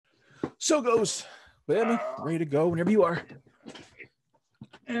So goes. Bam, ready to go whenever you are.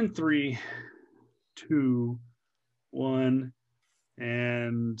 And 3, 2, 1,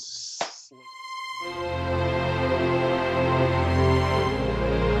 and slate.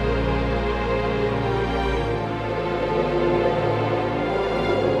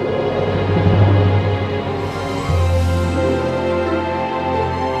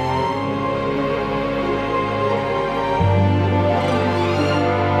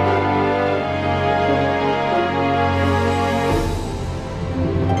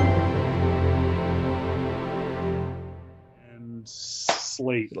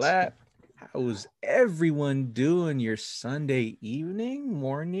 How's everyone doing your Sunday evening,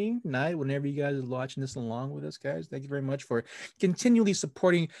 morning, night, whenever you guys are watching this along with us, guys? Thank you very much for continually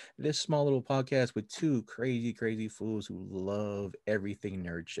supporting this small little podcast with two crazy fools who love everything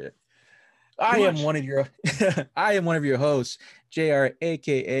nerd shit. I am one of your hosts, JR,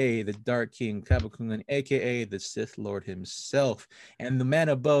 aka the Dark King Kabakungan, aka the Sith Lord himself. And the man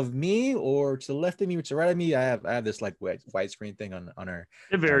above me, or to the left of me, or to the right of me, I have this like widescreen thing on our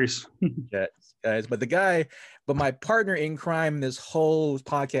it varies. Guys. But my partner in crime, this whole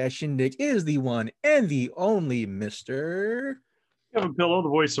podcast shindig, is the one and the only Mr. Kevin Pillow, the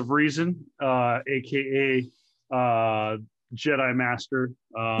voice of reason, aka Jedi Master,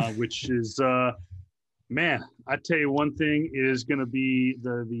 which is man, I tell you one thing is going to be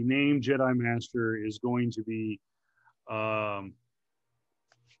the name Jedi Master is going to be they're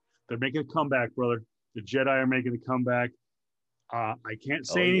making a comeback, brother. The Jedi are making a comeback. I can't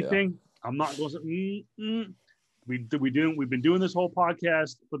say anything. I'm not going to say we've been doing this whole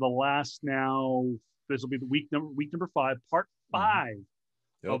podcast for the last now. This will be the week number 5, part 5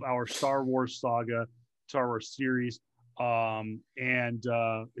 of our Star Wars saga, Star Wars series. And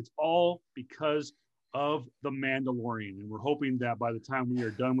it's all because of The Mandalorian. And we're hoping that by the time we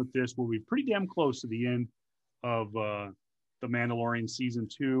are done with this, we'll be pretty damn close to the end of The Mandalorian season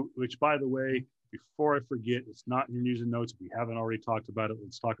 2, which, by the way, before I forget, it's not in your news and notes. If we haven't already talked about it,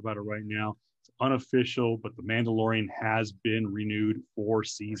 let's talk about it right now. It's unofficial, but The Mandalorian has been renewed for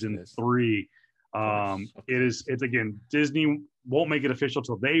season 3. It's again, Disney won't make it official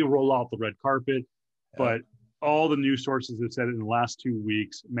till they roll out the red carpet, but all the news sources have said it in the last 2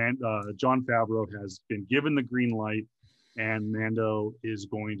 weeks. Jon Favreau has been given the green light, and Mando is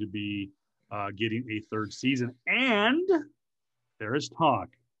going to be getting a 3rd season. And there is talk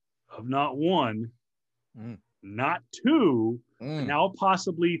of not 1, not 2, now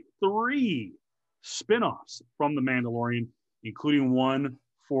possibly 3 spinoffs from The Mandalorian, including one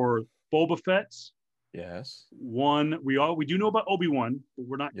for Boba Fett's. Yes. One we do know about Obi-Wan, but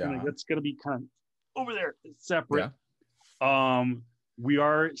we're not gonna. That's gonna be kind of over there, separate. Yeah. We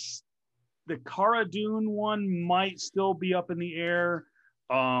are the Cara Dune one might still be up in the air.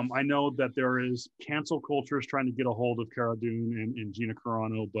 I know that there is cancel cultures trying to get a hold of Cara Dune and Gina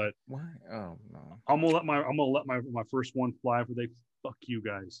Carano, but why? Oh no! I'm gonna let my first one fly. For they fuck you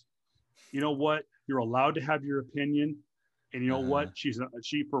guys. You know what? You're allowed to have your opinion, and you know what? She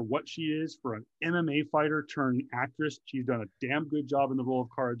for what she is, for an MMA fighter turned actress, she's done a damn good job in the role of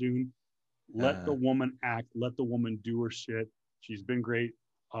Cara Dune. Let the woman act. Let the woman do her shit. She's been great.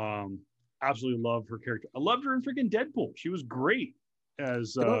 Absolutely love her character. I loved her in freaking Deadpool. She was great.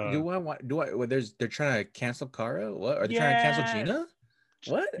 As they're trying to cancel Cara? What are they trying to cancel Gina?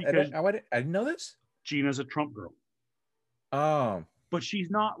 What? I didn't know this. Gina's a Trump girl. Oh, but she's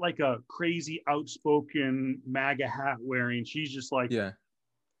not like a crazy outspoken MAGA hat wearing. She's just like,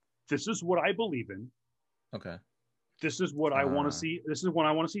 this is what I believe in. Okay. This is what I want to see. This is what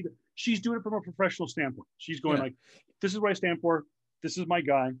I want to see. She's doing it from a professional standpoint. She's going like, this is what I stand for. This is my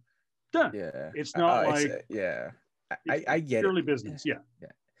guy. Done. Yeah. It's not I get purely it. Business. Yeah.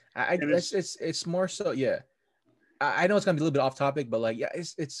 It's more so. Yeah. I know it's gonna be a little bit off topic, but like,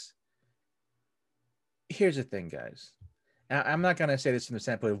 it's. Here's the thing, guys. I'm not gonna say this from the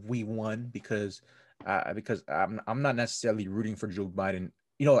standpoint of we won because I'm not necessarily rooting for Joe Biden.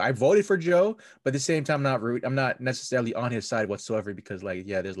 You know, I voted for Joe, but at the same time, I'm not necessarily on his side whatsoever because, like,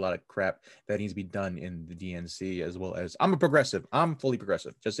 there's a lot of crap that needs to be done in the DNC, as well as I'm a progressive. I'm fully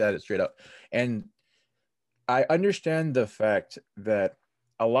progressive, just to add it straight up. And I understand the fact that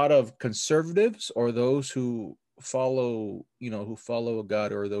a lot of conservatives or those who follow a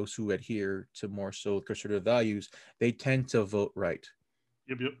God or those who adhere to more so conservative values, they tend to vote right.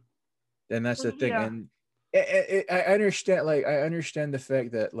 Yep. And that's the thing. Yeah. And I understand the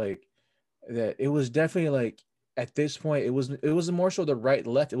fact that that it was definitely like at this point it was more so the right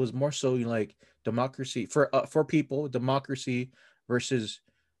left. It was more so like democracy for people, democracy versus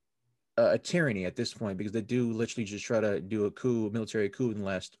a tyranny at this point, because they do literally just try to do a military coup in the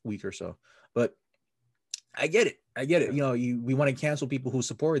last week or so. But I get it. I get it. You know, we want to cancel people who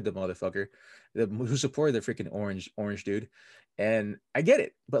supported the motherfucker, who supported the freaking orange dude, and I get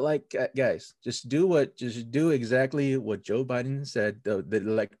it. But like, guys, just do exactly what Joe Biden said. The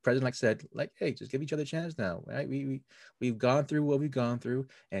like president said, like, hey, just give each other a chance now, right? We've gone through what we've gone through,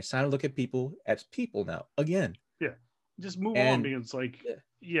 and it's time to look at people as people now again. Yeah, just move on, And because it's like,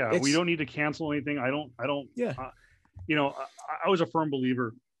 we it's don't need to cancel anything. I don't. yeah. You know, I was a firm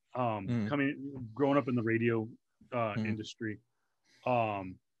believer, Mm, growing up in the radio mm, industry.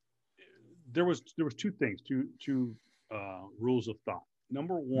 Um, there was two things, two rules of thought.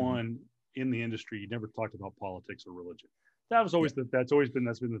 Number mm, one, in the industry, you never talked about politics or religion. That was yeah, always that's been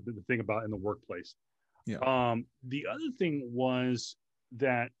the thing about in the workplace. yeah, The other thing was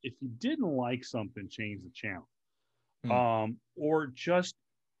that if you didn't like something, change the channel, mm, or just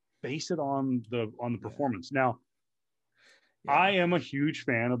base it on the yeah, performance. Now, yeah. I am a huge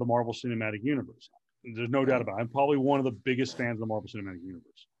fan of the Marvel Cinematic Universe. There's no doubt Oh, about it. I'm probably one of the biggest fans of the Marvel Cinematic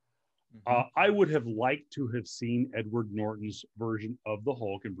Universe. mm-hmm, I would have liked to have seen Edward Norton's version of the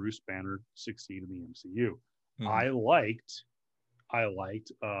Hulk and Bruce Banner succeed in the MCU. mm-hmm. I liked,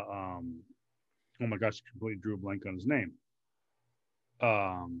 oh my gosh, I completely drew a blank on his name.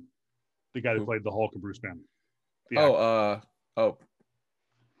 Um, the guy that Who? played the Hulk and Bruce Banner, the Oh, actor. oh,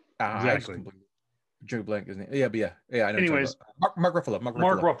 I just Exactly. completely drew blank his name. Yeah, but yeah, I know what you're talking Anyways, about. Mark Ruffalo. Mark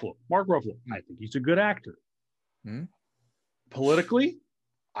Mark Ruffalo. Ruffalo. Mark Ruffalo. I think he's a good actor. Mm-hmm, Politically,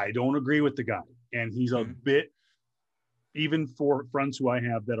 I don't agree with the guy, and he's a mm-hmm, bit, even for friends who I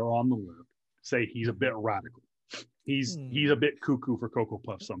have that are on the left, say he's a bit radical. He's a bit cuckoo for Cocoa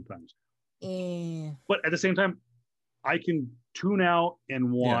Puffs sometimes. mm-hmm. But at the same time, I can tune out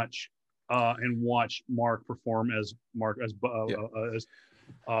and Yeah, watch Mark perform as Mark yeah, as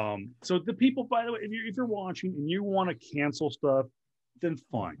so the people, by the way, if you're watching and you want to cancel stuff, then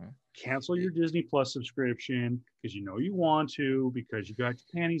fine. mm-hmm. Cancel your Disney Plus subscription because you know you want to, because you got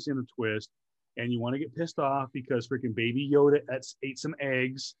your panties in a twist and you want to get pissed off because freaking Baby Yoda ate some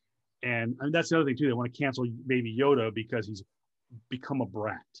eggs. And I mean, that's the other thing too. They want to cancel Baby Yoda because he's become a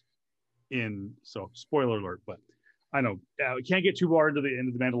brat. So spoiler alert, but I know we can't get too far into the end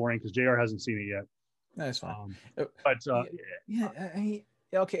of the Mandalorian because JR hasn't seen it yet. That's fine. Uh, But yeah, yeah.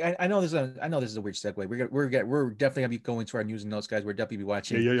 Yeah, okay, I know this is a weird segue. We're definitely gonna be going to our news and notes, guys. We're definitely be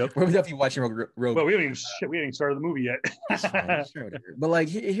watching. yeah. We're definitely watching Rogue. Well, we haven't even started the movie It's fine. yet. Sure, whatever. But like,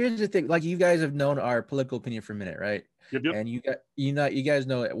 here's the thing. Like, you guys have known our political opinion for a minute, right? Yep. And you guys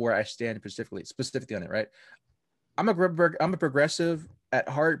know where I stand specifically on it, right? I'm a progressive at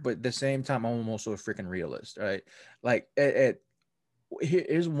heart, but at the same time, I'm also a freaking realist, right? Like,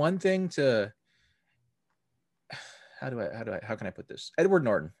 here's one thing to how can I put this? Edward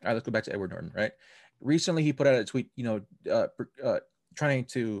Norton. All right, let's go back to Edward Norton, right? Recently, he put out a tweet, trying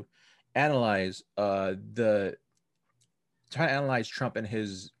to analyze Trump and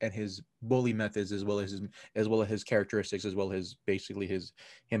his bully methods, as well as his characteristics, as well as basically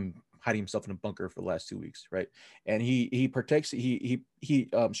him hiding himself in a bunker for the last 2 weeks, right? And he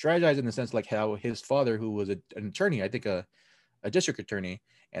strategized in the sense like how his father, who was an attorney, I think a district attorney,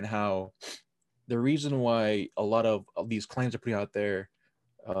 and how the reason why a lot of these claims are putting out there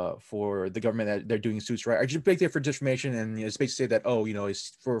for the government that they're doing suits, right, are just basically for disinformation, and it's basically say that, oh,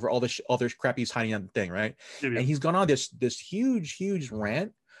 it's for all this crap he's hiding on the thing, right? Yep. And he's gone on this huge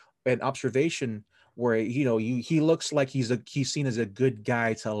rant and observation where he looks like he's seen as a good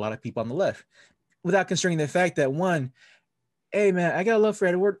guy to a lot of people on the left, without considering the fact that, one, hey man, I got love for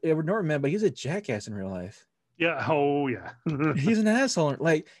Edward Norton, man, but he's a jackass in real life. Yeah. Oh yeah. He's an asshole.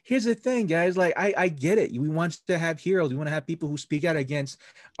 Like, here's the thing, guys. Like, I get it. We want to have heroes. We want to have people who speak out against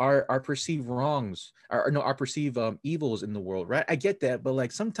our perceived wrongs, our perceived evils in the world, right? I get that, but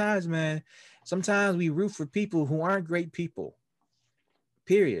like, sometimes, man, we root for people who aren't great people.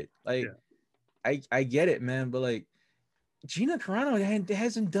 Period. Like, Yeah. I get it, man, but like, Gina Carano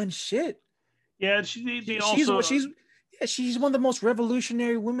hasn't done shit. Yeah. They also. She's one of the most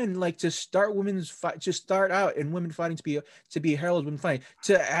revolutionary women, like, to start women's fight, to start out in women fighting, to be heralds women fighting,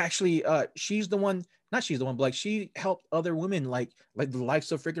 to actually she's the one, not she's the one, but like, she helped other women like the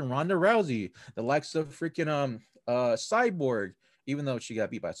likes of freaking Ronda Rousey, the likes of freaking Cyborg, even though she got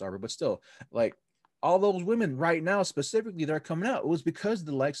beat by Cyborg, but still, like, all those women right now specifically that are coming out, it was because of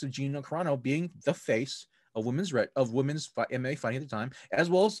the likes of Gina Carano being the face of women's MMA fighting at the time, as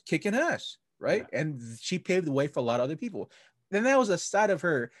well as kicking ass. Right. Yeah. And she paved the way for a lot of other people. Then that was a side of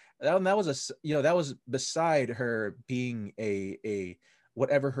her. That was beside her being a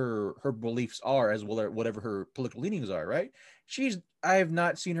whatever her beliefs are, as well as whatever her political leanings are. Right. I have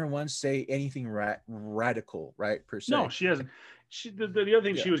not seen her once say anything radical, right, per No, se. she hasn't. The other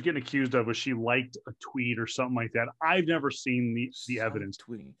thing Yeah. she was getting accused of was she liked a tweet or something like that. I've never seen the evidence.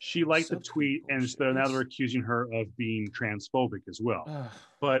 Subtweeting. She liked the Subtweet tweet, and bullshit. so now they're accusing her of being transphobic as well.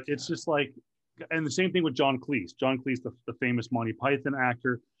 But it's just like, and the same thing with John Cleese. John Cleese, the famous Monty Python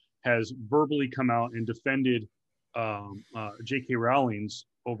actor, has verbally come out and defended J.K. Rowling's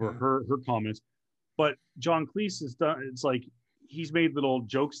over her comments. But John Cleese has done. It's like he's made little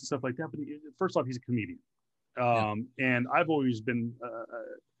jokes and stuff like that. But first off, he's a comedian. And I've always been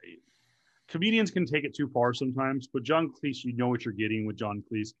comedians can take it too far sometimes, but John Cleese, you know what you're getting with John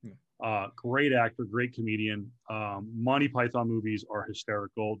Cleese. Great actor, great comedian. Monty Python movies are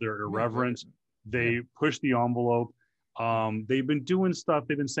hysterical. They're irreverent. They push the envelope. They've been doing stuff.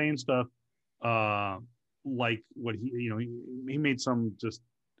 They've been saying stuff like what he made some just.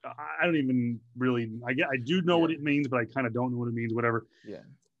 I don't even really. I do know what it means, but I kind of don't know what it means. Whatever. Yeah.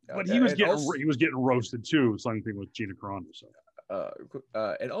 But he was getting roasted too. Same thing with Gina Carano. So.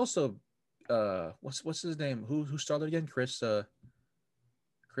 And also, what's his name? Who started again? Chris.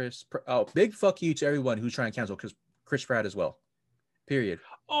 Big fuck you to everyone who's trying to cancel Chris Pratt as well. Period.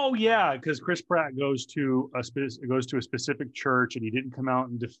 Oh yeah, because Chris Pratt goes to a specific church and he didn't come out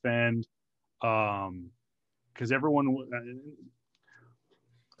and defend, because everyone,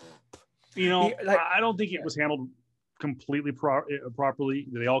 I don't think it was handled completely properly.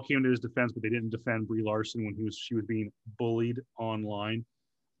 They all came to his defense, but they didn't defend Brie Larson when she was being bullied online.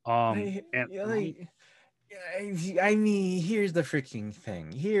 I mean, here's the freaking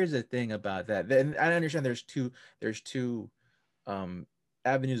thing. Here's the thing about that. Then I understand there's two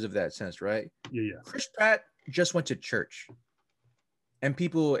avenues of that sense, right? Yeah. Chris Pratt just went to church, and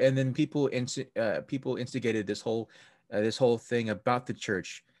people instigated this whole thing about the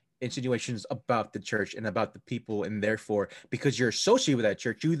church, insinuations about the church and about the people, and therefore, because you're associated with that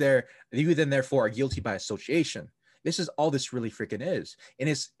church, you then therefore are guilty by association. This is all this really freaking is, and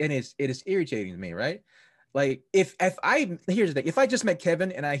it is irritating to me, right? Like here's the thing: if I just met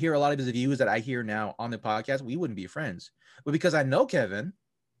Kevin and I hear a lot of his views that I hear now on the podcast, we wouldn't be friends. But because I know Kevin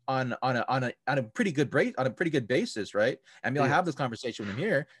on a pretty good basis, right? I mean, I'll have this conversation with him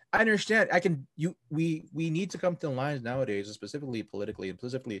here. I understand. We need to come to the lines nowadays, specifically politically and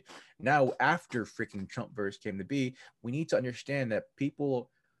specifically now after freaking Trump verse came to be. We need to understand that people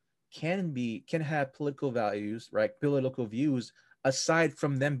can have political values, right? Political views aside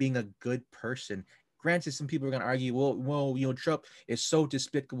from them being a good person. Granted, some people are going to argue, well, Trump is so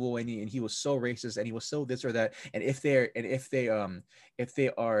despicable and he was so racist and he was so this or that. And if they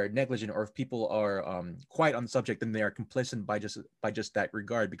are negligent or if people are quiet on the subject, then they are complicit by just that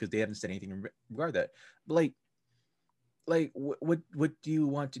regard because they haven't said anything in regard to that. But what do you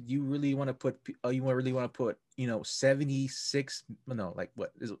want to? Do you really want to put? 76? No, like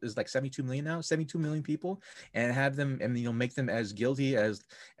what is like 72 million now? 72 million people, and have them and make them as guilty as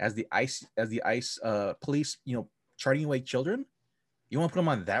the ICE police charting away children. You want to put them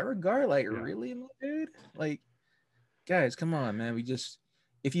on that regard? Like really, dude? Like, guys, come on, man.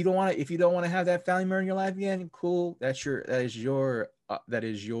 If you don't want to have that family member in your life again, cool. That's your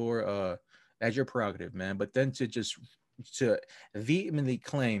prerogative, man. But then to vehemently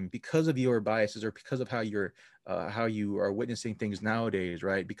claim because of your biases or because of how you are witnessing things nowadays,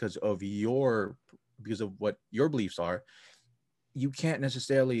 right? Because of what your beliefs are, you can't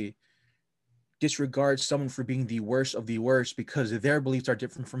necessarily disregard someone for being the worst of the worst because their beliefs are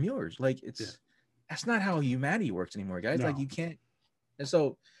different from yours. Like that's not how humanity works anymore, guys. No. Like you can't. And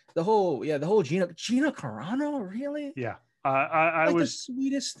so the whole Gina Carano, really? Yeah. I was the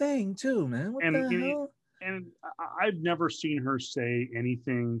sweetest thing too, man. What the hell? And I've never seen her say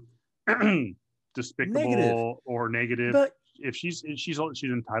anything despicable or negative. But if she's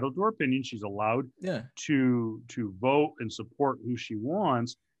entitled to her opinion, she's allowed to vote and support who she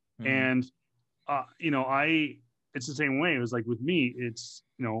wants. And it's the same way. It was like with me. It's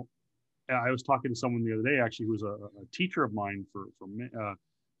I was talking to someone the other day actually who was a teacher of mine for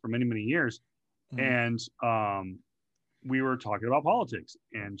many years, and we were talking about politics,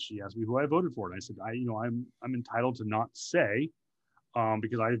 and she asked me who I voted for, and I said, I'm entitled to not say,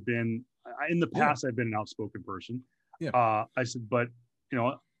 because I've been in the past I've been an outspoken person. I said, but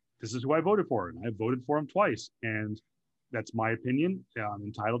this is who I voted for, and I voted for him twice, and that's my opinion. I'm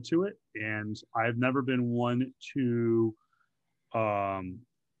entitled to it, and I've never been one to. I'm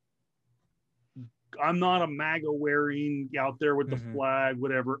not a MAGA wearing out there with the flag,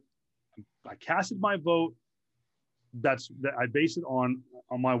 whatever. I casted my vote. I base it on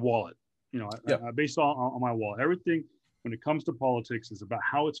my wallet. I base it on my wallet. Everything when it comes to politics is about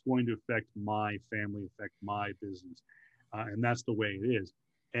how it's going to affect my family, affect my business. and that's the way it is.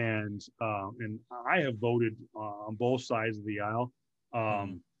 And I have voted on both sides of the aisle,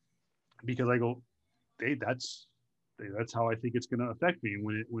 Mm. because I go, hey, that's how I think it's going to affect me. And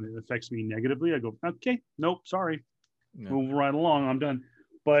when it affects me negatively, I go, okay, nope, sorry, Yeah. move right along, I'm done.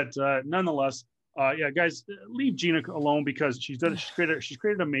 But nonetheless, yeah, guys, leave Gina alone, because she's created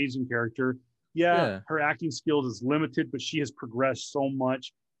an amazing character. Yeah, Yeah. her acting skills is limited, but she has progressed so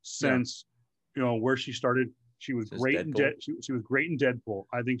much Yeah. since where she started. She was Since great in Deadpool. she was great in Deadpool.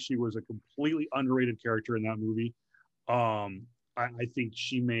 I think she was a completely underrated character in that movie. I think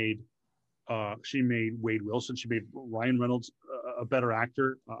she made Wade Wilson. She made Ryan Reynolds a better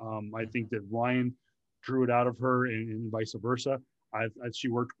actor. I think that Ryan drew it out of her, and vice versa. She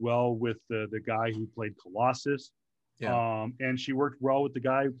worked well with the guy who played Colossus, Yeah. and she worked well with the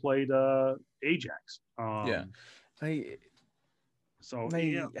guy who played Ajax. Yeah. I So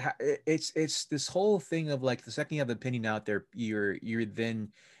yeah, it's this whole thing of like the second you have the opinion out there, you're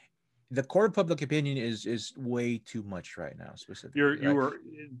then the court of public opinion is way too much right now, you're specifically. you Like,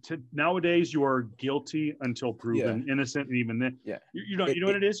 are nowadays you are guilty until yeah, proven innocent, and even then, yeah, you don't it, you know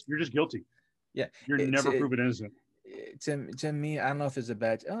what it it is. You're just guilty. yeah, You're it's never proven innocent. to me, I don't know if it's a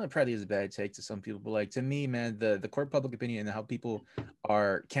bad, it probably is a bad take to some people, but like to me, man, the court of public opinion and how people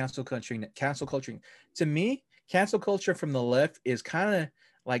are cancel culturing. To me, cancel culture from the left is kind of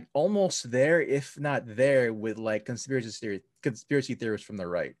like almost there, if not there, with like conspiracy theories from the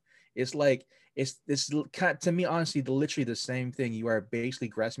right. It's like it's to me honestly literally the same thing. You are basically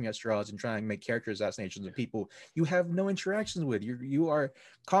grasping at straws and trying to make character assassinations of people you have no interactions with. You are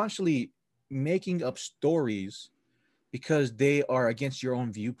constantly making up stories because they are against your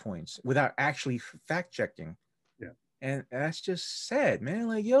own viewpoints without actually fact checking. Yeah. And that's just sad, man.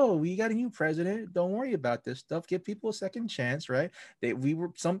 Like, yo, we got a new president. Don't worry about this stuff. Give people a second chance, right? We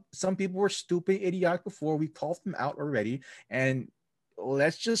were some people were stupid, idiotic before. We called them out already, and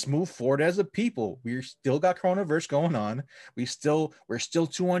let's just move forward as a people. We still got coronavirus going on. We're still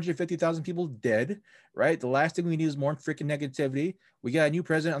 250,000 people dead, right? The last thing we need is more freaking negativity. We got a new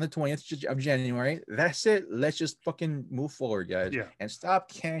president on the 20th of January. That's it. Let's just fucking move forward, guys, Yeah. and stop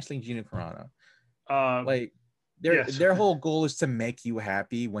canceling Gina Carano. Uh, Like yes. their whole goal is to make you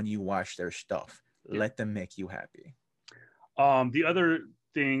happy when you watch their stuff. Yeah. Let them make you happy. The other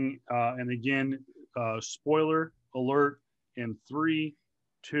thing, and again, spoiler alert in 3,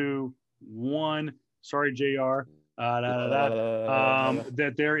 2, 1. Sorry, Jr.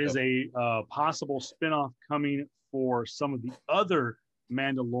 That there is a possible spinoff coming for some of the other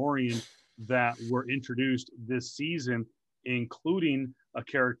Mandalorian that were introduced this season, including a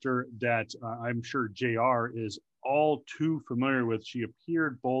character that I'm sure Jr. is all too familiar with. She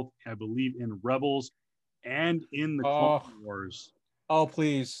appeared both, I believe, in Rebels and in the Clone Oh, Wars. oh,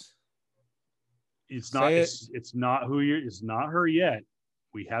 please It's not say it. it's not who you it's not her yet.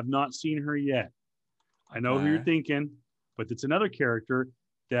 We have not seen her yet. I know who you're Okay. thinking, but it's another character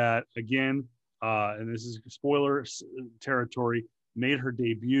that again, and this is spoiler territory, made her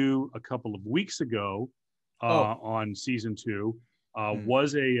debut a couple of weeks ago Oh, on season 2. mm,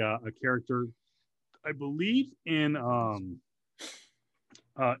 Was a character, I believe, in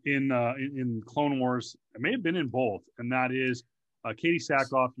Clone Wars. It may have been in both, and that is Katie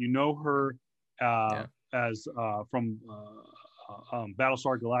Sackhoff. You know her yeah. as from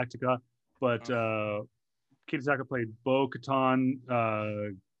Battlestar Galactica, but Katie Sackhoff played Bo-Katan,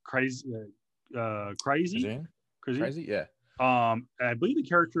 Crazy, Crazy? Crazy. Crazy? Yeah. I believe the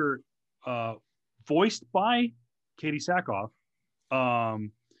character voiced by Katie Sackhoff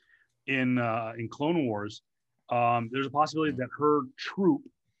in Clone Wars. There's a possibility that her troop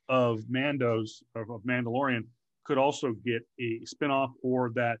of of Mandalorian could also get a spinoff, or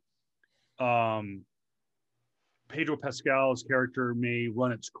that Pedro Pascal's character may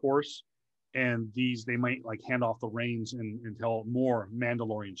run its course, and they might like hand off the reins and tell more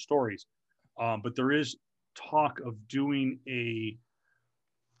Mandalorian stories. But there is talk of doing a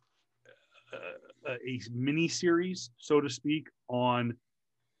mini series, so to speak, on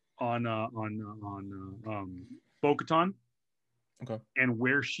Bo-Katan, Okay. and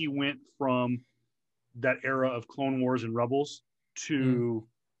where she went from that era of Clone Wars and Rebels Mm.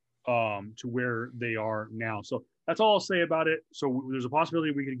 to where they are now. So that's all I'll say about it. So there's a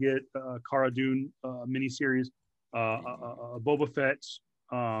possibility we could get Cara Dune miniseries, Boba Fett,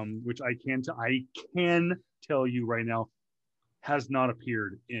 which I can tell you right now has not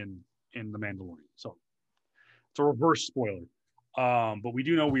appeared in the Mandalorian. So it's a reverse spoiler. But we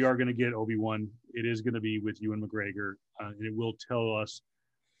do know we are going to get Obi-Wan. It is going to be with Ewan McGregor, and it will tell us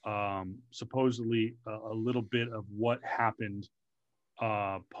supposedly a little bit of what happened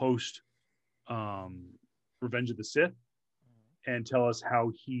post Revenge of the Sith. and tell us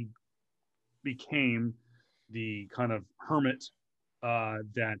how he became the kind of hermit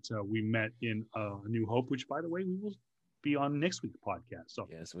that we met in A New Hope, which, by the way, we will be on next week's podcast. So,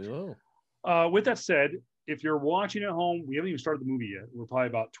 yes, we will. with that said, if you're watching at home, we haven't even started the movie yet. We're probably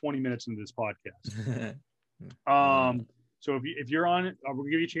about 20 minutes into this podcast. So if you're on it, we'll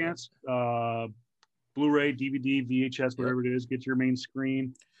give you a chance. Blu-ray, DVD, VHS, whatever it is, get to your main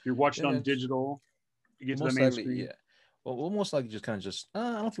screen. If you're watching on digital, you get to the main screen. Yeah. Well, we'll most likely just kind of just, I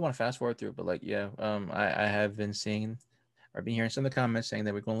don't know if you want to fast forward through, but like, yeah, I have been seeing, I've been hearing some of the comments saying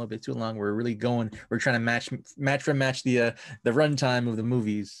that we're going a little bit too long. We're really going, we're trying to match the runtime of the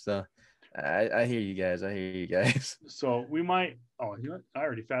movies. So I hear you guys. So we might, you know what? I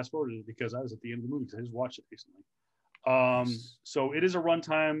already fast forwarded it because I was at the end of the movie because I just watched it recently. So it is a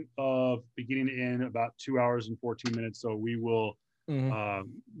runtime of beginning to end about 2 hours and 14 minutes. So we will,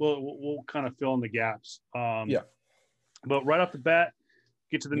 we'll kind of fill in the gaps. But right off the bat,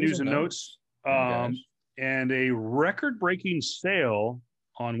 get to the news and notes. And a record-breaking sale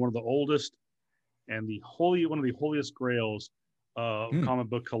on one of the oldest and one of the holiest grails of comic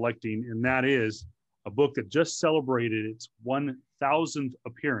book collecting, and that is a book that just celebrated its 1,000th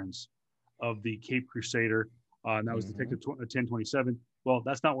appearance of the Cape Crusader, and that was Detective 1027. Well,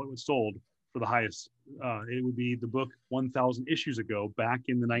 that's not what was sold for the highest. It would be the book 1,000 issues ago, back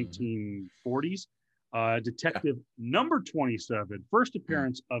in the 1940s. Detective number 27, first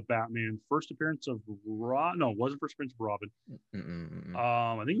appearance of Batman, first appearance of no, it wasn't first appearance of Robin.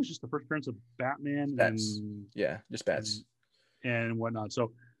 I think it was just the first appearance of Batman and just Bats and whatnot.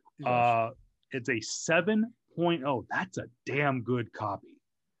 So it's a 7.0. That's a damn good copy.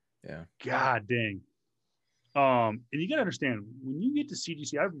 Yeah. God dang. And you gotta understand, when you get to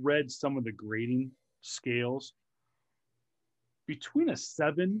CGC, I've read some of the grading scales. Between a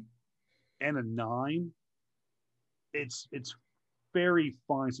 7 and a 9, it's very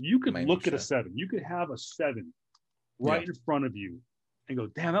fine. So you could look at a 7. You could have a 7 right in front of you and go,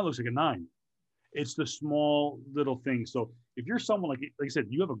 damn, that looks like a 9. It's the small little thing. So if you're someone like I said,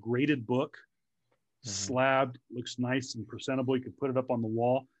 you have a graded book, slabbed, looks nice and presentable, you can put it up on the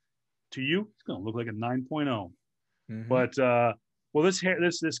wall. To you, it's going to look like a 9.0. But well, this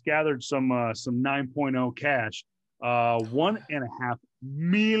gathered some 9.0 cash. $1.5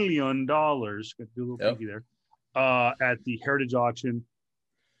 million. Got to do a little thinky there. At the Heritage auction,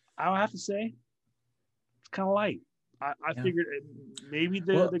 I have to say, it's kind of light. I figured maybe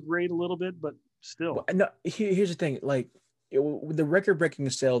the grade a little bit, but still. Well, no, here's the thing. Like the record-breaking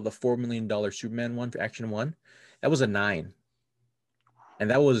sale of the $4 million Superman one for Action 1, that was a 9, and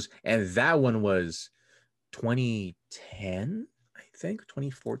that one was 2010, I think,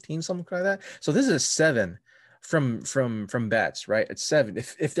 2014, something like that. So this is a 7 from Bats, right? It's 7.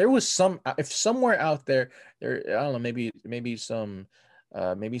 If there was if somewhere out there, I don't know, maybe some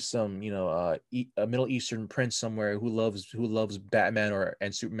a Middle Eastern prince somewhere who loves Batman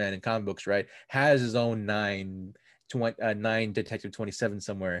and Superman and comic books, right, has his own 9 Detective 27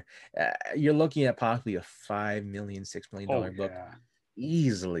 somewhere, you're looking at possibly a $5 million, $6 million book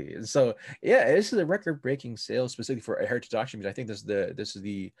easily. And so this is a record-breaking sale specifically for a Heritage auction, because I think this is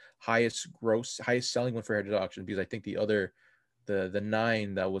the highest selling one for Heritage auction, because I think the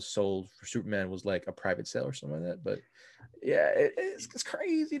 9 that was sold for Superman was like a private sale or something like that. But it's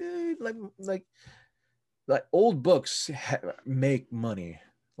crazy, dude. Like old books make money.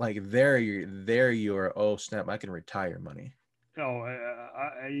 Like they're your oh snap, I can retire money.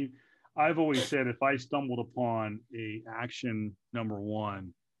 I've always said, if I stumbled upon a Action number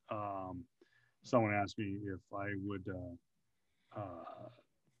 1, someone asked me if I would,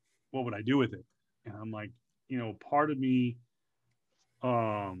 what would I do with it? And I'm like, part of me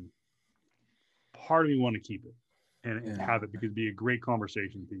want to keep it and have it because it'd be a great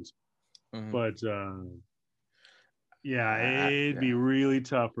conversation piece. But it'd be really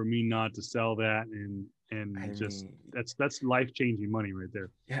tough for me not to sell that, that's life-changing money right there.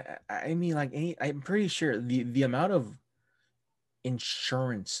 Yeah, I mean, like I'm pretty sure the amount of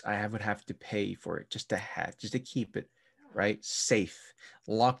insurance I would have to pay for it just to keep it right safe,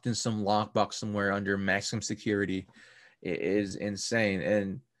 locked in some lockbox somewhere under maximum security, is insane.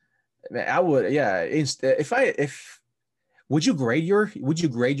 And I would, would you grade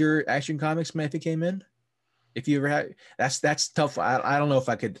your Action Comics, man, if it came in? If you ever had, that's tough. I don't know if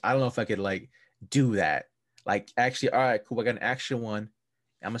I could like do that. Like, actually, all right, cool, I got an Action 1.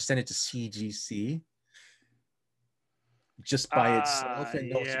 I'm gonna send it to CGC just by itself.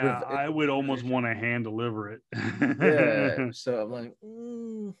 And I would almost want to hand deliver it. So I'm like,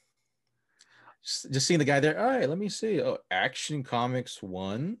 just seeing the guy there. All right, let me see. Oh, Action Comics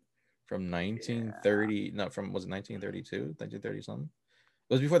 1 from 1930. No, from was it 1932, 1930 something?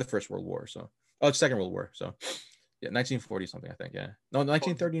 It was before the First World War. So, oh, it's Second World War. So, yeah, 1940 something, I think. Yeah, no,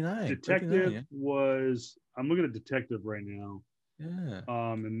 1939. Detective 39, was. I'm looking at Detective right now. yeah.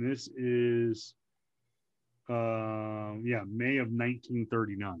 And this is, May of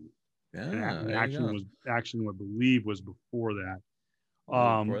 1939. Yeah, And there you go. action, I believe, was before that.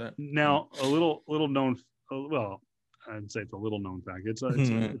 Was it before that? Now a little known, well, I'd say it's a little known fact. It's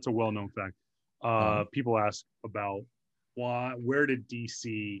a well known fact. People ask about where did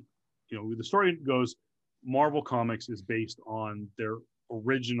DC, the story goes, Marvel Comics is based on their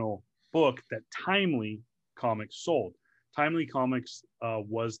original book that Timely Comics sold. Timely Comics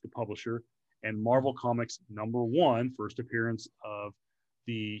was the publisher, and Marvel Comics #1, first appearance of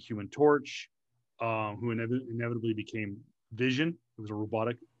the Human Torch, who inevitably became Vision. It was a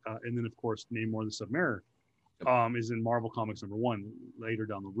robotic, and then of course Namor the Submariner is in Marvel Comics #1. Later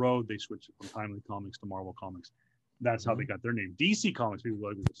down the road, they switched from Timely Comics to Marvel Comics. That's how they got their name. DC Comics. People are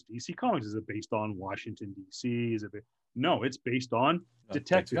like, what's DC Comics? Is it based on Washington D.C.? No, it's based on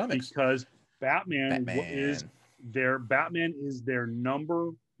Detective Comics, because Batman is their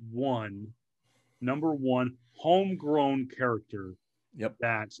number one homegrown character. Yep.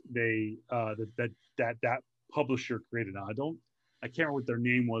 That they that publisher created. Now, I can't remember what their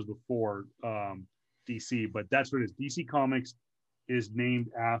name was before DC, but that's what it is. DC Comics is named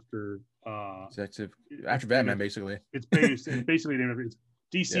after Detective, after Batman, basically. It's basically named after, it's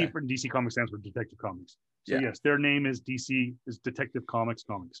DC. For DC Comics stands for Detective Comics. So yes, their name is DC, is Detective Comics.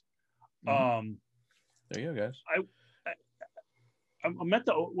 There you go, guys. I'm at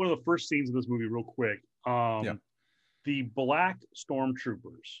one of the first scenes of this movie real quick. The black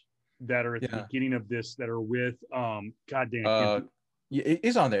stormtroopers that are at the beginning of this, that are with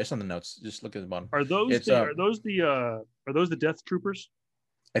it's on there. It's on the notes. Just look at the bottom. Are those the Death Troopers?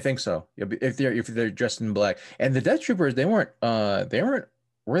 I think so. If they're dressed in black, and the Death Troopers, they weren't.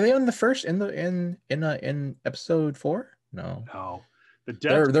 Were they on the first in episode 4? No. The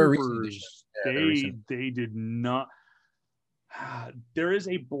Death Troopers. They did not. There is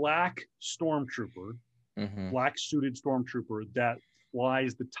a black stormtrooper, black suited stormtrooper that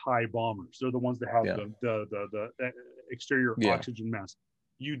flies the TIE bombers. They're the ones that have the exterior oxygen mask.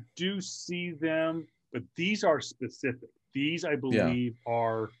 You do see them, but these are specific. These, I believe,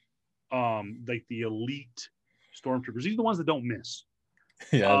 are like the elite stormtroopers. These are the ones that don't miss.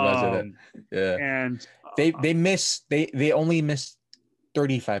 Yeah, I was about to say that. Yeah, and they only miss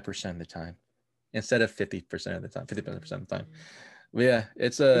 35% of the time instead of 50% of the time, 50% of the time. But yeah,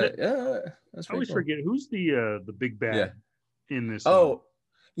 it's that's I always forget who's the big bad in this. Oh,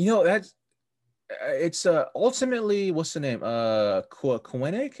 that's it's ultimately, what's the name?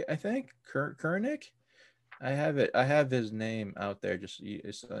 Koenig, I think. Koenig. I have his name out there. Just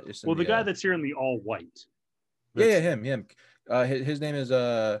it's the guy that's here in the all white. Him. His name is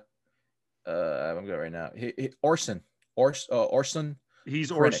I'm going right now. Orson.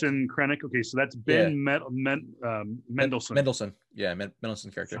 He's Orson Krennic. Okay, so that's Ben Mendelsohn. Mendelsohn. Yeah,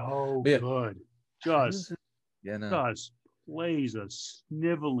 Mendelsohn character. Oh, good. Just plays a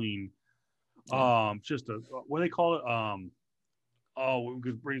sniveling. Just a, what do they call it?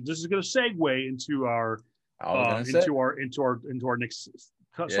 This is going to segue into our next.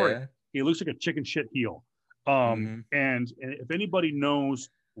 Sorry, he looks like a chicken shit heel. And if anybody knows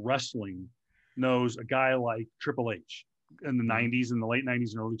wrestling, knows a guy like Triple H in the 90s, in the late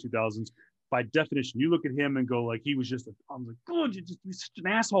 90s and early 2000s. By definition, you look at him and go like, he was just, I'm like, God, he's such an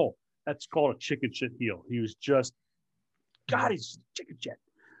asshole. That's called a chicken shit heel. He was just, God, he's chicken shit.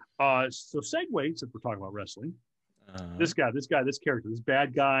 So segue, since we're talking about wrestling, this character, this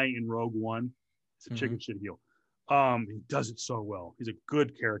bad guy in Rogue One, is a chicken shit heel. He does it so well. He's a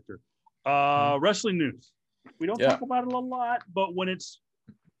good character. Wrestling news. We don't talk about it a lot, but when it's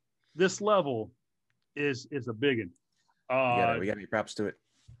this level, is a big one. We got to be props to it.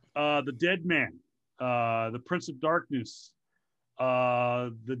 The Dead Man, the Prince of Darkness,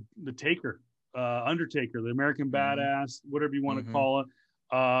 the Taker, Undertaker, the American Badass, whatever you want to call it.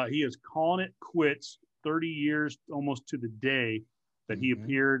 He is calling it quits. 30 years almost to the day that he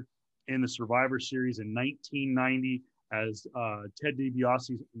appeared in the Survivor Series in 1990 as Ted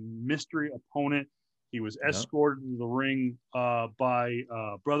DiBiase's mystery opponent. He was escorted to the ring by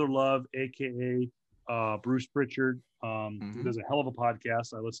Brother Love, aka Bruce Pritchard, who does a hell of a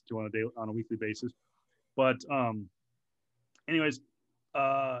podcast I listen to on a weekly basis. But anyways,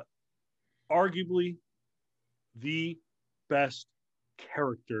 arguably the best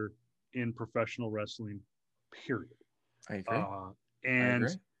character in professional wrestling, period. I agree. And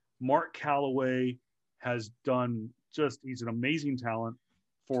Mark Calloway has done he's an amazing talent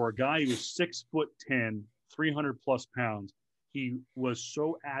for a guy who was 6'10", 300 plus pounds. He was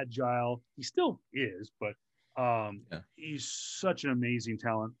so agile. He still is, but he's such an amazing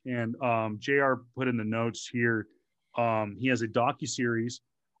talent. And JR put in the notes here, he has a docuseries,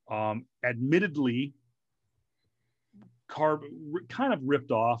 admittedly kind of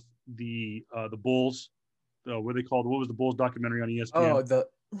ripped off the Bulls. What they called? What was the Bulls documentary on ESPN?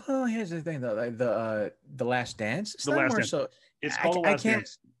 Well, here's the thing though, like the Last Dance. It's The not Last more Dance. so. It's called The Last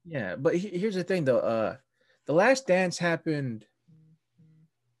Dance. Yeah, but here's the thing though. The Last Dance happened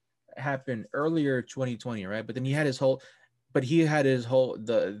earlier 2020, right? But then he had his whole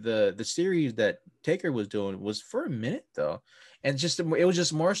the series that Taker was doing was for a minute though, and it was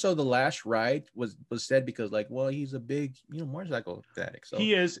just more so the last ride was said because like, well, he's a big motorcycle fanatic. So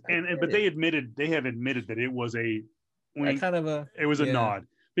he is, but they have admitted that it was a nod.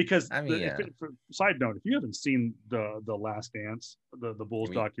 Because side note, if you haven't seen the Last Dance, the Bulls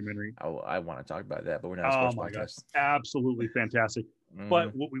documentary, I want to talk about that, but we're not a sports podcast. Absolutely fantastic. Mm-hmm.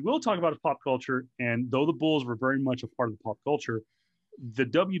 But what we will talk about is pop culture, and though the Bulls were very much a part of the pop culture, the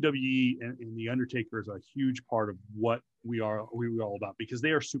WWE and the Undertaker is a huge part of what we are all about, because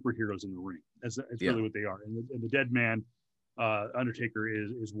they are superheroes in the ring. It's really what they are. And the Dead Man, Undertaker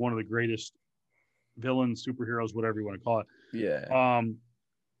is one of the greatest villains, superheroes, whatever you want to call it. Yeah.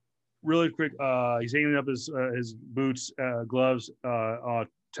 Really quick, he's hanging up his boots, gloves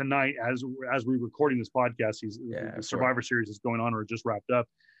tonight as we're recording this podcast. The Survivor Series is going on or just wrapped up.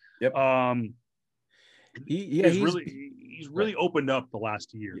 Yep. He's really opened up the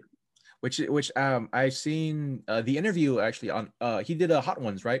last year. Which I've seen the interview actually on he did Hot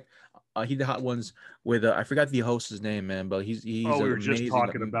Ones, right? He did Hot Ones with I forgot the host's name, man, but he's we were just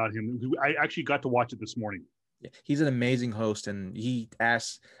talking about him. I actually got to watch it this morning. Yeah, he's an amazing host, and he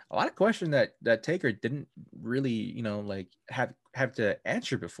asks a lot of questions that Taker didn't really, have to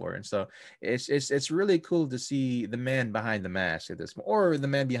answer before. And so it's really cool to see the man behind the mask at this point, or the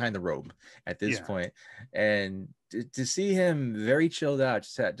man behind the robe at this point. And to see him very chilled out,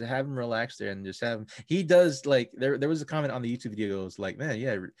 just to have him relax there and just have him, he does like, there was a comment on the YouTube video, it was like, man,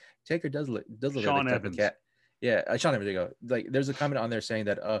 yeah, Taker does look Sean like Evans. a cat. Yeah, Sean, there you go. Like, there's a comment on there saying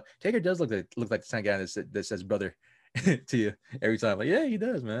that Taker does look like the kind of guy that says brother to you every time. Like, yeah, he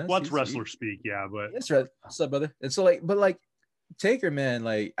does, man. What's wrestler speak? Yeah, but that's right. What's up, brother? And so but Taker, man,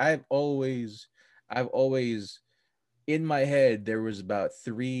 like I've always in my head there was about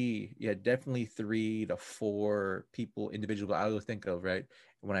definitely 3 to 4 individuals I would think of, right,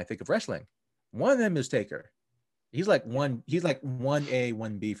 when I think of wrestling. One of them is Taker. He's like 1A,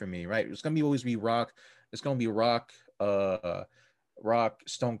 1B for me, right? It's gonna always be Rock. It's gonna be Rock,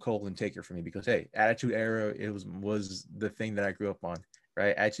 Stone Cold, and Taker for me, because hey, Attitude Era was the thing that I grew up on,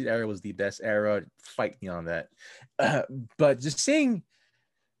 right? Attitude Era was the best era. Fight me on that. But just seeing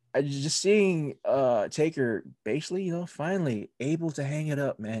Taker basically, finally able to hang it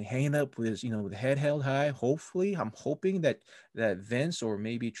up, man, hanging up with his, with the head held high. Hopefully, I'm hoping that Vince or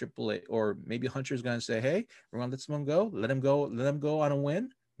maybe Triple A or maybe Hunter's gonna say, hey, we're gonna let someone go, let him go on a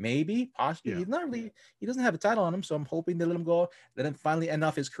win. Maybe, possibly. Yeah. He doesn't have a title on him, so I'm hoping they let him go, let him finally end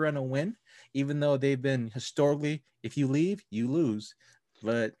off his career on a win, even though they've been historically, if you leave, you lose.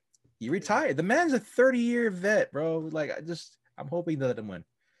 But you retire. The man's a 30-year vet, bro. Like, I'm hoping they let him win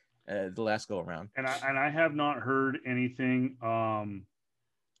the last go around. And I have not heard anything about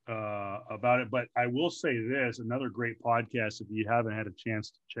it, but I will say this: another great podcast. If you haven't had a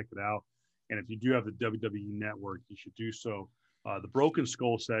chance to check it out, and if you do have the WWE Network, you should do so. The Broken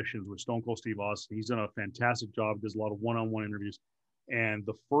Skull Sessions with Stone Cold Steve Austin. He's done a fantastic job. Does a lot of one-on-one interviews. And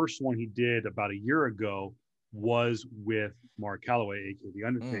the first one he did about a year ago was with Mark Calloway, aka The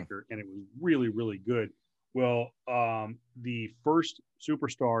Undertaker, and it was really, really good. Well, the first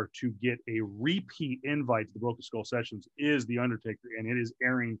superstar to get a repeat invite to the Broken Skull Sessions is The Undertaker, and it is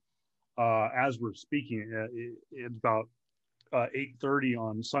airing as we're speaking. It's about 8:30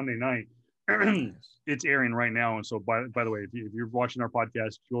 on Sunday night. It's airing right now, and so by the way, if you're watching our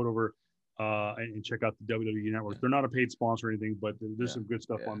podcast, go over and check out the WWE Network. They're not a paid sponsor or anything, but there's some good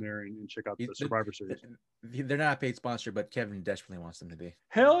stuff on there, and check out the Survivor Series. They're not a paid sponsor, but Kevin desperately wants them to be.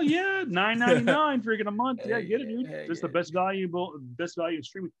 Hell yeah, $9.99 freaking a month. Yeah, get it, dude. It's the best value in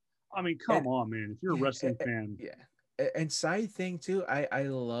streaming. I mean, come on, man. If you're a wrestling fan, and side thing too, I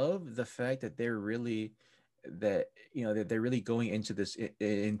love the fact that they're really that they're really going into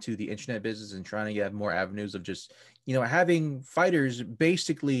the internet business and trying to get more avenues of just having fighters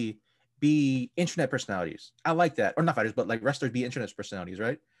basically be internet personalities. I like that. Or not fighters, but like wrestlers be internet personalities,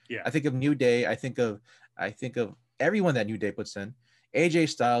 right? Yeah. I think of New Day. I think of everyone that New Day puts in. AJ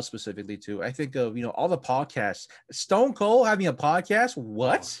Styles specifically too. I think of all the podcasts. Stone Cold having a podcast.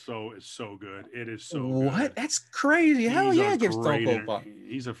 What? So it's so good. It is so What? good. That's crazy. Hell yeah, give Stone Cold.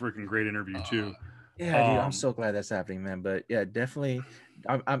 He's a freaking great interview too. Yeah, dude, I'm so glad that's happening, man. But yeah, definitely,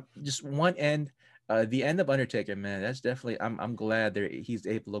 I'm just one end. The end of Undertaker, man. That's definitely. I'm glad he's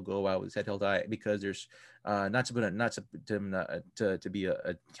able to go out with his head held high, because there's not to be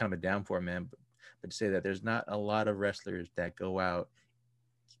a kind of a downpour, man, but to say that there's not a lot of wrestlers that go out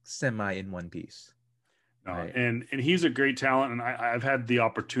semi in one piece. Right? And he's a great talent, and I've had the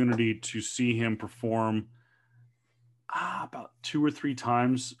opportunity to see him perform about 2 or 3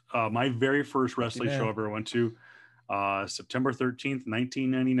 times. My very first wrestling show I ever went to, September 13th,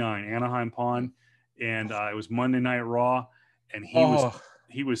 1999, Anaheim Pond, and it was Monday Night Raw, and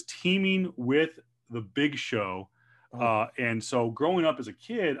he was teaming with the Big Show. And so growing up as a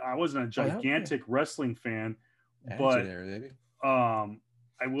kid, I wasn't a gigantic wrestling fan, but I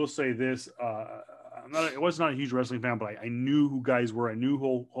will say this, I was not a huge wrestling fan, but I knew who guys were. I knew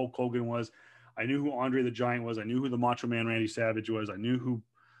who Hulk Hogan was. I knew who Andre the Giant was. I knew who the Macho Man Randy Savage was. I knew who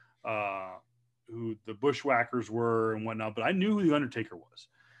the Bushwhackers were and whatnot, but I knew who the Undertaker was.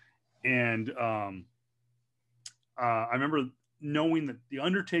 And I remember knowing that the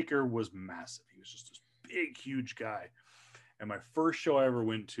Undertaker was massive. He was just this big, huge guy. And my first show I ever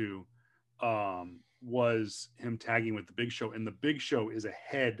went to was him tagging with the Big Show, and the Big Show is a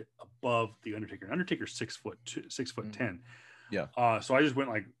head above the Undertaker. Undertaker's 6'10". Yeah. So I just went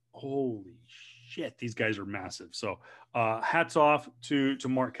like, holy shit, these guys are massive. So hats off to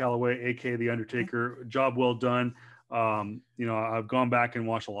Mark Calloway, aka the Undertaker. Job well done. I've gone back and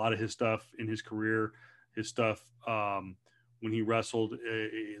watched a lot of his stuff in his career, his stuff when he wrestled.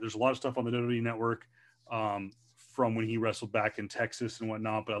 There's a lot of stuff on the WWE Network from when he wrestled back in Texas and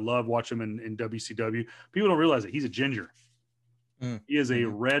whatnot, but I love watching him in WCW. People don't realize that he's a ginger. He is a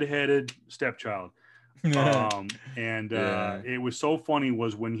redheaded stepchild. It was so funny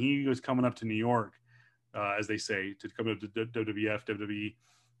was when he was coming up to New York, as they say, to come up to WWF, WWE,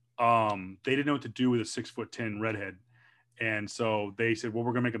 they didn't know what to do with a 6'10" redhead. And so they said, well,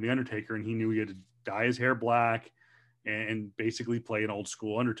 we're going to make him the Undertaker. And he knew he had to dye his hair black and basically play an old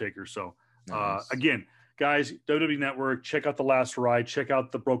school Undertaker. So again, guys, WWE Network, check out The Last Ride, check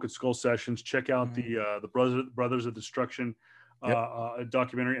out the Broken Skull Sessions, check out the Brothers of Destruction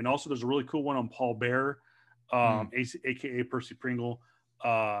documentary. And also there's a really cool one on Paul Bearer, aka Percy Pringle,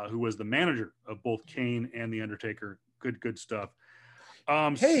 who was the manager of both Kane and the Undertaker. Good stuff.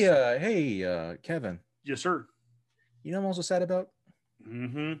 Hey, Kevin. Yes, sir. You know what I'm also sad about?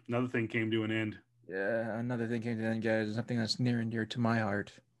 Another thing came to an end. Yeah, another thing came to an end, guys. Something that's near and dear to my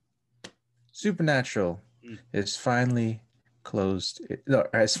heart. Supernatural is finally closed.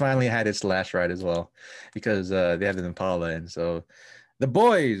 It's finally had its last ride as well, because they have an Impala, and so the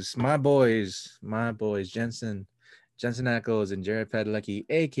boys, my boys, Jensen Ackles and Jared Padalecki,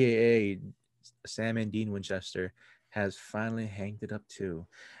 aka Sam and Dean Winchester, has finally hanged it up too.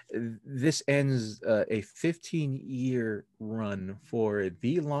 This ends a 15-year run for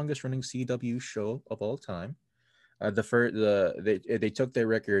the longest running CW show of all time. They took their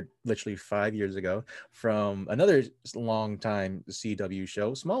record literally 5 years ago from another long time CW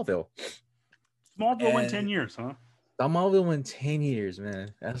show, Smallville. Smallville went 10 years, huh? Smallville went 10 years,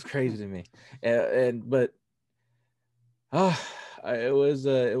 man. That's crazy to me. It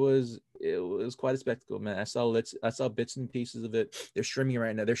was quite a spectacle, man. I saw bits and pieces of it. They're streaming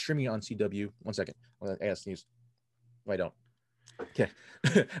right now. They're streaming on CW. 1 second. I gotta sneeze. No, I don't. Okay.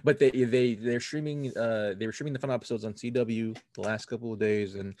 But they're streaming they were streaming the final episodes on CW the last couple of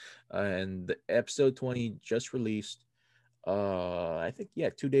days, and the episode 20 just released I think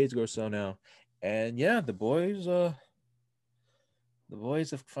 2 days ago or so now. And the boys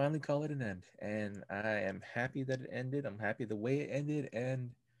have finally called it an end, and I am happy that it ended. I'm happy the way it ended,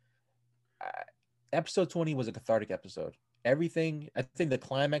 and episode 20 was a cathartic episode. Everything, I think the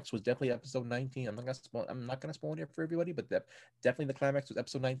climax was definitely episode 19. I'm not gonna spoil it for everybody, but definitely the climax was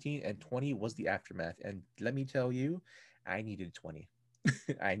episode 19, and 20 was the aftermath. And let me tell you, I needed 20.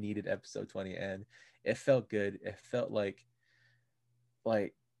 I needed episode 20, and it felt good. It felt like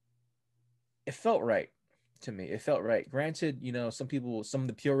it felt right to me. It felt right. Granted, some of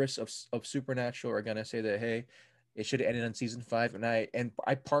the purists of Supernatural are gonna say that, hey, it should have ended on season 5, and I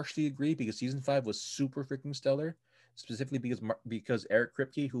partially agree, because season 5 was super freaking stellar, specifically because Eric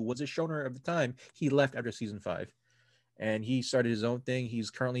Kripke, who was a showrunner of the time, he left after season 5, and he started his own thing.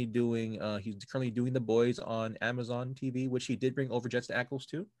 He's currently doing The Boys on Amazon TV, which he did bring over Jensen Ackles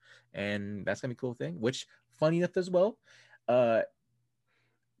too, and that's gonna be a cool thing. Which, funny enough as well,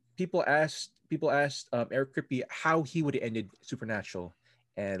 people people asked Eric Kripke how he would have ended Supernatural,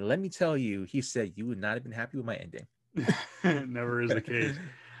 and let me tell you, he said you would not have been happy with my ending. Never is the case.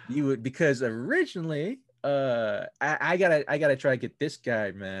 You would, because originally, I gotta try to get this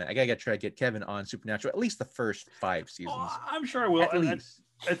guy, man. I gotta try to get Kevin on Supernatural, at least the first 5 seasons. Oh, I'm sure I will. At least.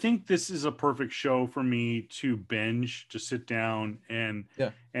 I think this is a perfect show for me to binge, to sit down and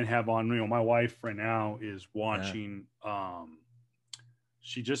have on. You know, my wife right now is watching.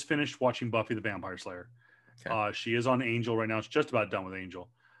 She just finished watching Buffy the Vampire Slayer. Okay. She is on Angel right now. She's just about done with Angel.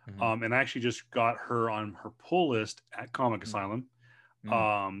 Mm-hmm. And I actually just got her on her pull list at Comic Asylum.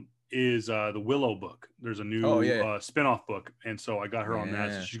 Is the Willow book. There's a new spinoff book, and so I got her on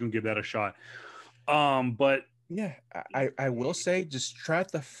that, so she's gonna give that a shot. But yeah, I will say, just try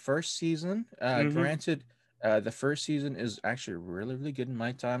out the first season. Granted, the first season is actually really, really good in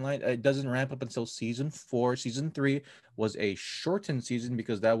my timeline. It doesn't ramp up until season 4. Season 3 was a shortened season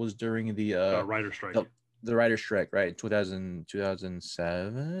because that was during the writer strike. The writer's strike, right?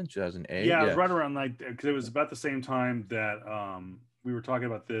 2007, 2008. Yeah, it was right around like, because it was about the same time that we were talking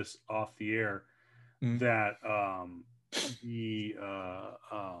about this off the air, that The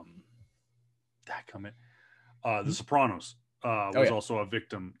Sopranos was also a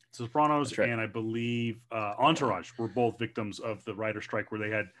victim. Sopranos and I believe Entourage were both victims of the writer strike, where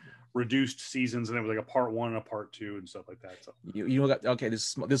they had reduced seasons, and it was like a part 1 and a part 2 and stuff like that. So you know, okay,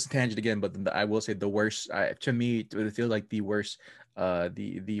 this is a tangent again, but I will say the worst, to me, it feels like the worst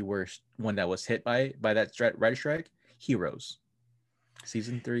one that was hit by that writer strike, Heroes.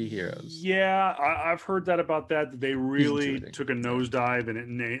 Season 3 Heroes. Yeah, I've heard that about that. They really took a nosedive,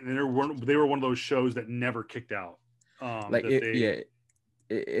 and they were one of those shows that never kicked out.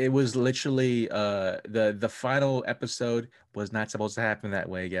 It was literally the final episode was not supposed to happen that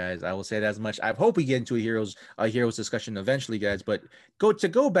way, guys. I will say that as much. I hope we get into a heroes discussion eventually, guys. But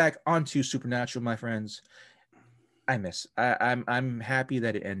go back onto Supernatural, my friends. I'm happy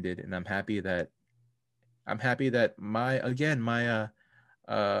that it ended, and I'm happy that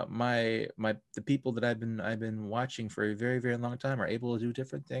the people that I've been watching for a very, very long time are able to do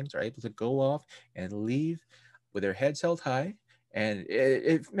different things, are able to go off and leave with their heads held high. And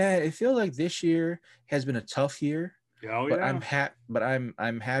it feels like this year has been a tough year. I'm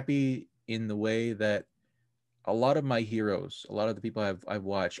happy in the way that a lot of my heroes, a lot of the people I've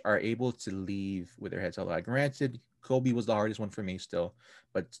watched, are able to leave with their heads held high. Granted, Kobe was the hardest one for me still,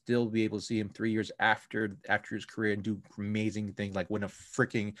 but still be able to see him 3 years after his career and do amazing things like win a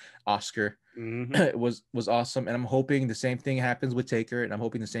freaking Oscar was awesome. And I'm hoping the same thing happens with Taker, and I'm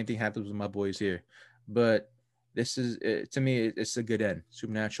hoping the same thing happens with my boys here. But this is, to me, it's a good end.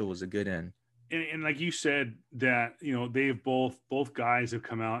 Supernatural was a good end. And like you said, that, you know, they've both guys have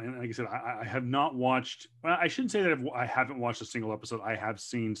come out, and like I said, I have not watched. Well, I shouldn't say that I haven't watched a single episode. I have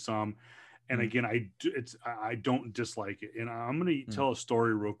seen some, and again, I don't dislike it. And I'm going to tell a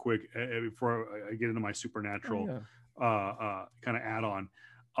story real quick before I get into my Supernatural kind of add on,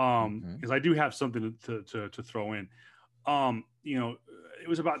 because I do have something to throw in. You know, it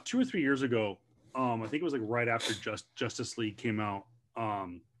was about 2 or 3 years ago. I think it was like right after Justice League came out.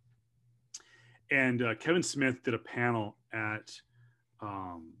 And Kevin Smith did a panel at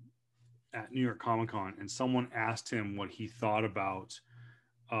New York Comic Con, and someone asked him what he thought about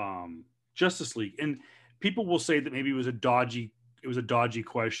Justice League. And people will say that maybe it was a dodgy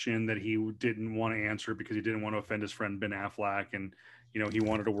question that he didn't want to answer because he didn't want to offend his friend Ben Affleck, and you know, he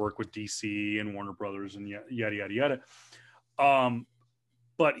wanted to work with DC and Warner Brothers and yada yada yada.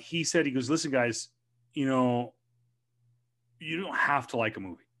 But he said, he goes, listen, guys, you know, you don't have to like a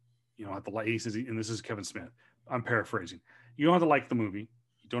movie. You don't have to like, he says, and this is Kevin Smith, I'm paraphrasing. You don't have to like the movie.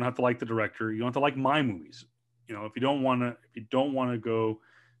 You don't have to like the director. You don't have to like my movies. You know, if you don't want to go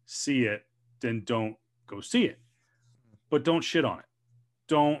see it, then don't go see it. But don't shit on it.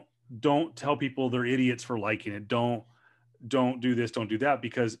 Don't tell people they're idiots for liking it. Don't do this, don't do that,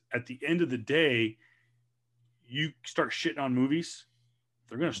 because at the end of the day, you start shitting on movies,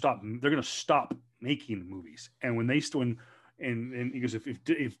 they're going to stop making movies. And when they still, and he goes, if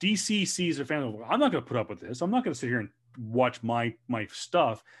DC sees their fans, I'm not going to put up with this. I'm not going to sit here and watch my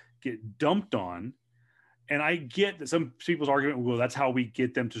stuff get dumped on. And I get that some people's argument, well, that's how we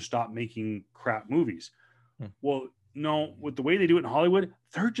get them to stop making crap movies. Well, no, with the way they do it in Hollywood,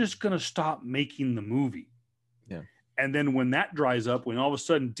 they're just going to stop making the movie. Yeah. And then when that dries up, when all of a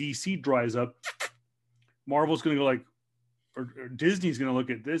sudden DC dries up, Marvel's going to go like, or Disney's going to look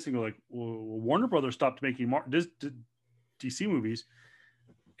at this and go like, well, Warner Brothers stopped making DC movies,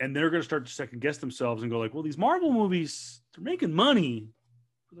 and they're going to start to second guess themselves and go like, well, these Marvel movies, they're making money,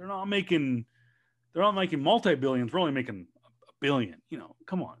 but they're not making multi-billions. We're only making billion. You know,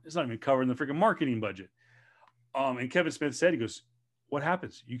 come on, it's not even covering the freaking marketing budget. And Kevin Smith said, he goes, what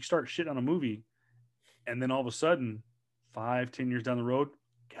happens? You start shit on a movie, and then all of a sudden, 5-10 years down the road,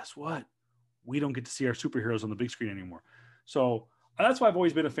 guess what? We don't get to see our superheroes on the big screen anymore. So that's why I've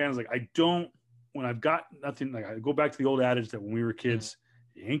always been a fan. Is like, I don't, when I've got nothing, like I go back to the old adage that when we were kids,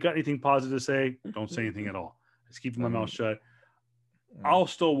 you ain't got anything positive to say, don't say anything at all. Just keep my mouth shut. I'll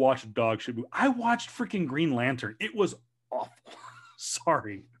still watch a dog shit movie. I watched freaking Green Lantern. It was awful.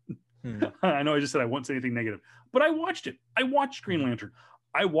 Sorry. I know I just said I won't say anything negative, but I watched it. I watched Green Lantern.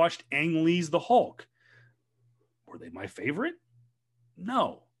 I watched Ang Lee's The Hulk. Were they my favorite?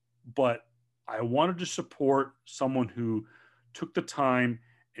 No, but I wanted to support someone who took the time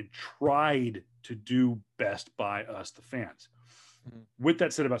and tried to do best by us, the fans. With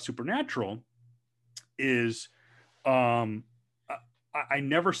that said about Supernatural is, I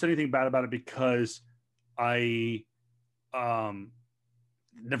never said anything bad about it because I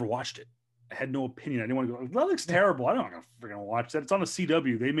never watched it. I had no opinion. I didn't want to go, that looks terrible. I don't want to freaking watch that. It's on the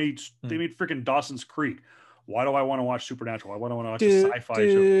CW. They made freaking Dawson's Creek. Why do I want to watch Supernatural? Why do I want to watch a sci-fi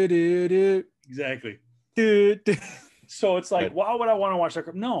show? Exactly. So it's like, why would I want to watch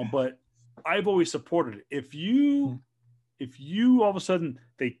that? No, but I've always supported it. If you all of a sudden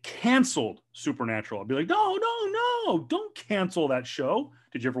they canceled Supernatural, I'd be like, no, don't cancel that show.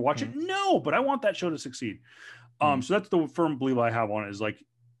 Did you ever watch it? No, but I want that show to succeed. So that's the firm belief I have on it, is like,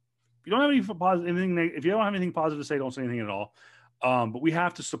 if you don't have if you don't have anything positive to say, don't say anything at all. But we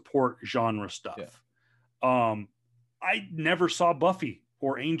have to support genre stuff. Yeah. I never saw Buffy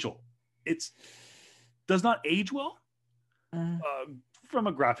or Angel. It's does not age well from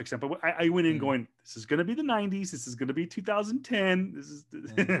a graphic standpoint. I went in going, this is going to be the 90s. This is going to be 2010. This is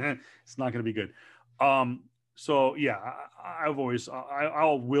it's not going to be good. So yeah, I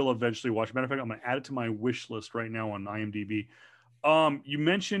will eventually watch. Matter of fact, I'm going to add it to my wish list right now on IMDb. You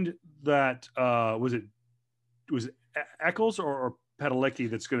mentioned that was it Eccles or Padalecki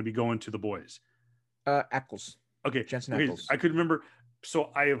that's going to be going to The Boys? Eccles. Okay, Jensen Eccles. I could remember.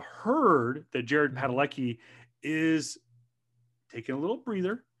 So I have heard that Jared Padalecki is taking a little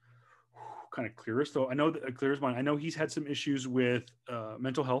breather, kind of clear his throat. I know that clear his mind. I know he's had some issues with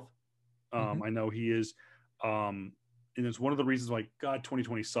mental health. I know he is. And it's one of the reasons why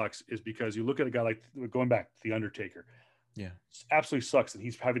 2020 sucks is because you look at a guy like, going back to The Undertaker. Yeah, it absolutely sucks that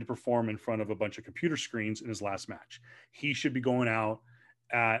he's having to perform in front of a bunch of computer screens in his last match. He should be going out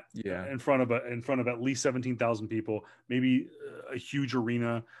in front of at least 17,000 people, maybe a huge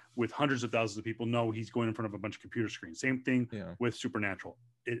arena with hundreds of thousands of people. No, he's going in front of a bunch of computer screens. Same thing with Supernatural.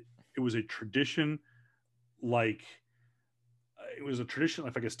 It was a tradition, like it was a tradition.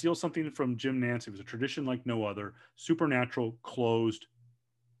 If I could steal something from Jim Nance, it was a tradition like no other. Supernatural closed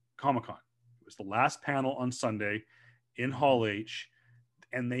Comic-Con. It was the last panel on Sunday in Hall H,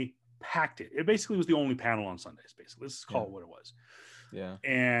 and they packed it. It basically was the only panel on Sundays. Basically, let's call it what it was. Yeah,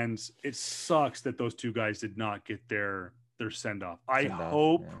 and it sucks that those two guys did not get their send off. I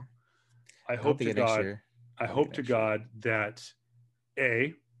hope to God that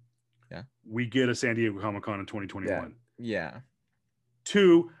we get a San Diego Comic-Con in 2021. Yeah.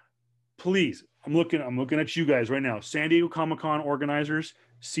 2, please, I'm looking at you guys right now. San Diego Comic-Con organizers,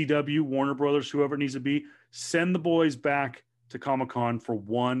 CW, Warner Brothers, whoever it needs to be, send the boys back to Comic-Con for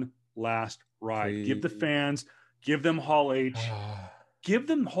one last ride. Please. Give the fans, give them Hall H, give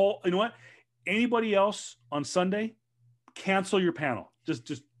them you know what? Anybody else on Sunday, cancel your panel.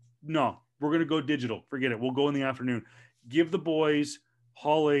 Just no, we're going to go digital. Forget it. We'll go in the afternoon. Give the boys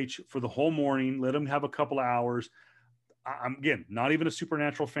Hall H for the whole morning. Let them have a couple of hours. I'm again, not even a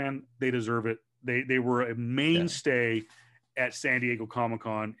Supernatural fan. They deserve it. They were a mainstay at San Diego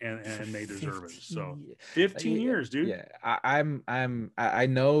Comic-Con, and they deserve it. So 15 years, dude. Yeah, I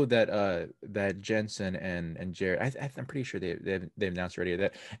know that Jensen and Jared, I'm pretty sure they've announced already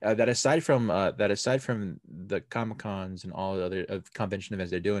that aside from the Comic-Cons and all the other convention events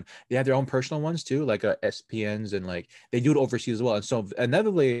they're doing, they have their own personal ones too, like SPNs, and like they do it overseas as well. And so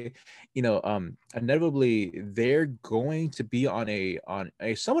inevitably, they're going to be on a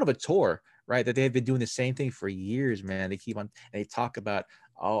somewhat of a tour. Right, that they've been doing the same thing for years, man. They keep on, and they talk about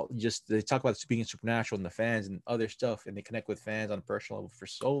being Supernatural and the fans and other stuff, and they connect with fans on a personal level for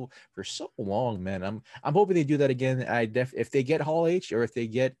so long, man. I'm hoping they do that again. If they get Hall H or if they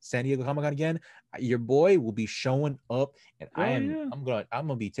get San Diego Comic-Con again, your boy will be showing up, and I'm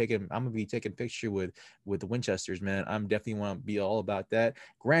gonna be taking picture with the Winchesters, man. I'm definitely want to be all about that.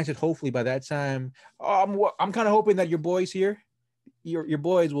 Granted, hopefully by that time, I'm kind of hoping that your boys here. Your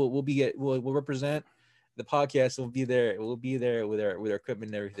boys will represent the podcast will be there. We'll be there with our equipment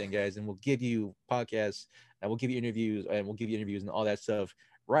and everything, guys, and we'll give you podcasts and we'll give you interviews and all that stuff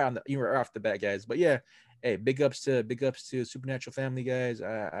right on the right off the bat, guys. But yeah, hey, big ups to Supernatural family, guys.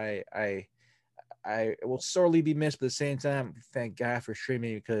 I will sorely be missed, but at the same time, thank God for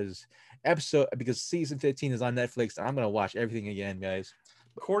streaming because season 15 is on Netflix. And I'm gonna watch everything again, guys.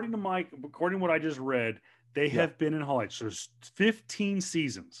 According to what I just read, they Yeah, have been in Hall H. So there's 15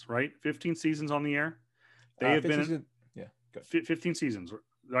 seasons, right? 15 seasons on the air. They have been 15, yeah, good. 15 seasons,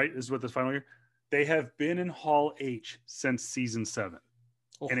 right? Is what this final year. They have been in Hall H since season 7.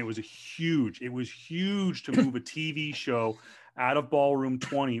 Oh. And it was huge to move a TV show out of Ballroom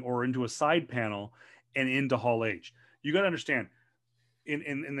 20 or into a side panel and into Hall H. You got to understand,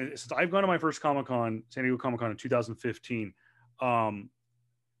 since I've gone to my first Comic-Con, San Diego Comic-Con in 2015,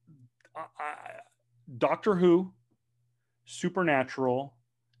 Doctor Who, Supernatural,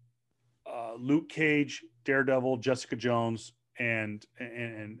 Luke Cage, Daredevil, Jessica Jones, and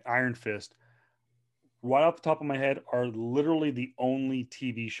Iron Fist, right off the top of my head, are literally the only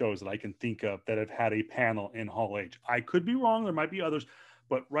TV shows that I can think of that have had a panel in Hall H. I could be wrong. There might be others,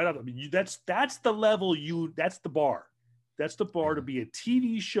 but right off, that's the level that's the bar. That's the bar to be a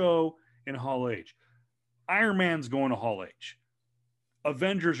TV show in Hall H. Iron Man's going to Hall H.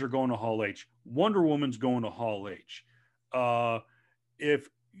 Avengers are going to Hall H. Wonder Woman's going to Hall H. If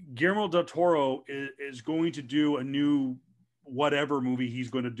Guillermo del Toro is going to do a new whatever movie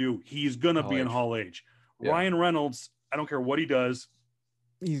he's going to do, he's going to be in Hall H. Yeah. Ryan Reynolds, I don't care what he does,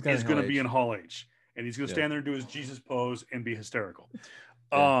 is going to be in Hall H. And he's going to stand there and do his Jesus pose and be hysterical.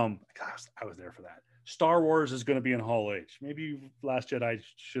 Gosh, I was there for that. Star Wars is going to be in Hall H. Maybe Last Jedi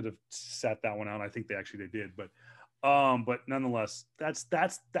should have sat that one out. I think they did, but nonetheless, that's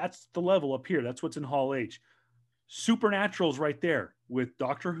the level up here. That's what's in Hall H. Supernatural's right there with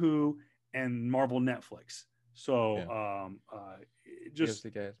Doctor Who and Marvel Netflix. So just the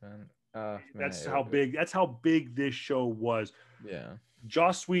guys, man. That's how big this show was. Yeah.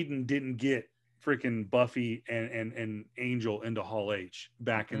 Joss Whedon didn't get freaking Buffy and Angel into Hall H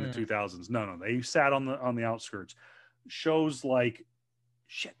back in the 2000s. No, they sat on the outskirts. Shows like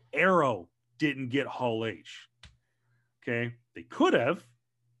Arrow didn't get Hall H. Okay, they could have.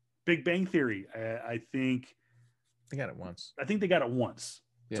 Big Bang Theory, I think they got it once. I think they got it once.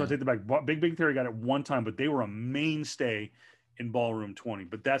 Yeah. So I take it back. Big Bang Theory got it one time, but they were a mainstay in Ballroom 20.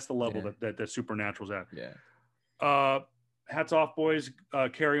 But that's the level that Supernatural's at. Yeah. Hats off, boys.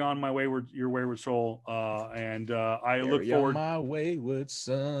 Carry on your wayward soul. And I look forward. My wayward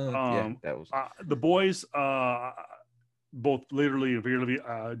son. That was the boys. Both literally and figuratively.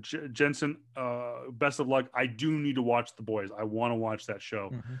 Jensen, best of luck. I do need to watch The Boys. I want to watch that show.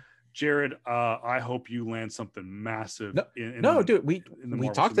 Mm-hmm. Jared, I hope you land something massive. Dude, we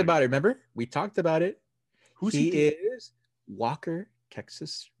talked about it. Remember, we talked about it. Who's he is Walker,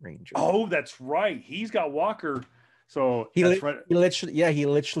 Texas Ranger. Oh, that's right. He's got Walker. So he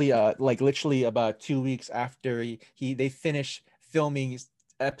literally about 2 weeks after they finished filming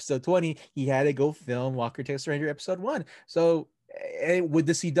episode 20, he had to go film Walker Texas Ranger episode 1. So with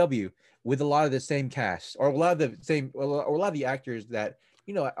the CW, with a lot of the same cast or a lot of the actors that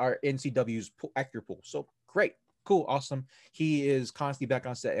are in CW's actor pool. So great, cool, awesome. He is constantly back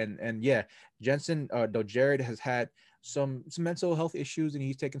on set, and Jensen, though Jared has had some mental health issues and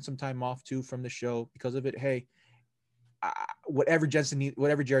he's taken some time off too from the show because of it. Hey, whatever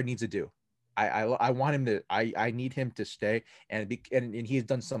Jared needs to do, I want him to. I need him to stay, and he's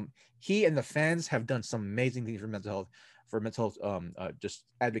done he and the fans have done some amazing things for mental health, just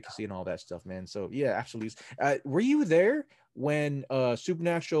advocacy and all that stuff, man. So yeah, absolutely. Were you there when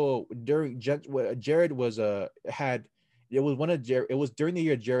Supernatural during Jared was had? It was during the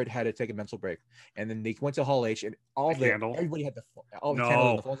year Jared had to take a mental break, and then they went to Hall H, and everybody had the candles on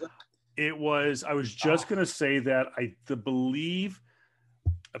the phones up. It was. I was just gonna say that I believe.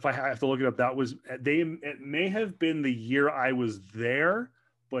 If I have to look it up, it may have been the year I was there,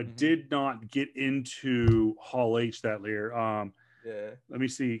 but did not get into Hall H that year. Let me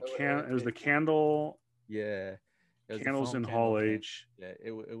see. It was the candle. Yeah. Candles in Hall H. Yeah,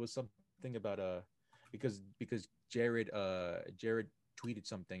 it was something about because Jared tweeted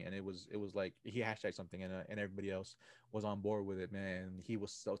something, and it was like he hashtagged something, and everybody else was on board with it, man. He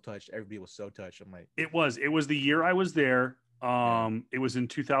was so touched. Everybody was so touched. I'm like, it was the year I was there. It was in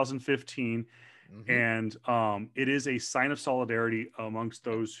 2015, and it is a sign of solidarity amongst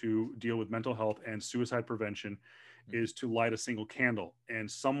those who deal with mental health and suicide prevention is to light a single candle. And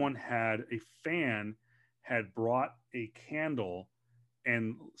a fan had brought a candle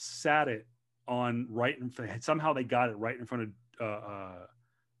and sat it on somehow they got it right in front of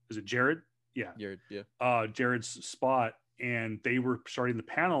is it Jared? Yeah. Yeah. Jared's spot, and they were starting the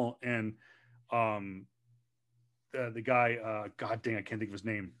panel, and the guy, God dang, I can't think of his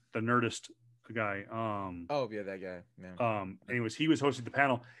name, the Nerdist guy. Oh yeah, that guy. Yeah. Anyways, he was hosting the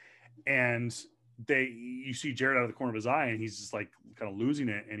panel, and you see Jared out of the corner of his eye, and he's just like kind of losing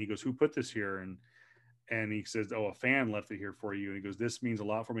it, and he goes, "Who put this here?" And he says, "Oh, a fan left it here for you." And he goes, "This means a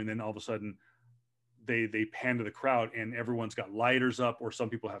lot for me." And then all of a sudden, they pan to the crowd, and everyone's got lighters up, or some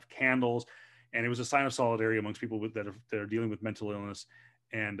people have candles, and it was a sign of solidarity amongst people that are dealing with mental illness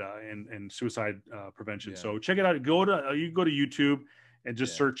and suicide prevention. Yeah. So check it out. You can go to YouTube and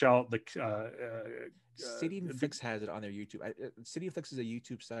just search out the City Flicks has it on their YouTube. City Flicks is a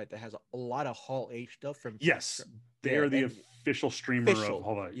YouTube site that has a lot of Hall H stuff from. Yes, they are the official streamer of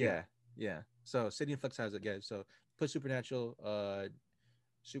Hall H. Yeah. So City Flicks has it, guys. So put Supernatural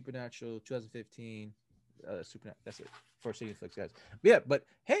 2015, that's it for City Flicks, guys. But yeah, but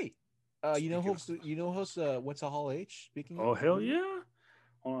hey, you know who's what's a Hall H? Speaking of, hell yeah,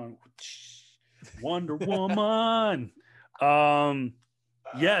 on Wonder Woman.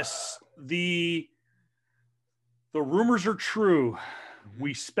 Yes, the rumors are true.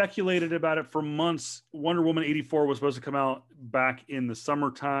 We speculated about it for months. Wonder Woman 84 was supposed to come out back in the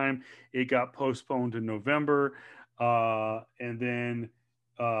summertime. It got postponed to November. And then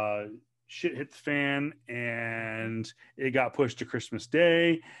shit hit the fan, and it got pushed to Christmas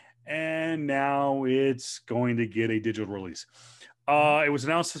Day. And now it's going to get a digital release. It was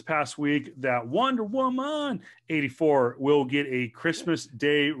announced this past week that Wonder Woman 84 will get a Christmas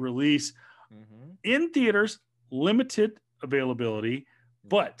Day release in theaters, limited availability,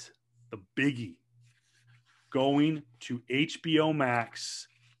 but the biggie, going to HBO Max.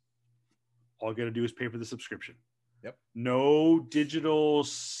 All you got to do is pay for the subscription. Yep. No digital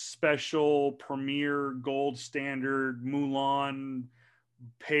special premiere gold standard Mulan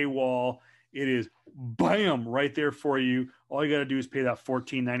paywall. It is bam right there for you. All you got to do is pay that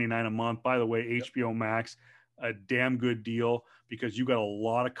 $14.99 a month. By the way, HBO Max, a damn good deal, because you got a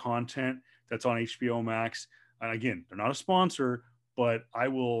lot of content that's on HBO Max. And again, they're not a sponsor, but I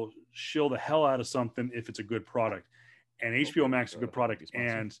will shill the hell out of something if it's a good product. And HBO Max is a good product.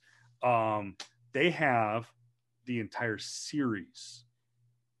 And they have the entire series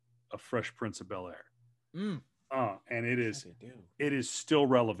of Fresh Prince of Bel-Air. And it is still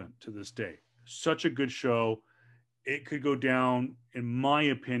relevant to this day. Such a good show. It could go down, in my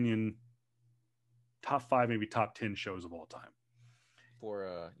opinion, top 5, maybe top 10 shows of all time.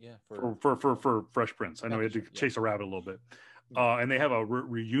 For Fresh Prince. I know we had to chase a rabbit a little bit. And they have a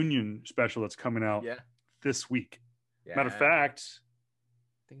reunion special that's coming out this week. Matter of fact,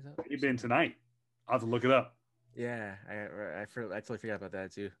 it's been tonight. I'll have to look it up. Yeah, I totally forgot about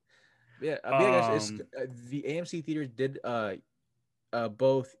that too. Yeah, guys, the AMC theaters did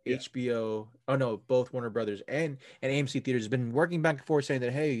both HBO, both Warner Brothers and AMC theaters has been working back and forth saying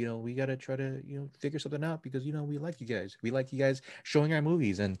that, hey, we got to try to, figure something out, because, we like you guys. We like you guys showing our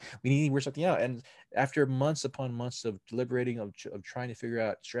movies, and we need to work something out. And after months upon months of deliberating, of trying to figure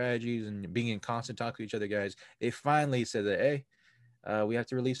out strategies and being in constant talk to each other, guys, they finally said that, hey, we have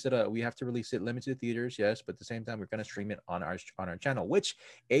to release it. We have to release it limited to theaters, yes, but at the same time, we're going to stream it on our channel, which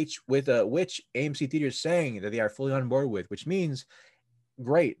AMC theaters saying that they are fully on board with, which means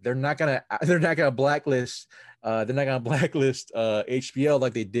great. They're not gonna blacklist. They're not gonna blacklist HBO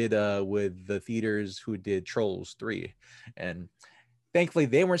like they did with the theaters who did Trolls 3, and thankfully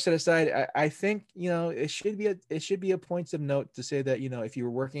they weren't set aside. I think it should be a point of note to say that if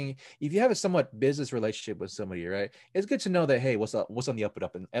you have a somewhat business relationship with somebody, right, it's good to know that, hey, what's on the up and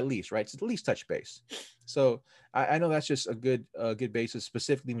up, and at least at least touch base. So I know that's just a good basis,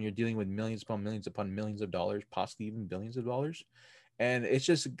 specifically when you're dealing with millions upon millions of dollars, possibly even billions of dollars. And it's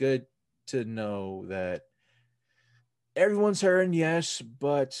just good to know that everyone's hurting, yes,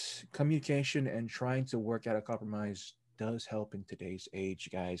 but communication and trying to work out a compromise does help in today's age,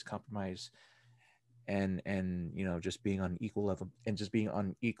 guys. Compromise and just being on equal level, and just being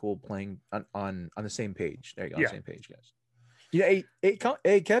on equal playing on the same page. There you go, on the same page, guys.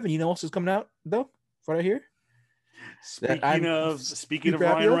 Hey, Kevin, what else is coming out though? What I hear? Speaking of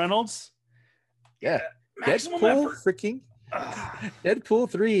Ryan Reynolds, Deadpool freaking. Deadpool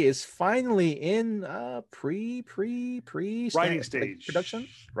 3 is finally in pre writing stage production.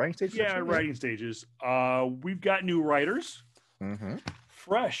 Writing stages. We've got new writers,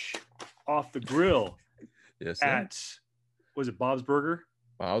 fresh off the grill. Yes, at was it Bob's Burger?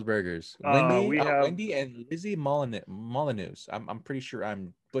 Bob's Burgers. Wendy and Lizzie Molyneux. I'm pretty sure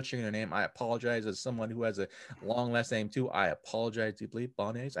I'm butchering their name. I apologize, as someone who has a long last name too. I apologize deeply.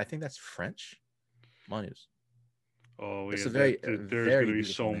 Molyneux. I think that's French. Molyneux. Oh It's yeah, a very, there's going very to be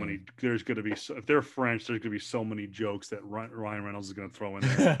beautiful so many. name. There's going to be if they're French, there's going to be so many jokes that Ryan Reynolds is going to throw in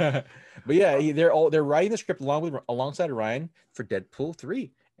there. But yeah, they're writing the script alongside Ryan for Deadpool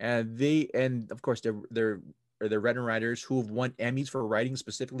 3, and of course they're written writers who have won Emmys for writing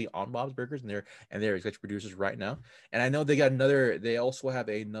specifically on Bob's Burgers, and they're executive producers right now. And I know they also have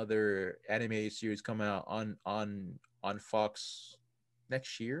another animated series coming out on Fox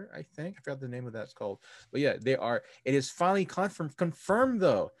next year. I think I forgot the name of that's called. But yeah, it is finally confirmed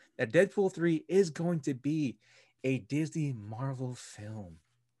though that Deadpool 3 is going to be a Disney Marvel film.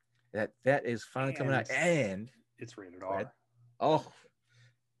 That is finally coming out, and it's rated R. Oh,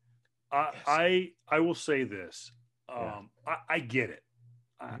 I will say this. Yeah. I get it.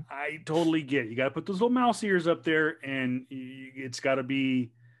 I totally get it. You got to put those little mouse ears up there, and it's got to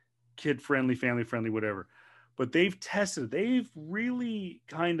be kid friendly, family friendly, whatever. But they've tested. They've really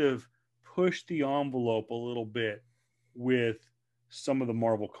kind of pushed the envelope a little bit with some of the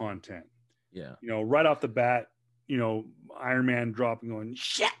Marvel content. Yeah. Right off the bat, Iron Man dropping going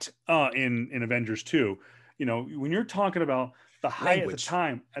shit in Avengers 2. When you're talking about the high at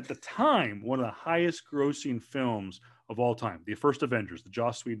the time, one of the highest grossing films of all time, the first Avengers, the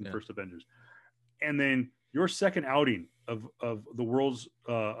Joss Whedon first Avengers, and then your second outing of the world's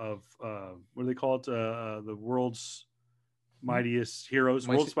what do they call it? The world's mightiest heroes,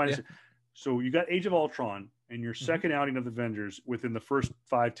 world's mightiest. Yeah. So you got Age of Ultron, and your second outing of the Avengers. Within the first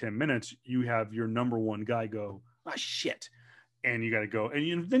 5-10 minutes, you have your number one guy go, shit, and you got to go,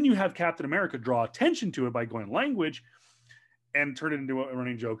 and then you have Captain America draw attention to it by going language, and turn it into a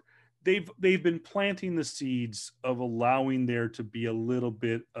running joke. They've been planting the seeds of allowing there to be a little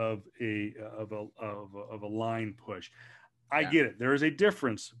bit of a line push. I get it. There is a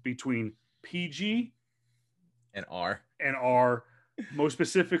difference between PG and R, most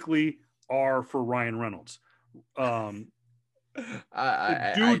specifically R for Ryan Reynolds. The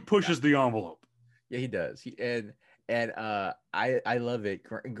dude pushes the envelope. Yeah, he does. I love it.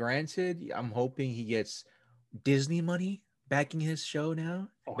 Granted, I'm hoping he gets Disney money backing his show now,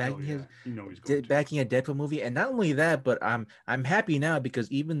 backing backing a Deadpool movie, and not only that, but I'm happy now because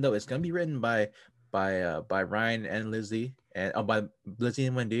even though it's gonna be written by Ryan and Lizzie and by Lizzie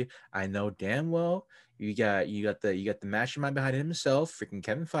and Wendy, I know damn well you got the mastermind behind it himself, freaking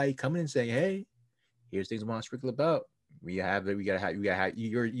Kevin Feige, coming and saying, hey, here's things I want to sprinkle about. You gotta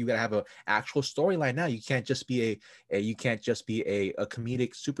have a actual storyline now. You can't just be a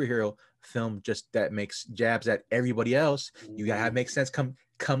comedic superhero film just that makes jabs at everybody else. You gotta have make sense. Come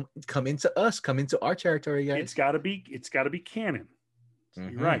into our territory, guys. It's gotta be canon.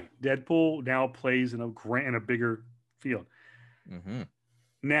 You're right. Deadpool now plays in a bigger field.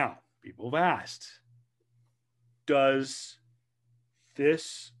 Now, people have asked, does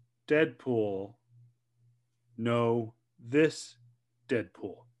this Deadpool know this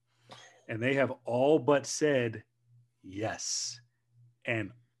Deadpool? And they have all but said yes,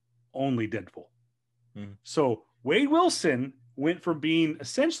 and only Deadpool. So Wade Wilson went from being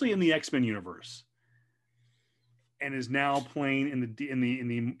essentially in the X-Men universe and is now playing in the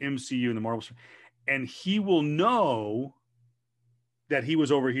MCU, in the Marvel, and he will know that he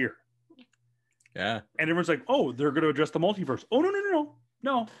was over here. Yeah. And everyone's like, oh, they're going to address the multiverse. Oh,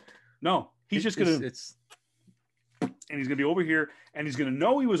 no. He's just going to, and he's going to be over here, and he's going to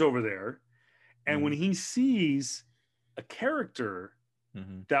know he was over there. And when he sees a character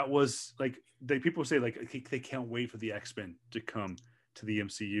that was like, people say like they can't wait for the X-Men to come to the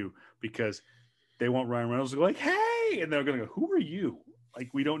MCU because they want Ryan Reynolds to go like, hey, and they're going to go, who are you?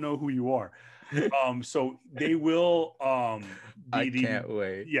 Like, we don't know who you are. So they will. I can't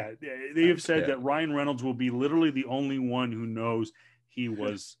wait. Yeah, they have said that Ryan Reynolds will be literally the only one who knows he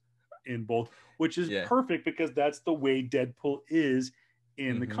was in both, which is perfect because that's the way Deadpool is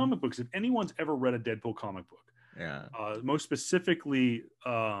in the comic books. If anyone's ever read a Deadpool comic book, most specifically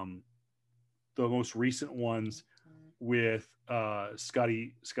the most recent ones with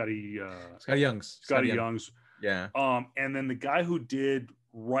Scotty Young's. Yeah. And then the guy who did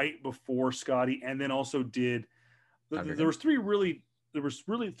right before Scotty, and then also did there was three really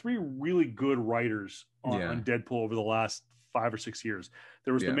good writers on Deadpool over the last 5 or 6 years.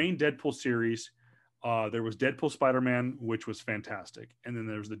 There was the main Deadpool series. There was Deadpool Spider-Man, which was fantastic, and then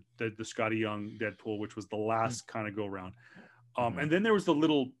there was the Scotty Young Deadpool, which was the last kind of go round. And then there was the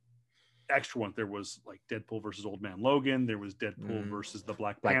little extra one. There was like Deadpool versus Old Man Logan. There was Deadpool versus the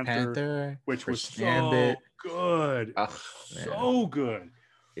Black Panther, which was so good. So good.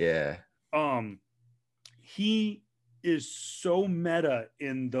 Yeah. He is so meta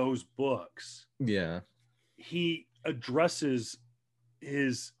in those books. Yeah. He addresses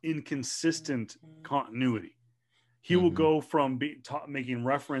his inconsistent continuity. He will go from making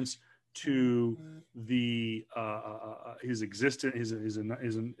reference to the his existence,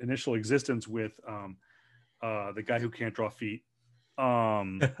 his initial existence with the guy who can't draw feet,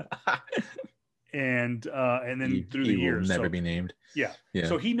 and then through the he will years. never So be named. yeah. Yeah.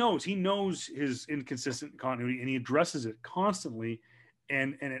 So he knows his inconsistent continuity, and he addresses it constantly,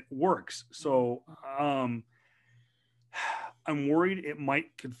 and it works. So I'm worried it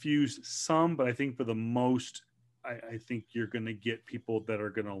might confuse some, but I think for the most, I think you're going to get people that are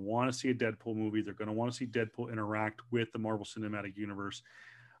going to want to see a Deadpool movie. They're going to want to see Deadpool interact with the Marvel Cinematic Universe.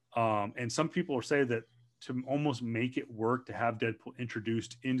 And some people are saying that to almost make it work, to have Deadpool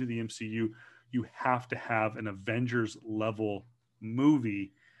introduced into the MCU, you have to have an Avengers level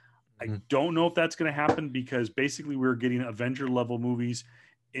movie. I don't know if that's going to happen, because basically we're getting Avenger level movies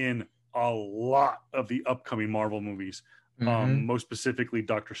in a lot of the upcoming Marvel movies. Most specifically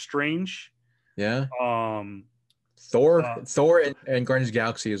Doctor Strange. Yeah. Thor and Guardians of the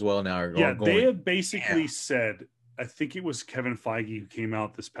Galaxy as well now are yeah, going. They have basically said, I think it was Kevin Feige who came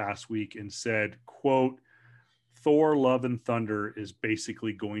out this past week and said, quote, Thor Love and Thunder is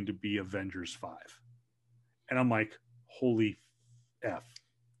basically going to be Avengers 5. And I'm like, holy F.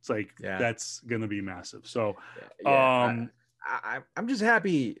 It's like, that's going to be massive. So, I'm just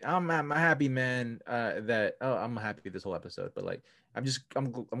happy. I'm happy, man. I'm happy this whole episode, but like,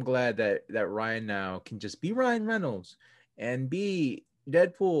 I'm glad that Ryan now can just be Ryan Reynolds and be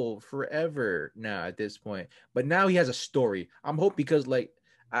Deadpool forever now at this point. But now he has a story. I'm hoping, because like,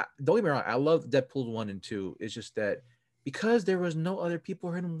 don't get me wrong, I love Deadpool 1 and 2. It's just that because there was no other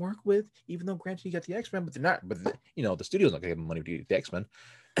people for him to work with, even though granted you got the X-Men, but they're not. But the studio's not gonna give him money to get the X-Men.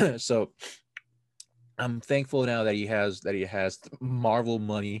 So I'm thankful now that he has Marvel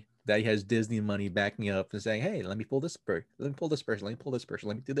money, that he has Disney money backing up and saying, "Hey, let me pull this person, let me pull this person, let me pull this person,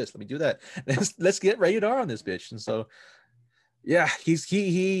 let me do this, let me do that. Let's get rated R on this bitch." And so, yeah, he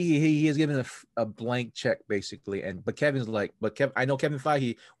is given a blank check basically. But Kevin's like, I know Kevin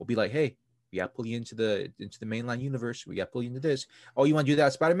Feige will be like, "Hey, we got to pull you into the mainline universe. We got to pull you into this. Oh, you want to do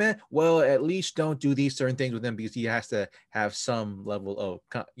that, Spider-Man? Well, at least don't do these certain things with him, because he has to have some level of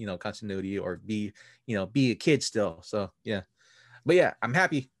continuity, or be a kid still." So yeah, but yeah, I'm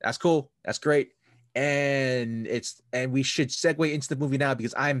happy. That's cool. That's great. And we should segue into the movie now,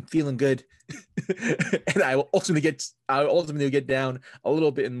 because I'm feeling good, and I will ultimately get down a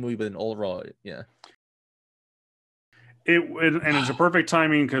little bit in the movie, but in overall, yeah. And it's a perfect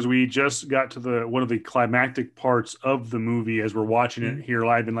timing, because we just got to one of the climactic parts of the movie as we're watching it here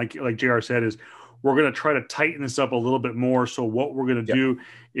live. And like JR said, is we're going to try to tighten this up a little bit more. So what we're going to do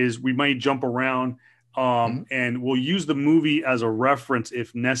is we might jump around, and we'll use the movie as a reference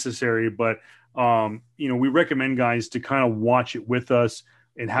if necessary. But, we recommend guys to kind of watch it with us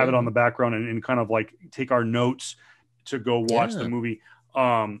and have it on the background, and kind of like take our notes to go watch the movie.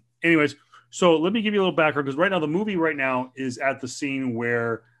 Anyways, so let me give you a little background, because right now the movie is at the scene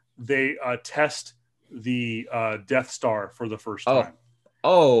where they test the Death Star for the first time.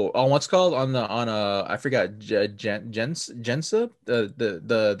 On what's called on I forgot, Jensa,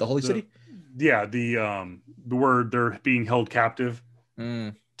 the Holy City. Yeah, the where they're being held captive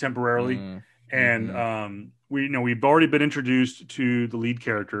temporarily, and we've already been introduced to the lead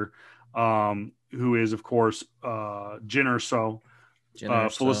character, who is of course Jyn Erso.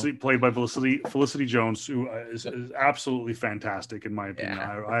 Felicity, played by Felicity Jones, who is absolutely fantastic in my opinion.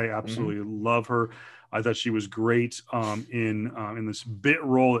 I absolutely love her. I thought she was great in this bit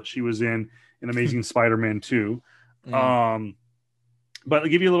role that she was in Amazing Spider-Man 2. But to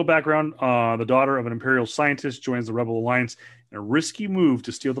give you a little background, the daughter of an Imperial scientist joins the Rebel Alliance in a risky move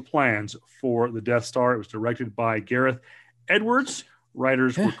to steal the plans for the Death Star. It was directed by Gareth Edwards.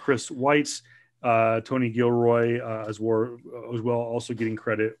 Writers were Chris Weitz. Tony Gilroy as well. Also getting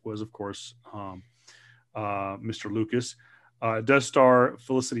credit was, of course, Mr. Lucas. Does star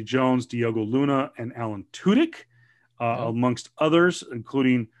Felicity Jones, Diogo Luna, and Alan Tudyk, amongst others,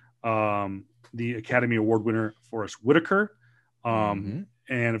 including the Academy Award winner Forrest Whitaker, and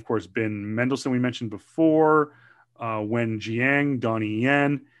of course Ben Mendelsohn, we mentioned before, Wen Jiang, Donnie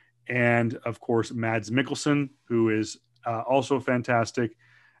Yen, and of course Mads Mikkelsen, who is also fantastic.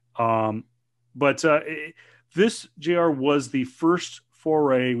 But this, JR, was the first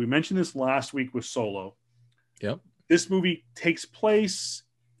foray. We mentioned this last week with Solo. Yep. This movie takes place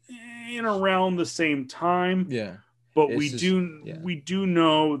in around the same time. Yeah. But we do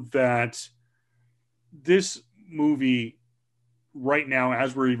know that this movie right now,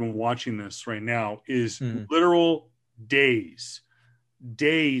 as we're even watching this right now, is literal days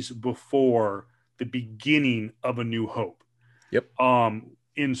before the beginning of A New Hope. Yep.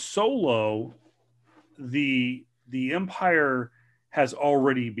 In Solo, the the Empire has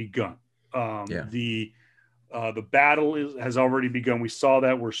already begun. Yeah. The battle has already begun. We saw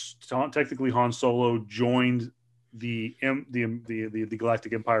that where technically Han Solo joined the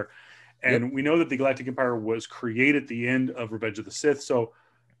Galactic Empire, and Yep. we know that the Galactic Empire was created at the end of Revenge of the Sith. So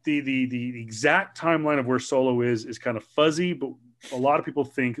the exact timeline of where Solo is kind of fuzzy, but a lot of people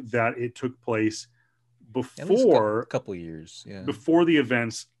think that it took place At least a before couple years. Yeah. before the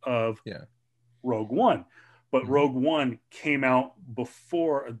events of Yeah. Rogue One. But Mhm. Rogue One came out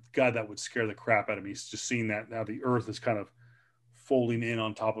before. God, that would scare the crap out of me. Just seeing that now the Earth is kind of folding in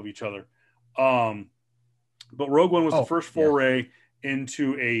on top of each other. But Rogue One was the Oh, first yeah. foray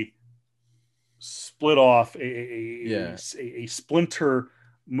into a split off, Yeah. a splinter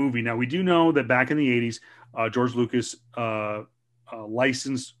movie. Now we do know that back in the 80s, George Lucas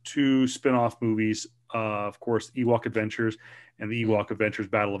licensed two spin-off movies, of course, Ewok Adventures and the Mm. Ewok Adventures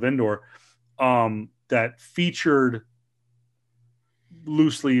Battle of Endor, that featured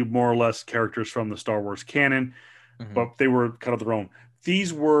loosely, more or less, characters from the Star Wars canon, Mhm. but they were kind of their own.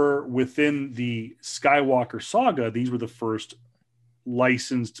 These were within the Skywalker saga. These were the first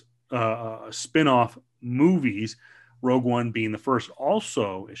licensed spin-off movies, Rogue One being the first.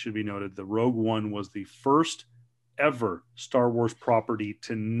 Also, it should be noted that Rogue One was the first ever Star Wars property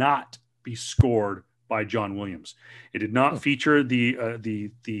to not be scored by John Williams. It did not Hmm. feature the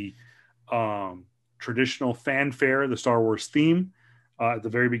traditional fanfare, the Star Wars theme. At the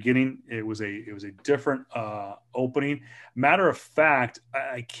very beginning, it was a different opening. Matter of fact,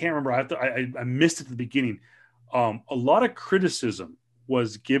 I can't remember. I missed it at the beginning. A lot of criticism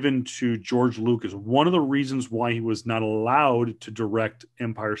was given to George Lucas. One of the reasons why he was not allowed to direct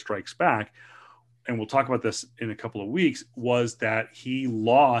Empire Strikes Back, and we'll talk about this in a couple of weeks, was that he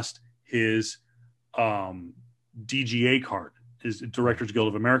lost his DGA card, his Directors Guild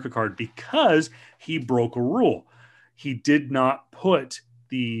of America card, because he broke a rule. He did not put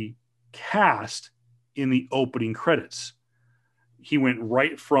the cast in the opening credits. He went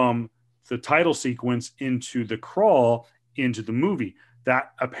right from the title sequence into the crawl into the movie.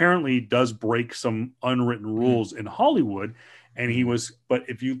 That apparently does break some unwritten rules in Hollywood. And he was, but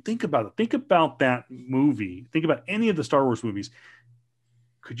if you think about it, think about that movie, think about any of the Star Wars movies.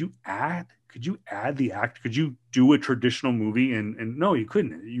 Could you add the act? Could you do a traditional movie? And no, you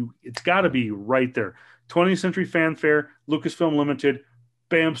couldn't. It's got to be right there. 20th Century Fanfare, Lucasfilm Limited,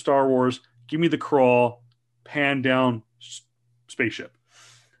 bam, Star Wars. Give me the crawl, pan down, spaceship.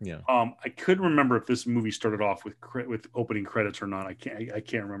 Yeah. I couldn't remember if this movie started off with opening credits or not. I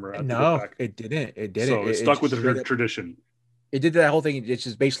can't remember. I have to go No, back. it didn't. It didn't. So it It stuck with just the straight up. tradition. It did that whole thing. It's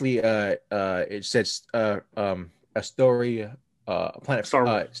just basically it says a story planet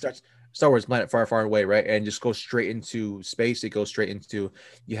Star starts Star Wars planet far far away, right? And just goes straight into space. It goes straight into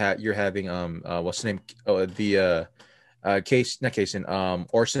you're having what's the name, case not Cason,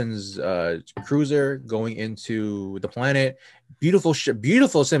 Orson's cruiser going into the planet. Beautiful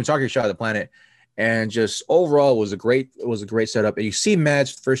beautiful cinematography shot of the planet, and just overall was a great setup. And you see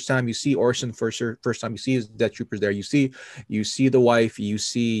Mads first time, you see Orson first time, you see his death troopers there, you see the wife, you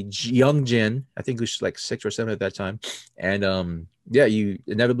see young Jin, I think he was like 6 or 7 at that time, and yeah, you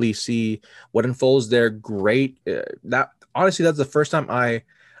inevitably see what unfolds there. Great. That honestly, that's the first time I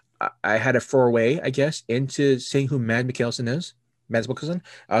had a foray, I guess, into seeing who Mads Mikkelsen.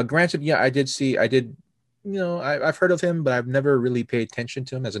 Granted, yeah, I did, I've heard of him, but I've never really paid attention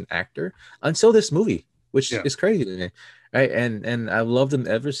to him as an actor until this movie, which Yeah. is crazy to me, right? And I've loved him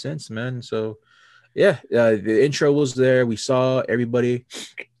ever since, man. So yeah, the intro was there. We saw everybody,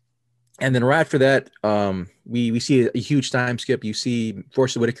 and then right after that, we see a huge time skip. You see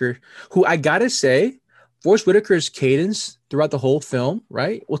Forrest Whitaker, who I gotta say, Forrest Whitaker's cadence throughout the whole film,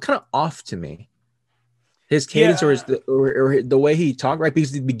 right, was kind of off to me. His cadence, or Yeah. his or the way he talked, right? Because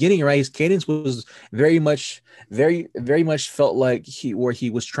at the beginning, right, his cadence was very much felt like he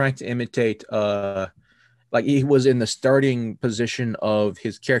was trying to imitate, like he was in the starting position of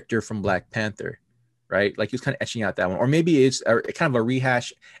his character from Black Panther, right? Like he was kind of etching out that one, or maybe it's kind of a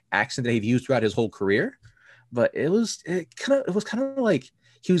rehash accent that he's used throughout his whole career. But it was kind of like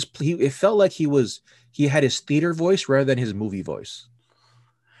it felt like he had his theater voice rather than his movie voice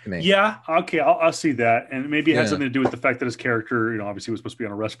to me. Yeah, okay, I'll see that, and maybe it had Yeah. something to do with the fact that his character, obviously was supposed to be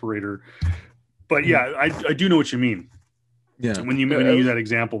on a respirator. But Mhm. yeah, I do know what you mean Yeah. when you use that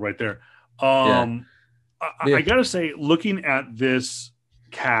example right there. Yeah. I Yeah. gotta say, looking at this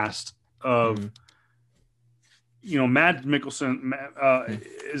cast of, Mhm. Matt Mickelson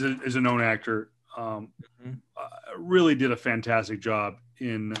Mhm. is a known actor. Mhm. Really did a fantastic job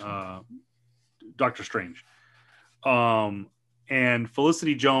in Doctor Strange. Um, and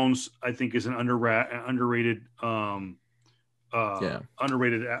Felicity Jones, I think, is an underrated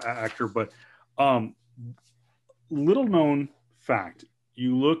underrated actor. But little known fact: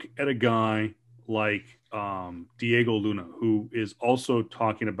 you look at a guy like Diego Luna, who is also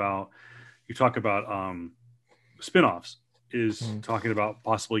talking about. You talk about spinoffs. Is talking about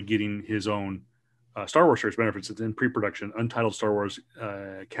possibly getting his own Star Wars series benefits. It's in pre-production, Untitled Star Wars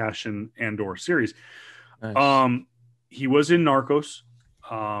Cash Andor series. Nice. He was in Narcos.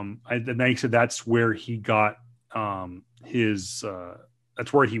 And he said that's where he got his.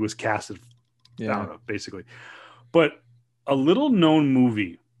 That's where he was casted out of, basically. But a little known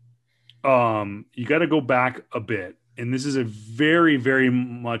movie. You got to go back a bit, and this is a very, very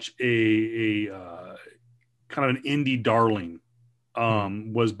much a kind of an indie darling.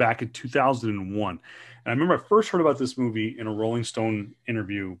 Was back in 2001. And I remember I first heard about this movie in a Rolling Stone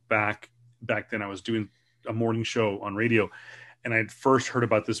interview back then. I was doing a morning show on radio, and I had first heard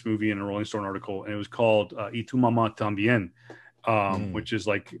about this movie in a Rolling Stone article, and it was called "Y tu mamá también," which is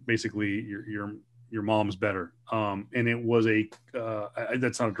like basically your mom's better. And it was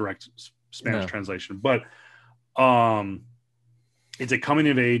that's not a direct Spanish translation, but it's a coming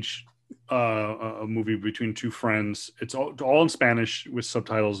of age a movie between two friends. It's all in Spanish with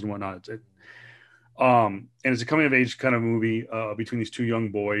subtitles and whatnot. And it's a coming of age kind of movie between these two young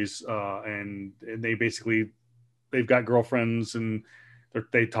boys, and they've got girlfriends, and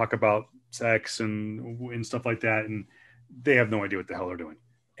they talk about sex and stuff like that, and they have no idea what the hell they're doing.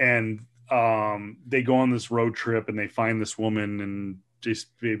 And they go on this road trip, and they find this woman, and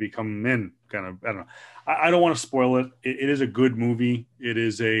they become men. Kind of, I don't know. I don't want to spoil it. It is a good movie. It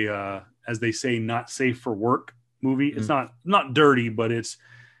is as they say, not safe for work movie. It's not dirty, but it's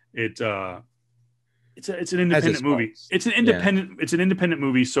an independent movie. It's an independent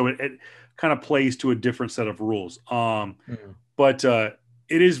movie, so it kind of plays to a different set of rules. But it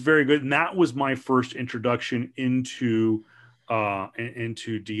is very good, and that was my first introduction into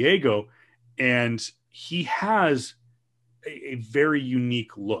Diego, and he has a very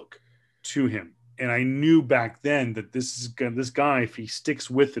unique look to him. And I knew back then that this guy, if he sticks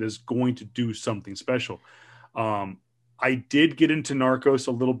with it, is going to do something special. I did get into Narcos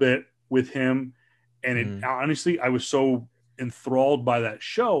a little bit with him, and honestly, I was so enthralled by that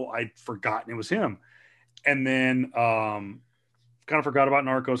show, I'd forgotten it was him. And then kind of forgot about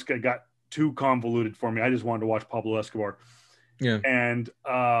Narcos. It got too convoluted for me. I just wanted to watch Pablo Escobar. Yeah. And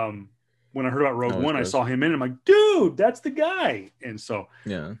when I heard about Rogue One, I saw him in it. I'm like, dude, that's the guy. And so,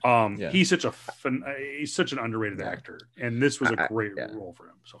 he's such an underrated actor, and this was a great role for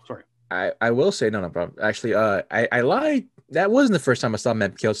him. So sorry. I will say no problem. Actually, I lied. That wasn't the first time I saw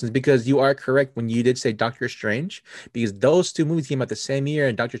Matt Mikkelsen, because you are correct when you did say Doctor Strange, because those two movies came out the same year,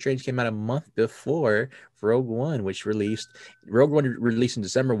 and Doctor Strange came out a month before Rogue One, Rogue One released in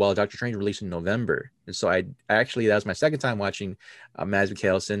December, while Doctor Strange released in November. And so I actually, that was my second time watching Mads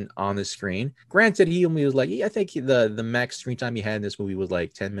Mikkelsen on the screen. Granted, he only was like, I think the max screen time he had in this movie was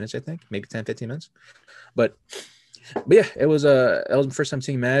like 10 minutes, I think, maybe 10, 15 minutes. But yeah, that was my first time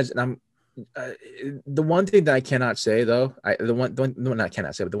seeing Mads, and I'm the one thing that I cannot say though, the one thing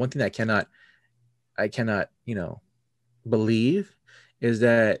that I cannot believe is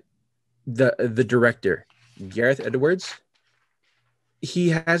that the director, Gareth Edwards, he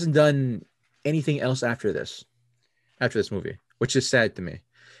hasn't done anything else after this movie, which is sad to me,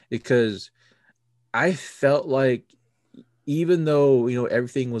 because I felt like, even though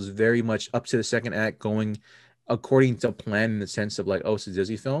everything was very much up to the second act going according to plan, in the sense of like, oh, it's a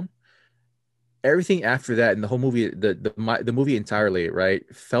Disney film, everything after that and the whole movie, the movie entirely, right,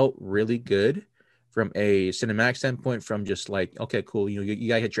 felt really good from a cinematic standpoint, from just like, okay, cool, you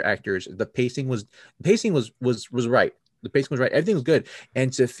gotta hit your actors. The pacing was right. The pacing was right. Everything was good.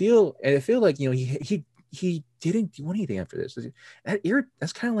 And it feel like, he didn't do anything after this.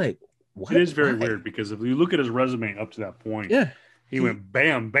 That's kind of like, what? It is very weird, because if you look at his resume up to that point, he went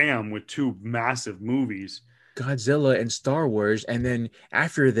bam, bam with two massive movies, Godzilla and Star Wars, and then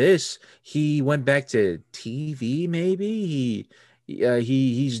after this, he went back to TV. Maybe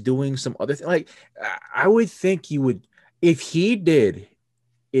he's doing some other thing. Like, I would think he would, if he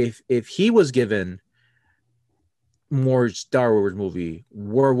was given more Star Wars movie,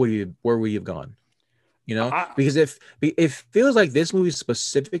 where would he have gone? Because if it feels like this movie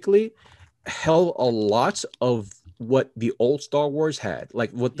specifically held a lot of what the old Star Wars had,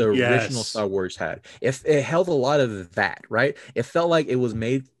 like what the original Star Wars had. If it held a lot of that, right? It felt like it was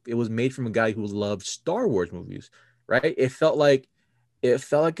made from a guy who loved Star Wars movies, right? It felt like it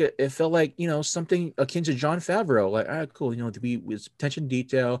felt like, you know, something akin to John Favreau. Like, all right, cool. You know, we with attention to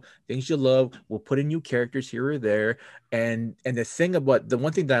detail, things you love. We'll put in new characters here or there. And the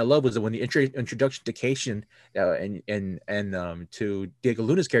one thing that I love was that when the introduction to Cation, to Diego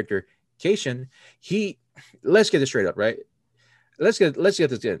Luna's character, Cation, he let's get this straight up, right? Let's get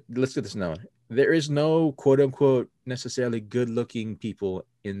this known. There is no quote unquote necessarily good looking people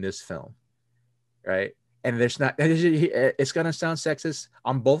in this film, right? And there's not. It's gonna sound sexist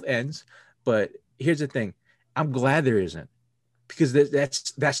on both ends, but here's the thing: I'm glad there isn't, because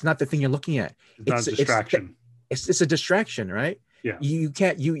that's not the thing you're looking at. It's not a distraction. It's a distraction, right? Yeah. You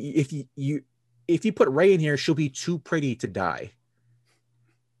can't if you put Ray in here, she'll be too pretty to die,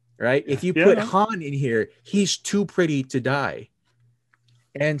 right? If you put Han in here, he's too pretty to die.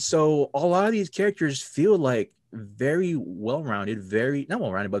 And so a lot of these characters feel like very well-rounded, very not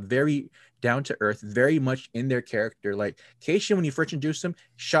well-rounded, but very down to earth, very much in their character. Like Cation, when you first introduced him,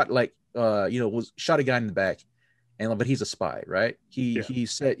 shot like was shot a guy in the back, but he's a spy, right? He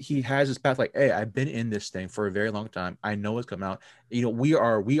said he has his path. Like, hey, I've been in this thing for a very long time. I know it's come out. You know, we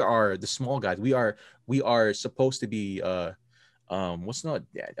are the small guys. We are supposed to be what's not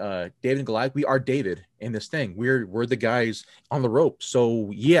David and Goliath. We are David in this thing. We're the guys on the rope.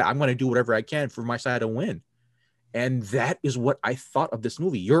 So yeah, I'm gonna do whatever I can for my side to win. And that is what I thought of this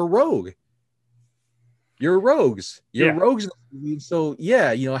movie. You're a rogue. You're rogues. You're rogues. So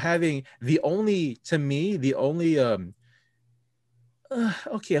yeah, you know, having the only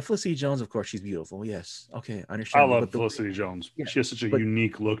okay, Felicity Jones, of course, she's beautiful. Yes. Okay, I understand. I love Felicity Jones. She has such a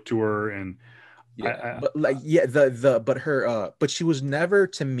unique look to her, and but she was never,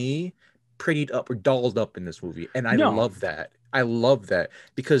 to me, prettied up or dolled up in this movie, and I love that. I love that,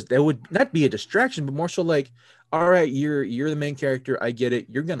 because that would not be a distraction, but more so like, all right, you're the main character. I get it.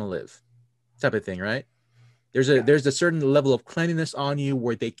 You're gonna live, type of thing, right? There's a certain level of cleanliness on you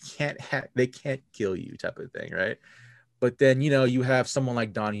where they can't kill you, type of thing, right? But then, you know, you have someone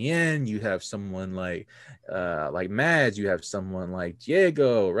like Donnie Yen, you have someone like Mads, you have someone like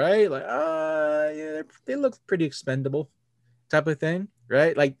Diego, right? Like, yeah, they look pretty expendable, type of thing,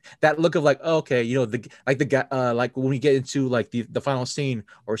 right? Like that look of like, oh, okay, you know, the guy, like when we get into like the final scene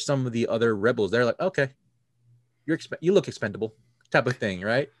or some of the other rebels, they're like, okay, you look expendable, type of thing,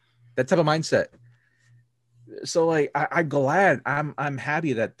 right? That type of mindset. So like I'm glad, I'm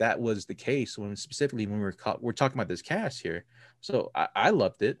happy that was the case when specifically when we're talking about this cast here. So I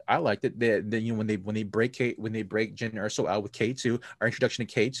loved it. I liked it. You know, when they break Jyn Erso out with K2, our introduction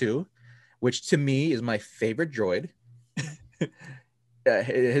to K2, which to me is my favorite droid.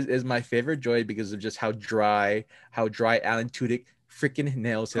 Is my favorite droid because of just how dry Alan Tudyk freaking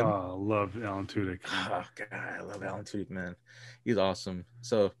nails him. Oh, I love Alan Tudyk. Oh god, I love Alan Tudyk, man. He's awesome.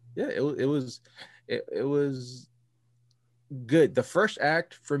 So yeah, it was good. The first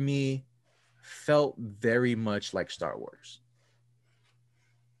act for me felt very much like Star Wars.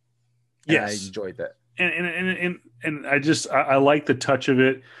 Yes, I enjoyed that, and I like the touch of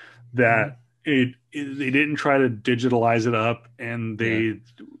it that they didn't try to digitalize it up, and they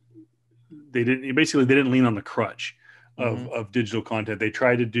didn't lean on the crutch of digital content. They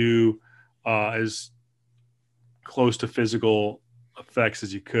tried to do as close to physical effects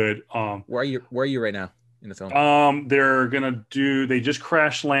as you could. Where are you right now in the film? They just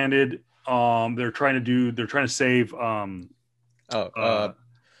crash landed. They're trying to save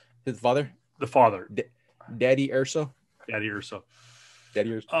his father, the father, Daddy Urso.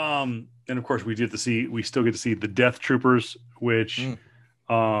 And of course we still get to see the Death Troopers, which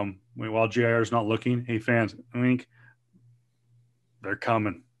while JR is not looking, hey fans, wink, they're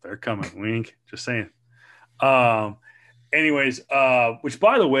coming, wink, just saying. Anyways, which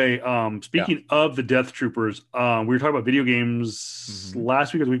by the way, speaking of the Death Troopers, we were talking about video games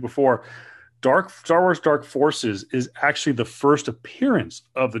last week or the week before. Star Wars Dark Forces is actually the first appearance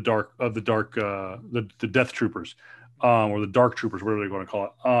of the Death Troopers, or the Dark Troopers, whatever they want to call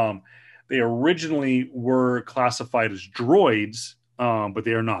it. They originally were classified as droids, but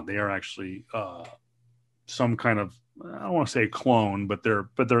they are not. They are actually some kind of, I don't want to say clone, but they're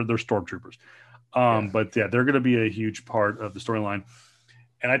stormtroopers. But yeah, they're going to be a huge part of the storyline.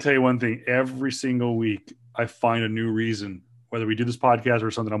 And I tell you one thing, every single week I find a new reason, whether we do this podcast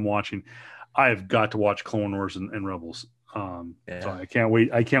or something I'm watching, I have got to watch Clone Wars and Rebels. So I can't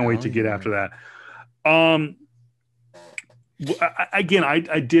wait. I can't wait to get after that. I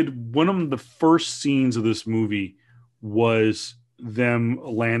did one of the first scenes of this movie was them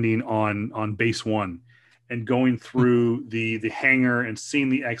landing on base 1 and going through the hangar and seeing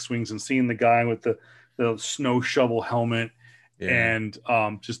the X-Wings and seeing the guy with the snow shovel helmet and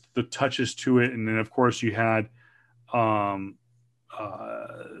just the touches to it. And then of course you had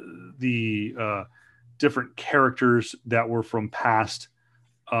the different characters that were from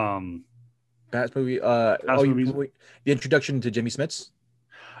um, Past movie. past movies. The introduction to Jimmy Smits.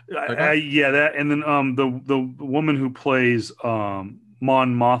 Yeah, that, and then the woman who plays Mon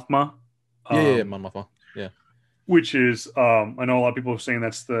Mothma, Yeah, Mon Mothma. Yeah. which is I know a lot of people are saying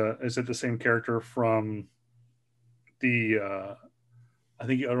is it the same character from the I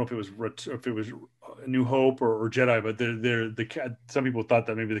don't know if it was New Hope or Jedi, but some people thought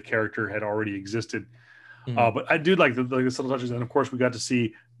that maybe the character had already existed. But I do like the subtle touches, and of course we got to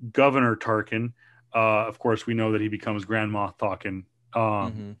see Governor Tarkin. Of course, we know that he becomes Grand Moff Tarkin.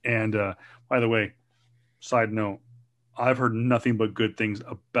 And by the way, side note, I've heard nothing but good things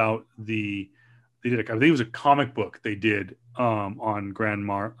about I think it was a comic book they did on Grand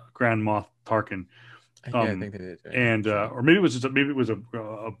Moff Tarkin. Yeah, I think they did. And or maybe it was a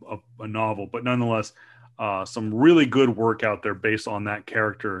novel, but nonetheless, some really good work out there based on that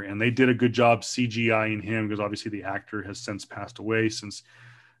character, and they did a good job CGIing him, because obviously the actor has since passed away since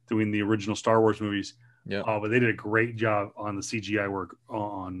doing the original Star Wars movies. Yeah, but they did a great job on the CGI work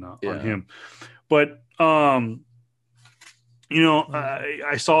on him. But I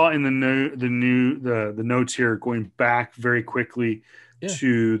saw in the notes here, going back very quickly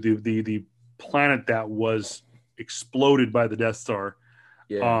to the planet that was exploded by the Death Star.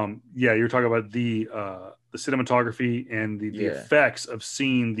 You're talking about the cinematography and the effects of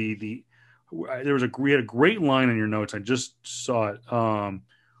seeing we had a great line in your notes, I just saw it,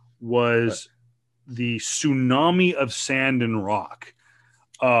 was the tsunami of sand and rock.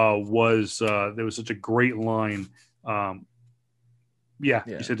 There was such a great line. You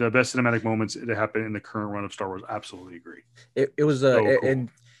said the best cinematic moments that happened in the current run of Star Wars. Absolutely agree. It was so cool. And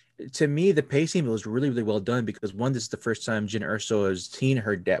to me, the pacing was really, really well done, because one, this is the first time Jyn Erso has seen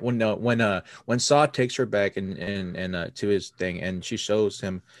her dad. When Saw takes her back and to his thing, and she shows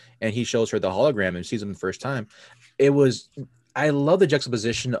him, and he shows her the hologram and sees him the first time. I love the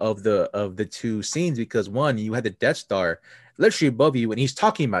juxtaposition of the two scenes, because one, you had the Death Star literally above you, and he's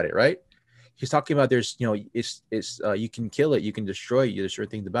talking about it, right? He's talking about there's, it's you can kill it, you can destroy it, there's certain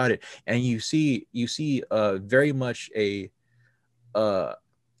things about it, and you see very much a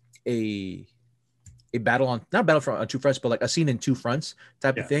battle on, not battlefront on two fronts, but like a scene in two fronts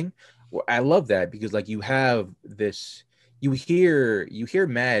type of thing. Well, I love that, because like you have this, you hear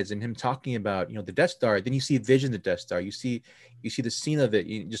Mads and him talking about the Death Star, then you see Vision the Death Star, you see the scene of it,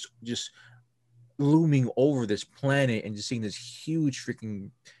 just looming over this planet, and just seeing this huge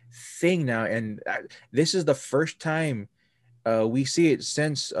freaking thing now. And this is the first time we see it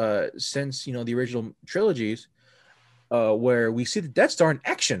since the original trilogies, where we see the Death Star in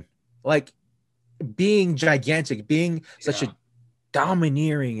action, like being gigantic, being such a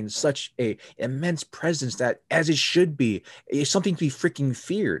domineering and such a immense presence, that, as it should be, is something to be freaking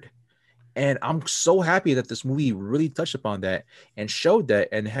feared. And I'm so happy that this movie really touched upon that and showed that,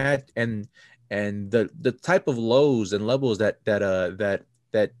 and had and the type of lows and levels that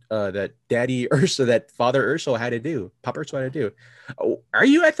Daddy Urso, that Father Urso had to do, Papa Urso had to do. Are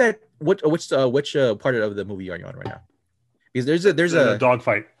you at that? Which part of the movie are you on right now? Because there's a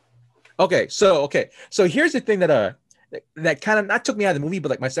dogfight. Okay, so here's the thing that kind of not took me out of the movie, but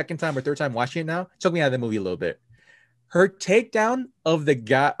like my second time or third time watching it now, took me out of the movie a little bit. Her takedown of the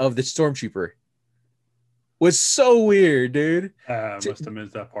stormtrooper was so weird, dude. Must have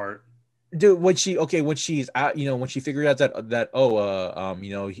missed that part. Dude, when she's out, when she figured out that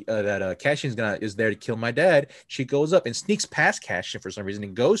Cassian's is there to kill my dad, she goes up and sneaks past Cassian for some reason,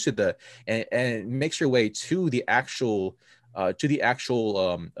 and goes to and makes her way to the actual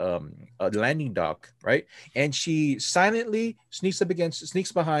landing dock, right? And she silently sneaks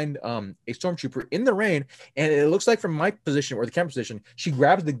behind a stormtrooper in the rain, and it looks like, from my position or the camera position, she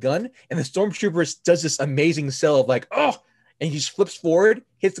grabs the gun, and the stormtrooper does this amazing sell of like, oh, and he just flips forward,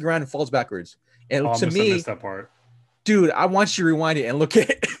 hits the ground, and falls backwards. And to me, missed that part. Dude, I want you to rewind it and look at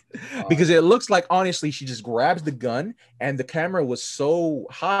it, because it looks like, honestly, she just grabs the gun, and the camera was so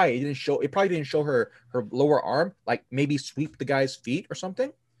high, it probably didn't show her lower arm, like maybe sweep the guy's feet or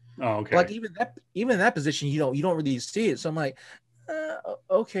something. Oh, okay. Like even in that position, you don't really see it. So I'm like,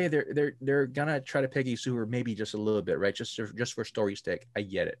 okay, they're gonna try to Peggy Sue her maybe just a little bit, right? Just for story's sake. I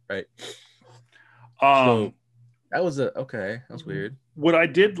get it, right? So that was weird. What I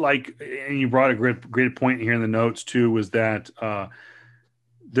did like, and you brought a great point here in the notes too, was that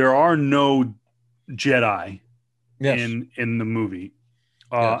there are no Jedi in the movie,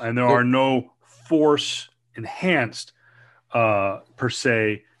 and there are no Force enhanced per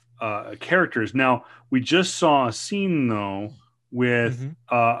se characters. Now, we just saw a scene though with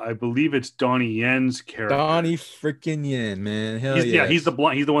I believe it's Donnie Yen's character. Donnie freaking Yen, man. Hell He's the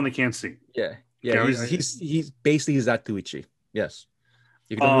blind. He's the one that can't see. Yeah, yeah. Okay, He's basically Zatuichi. Yes.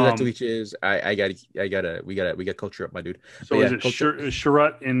 If you don't know who Zatuichi is, we got culture up, my dude. So but is it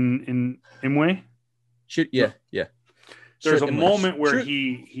Sharut in Imwe? Yeah. There's a moment where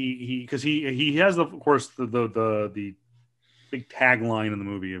he because he has of course the big tagline in the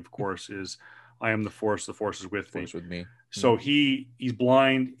movie, of course, is "I am the force is with me." So he's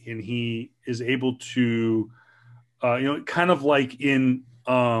blind and he is able to, kind of like in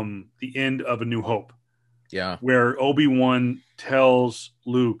the end of A New Hope, where Obi-Wan tells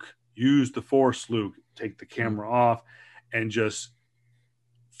Luke, "Use the Force, Luke. Take the camera off, and just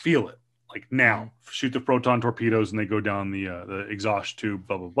feel it. Like now, shoot the proton torpedoes, and they go down the exhaust tube.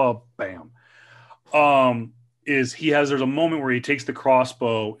 Blah blah blah. Bam." There's a moment where he takes the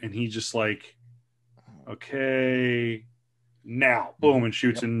crossbow and he just like, okay, now, boom, and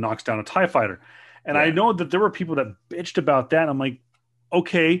shoots and knocks down a TIE fighter. And I know that there were people that bitched about that. And I'm like,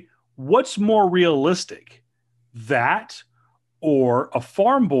 okay, what's more realistic? That or a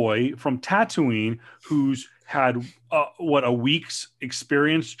farm boy from Tatooine who's had a week's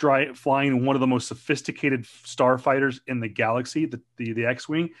experience flying one of the most sophisticated starfighters in the galaxy, the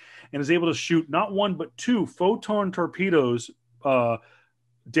Xwing, and is able to shoot not one but two photon torpedoes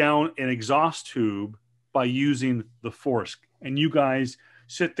down an exhaust tube by using the Force. And you guys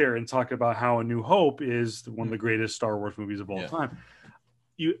sit there and talk about how A New Hope is one of the greatest Star Wars movies of all time.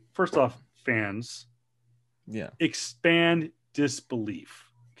 You first off, fans, expand disbelief.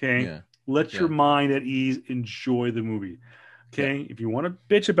 Okay, let your mind at ease. Enjoy the movie. Okay, if you want to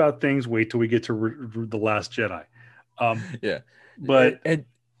bitch about things, wait till we get to The Last Jedi. And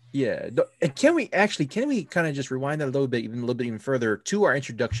can we kind of just rewind that a little bit even further to our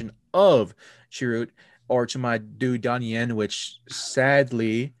introduction of Chirrut, or to my dude Donnie Yen, which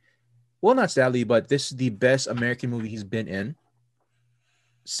sadly, well, not sadly, but this is the best American movie he's been in.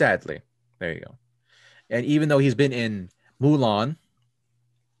 Sadly, there you go. And even though he's been in Mulan,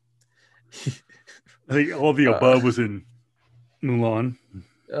 I think all the above was in Mulan.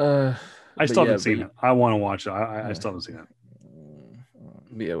 I still haven't seen it. I want to watch it. I still haven't seen it.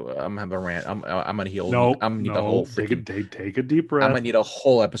 Yeah, I'm gonna have a rant. I'm gonna heal. No, I'm gonna need the whole freaking. Take a deep breath. I'm gonna need a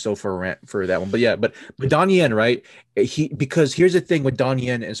whole episode for a rant for that one. But Donnie Yen, right? Because here's the thing with Donnie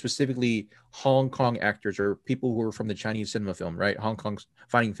Yen, and specifically Hong Kong actors or people who are from the Chinese cinema film, right? Hong Kong's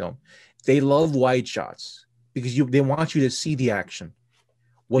fighting film, they love wide shots because they want you to see the action.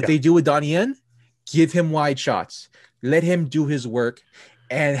 What they do with Donnie Yen, give him wide shots, let him do his work,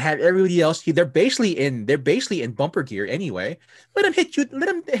 and have everybody else. They're basically in bumper gear anyway. Let him hit you. Let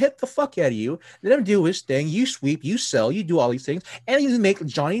him hit the fuck out of you. Let him do his thing. You sweep. You sell. You do all these things, and you make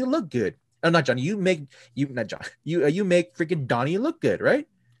Johnny look good. Not Johnny. You make freaking Donnie look good, right?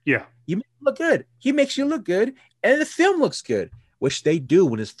 Yeah. You make him look good. He makes you look good, and the film looks good, which they do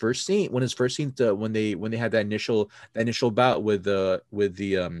when his first scene. When they had that initial bout with the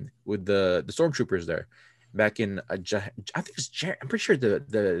stormtroopers there. Back in I think it's Jaren. I'm pretty sure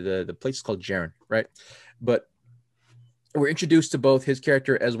the place is called Jaren, right? But we're introduced to both his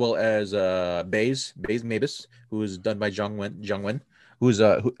character as well as Baze Mabus, who is done by Zhang Wen, who's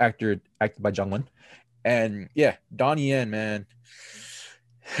acted by Zhang Wen, and Donnie Yen, man.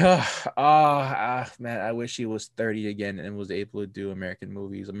 Man, I wish he was 30 again and was able to do American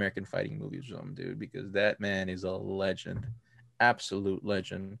fighting movies with him, dude, because that man is a legend, absolute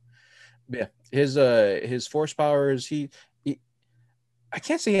legend. Yeah, his force powers. He I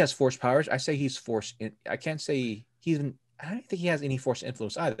can't say he has force powers. I say he's force. I can't say I don't think he has any force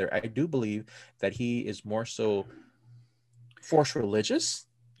influence either. I do believe that he is more so force religious.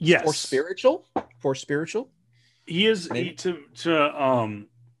 Yes, force spiritual. He is. To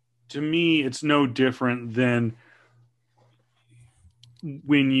me, it's no different than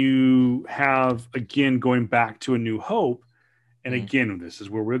when you have, again, going back to A New Hope. And again, this is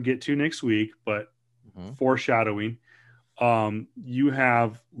where we'll get to next week, but foreshadowing. You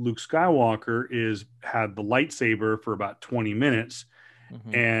have Luke Skywalker had the lightsaber for about 20 minutes,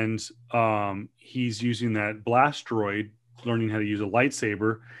 and he's using that blast droid, learning how to use a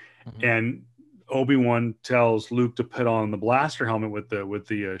lightsaber, and Obi-Wan tells Luke to put on the blaster helmet with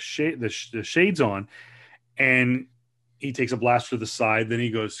the shades on, and he takes a blaster to the side. Then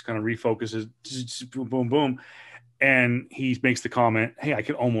he goes, kind of refocuses, boom, boom, boom. And he makes the comment, "Hey, I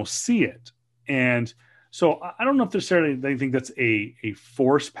can almost see it." And so I don't know if necessarily they think that's a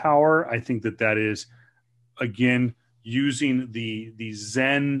force power. I think that is, again, using the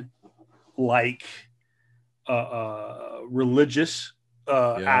Zen like religious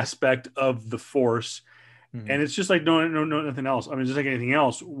aspect of the Force, Mm-hmm. And it's just like no nothing else. I mean, just like anything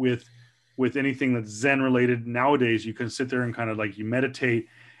else with anything that's Zen related nowadays, you can sit there and kind of like you meditate,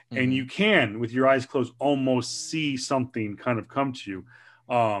 and Mm-hmm. you can with your eyes closed almost see something kind of come to you.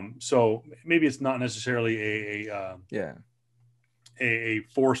 So maybe it's not necessarily Yeah. a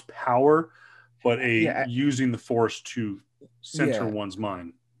force power, but a Yeah. using the force to center Yeah. one's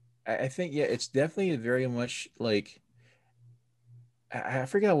mind. I think, yeah, it's definitely very much like, I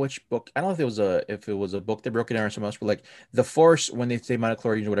forget which book. I don't know if it was a book that broke it down or something else, but like the force, when they say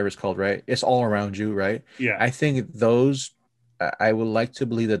midichlorians or whatever it's called, right? It's all around you, right? Yeah, I think those, I would like to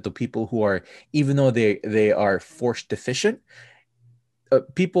believe that the people who are, even though they are force deficient,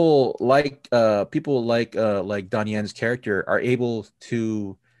 people like Don Yen's character are able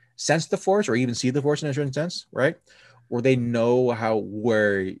to sense the force or even see the force in a certain sense, right? Or they know how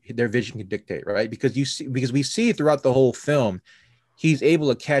where their vision can dictate, right? Because we see throughout the whole film, he's able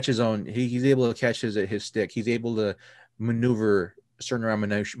to catch his own. He's able to catch his stick. He's able to maneuver certain around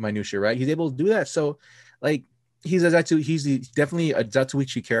minutia, right? He's able to do that. So, like, he's definitely a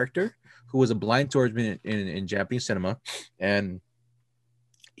Zatoichi character who was a blind swordsman in Japanese cinema, and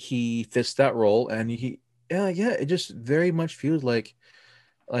he fits that role. And yeah, it just very much feels like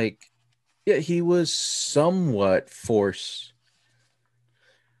yeah, he was somewhat force.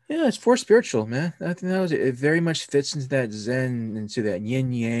 Yeah, it's for spiritual, man. I think that was it. It very much fits into that Zen, into that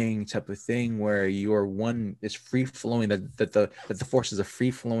yin yang type of thing where you're one. It's free flowing. That the force is a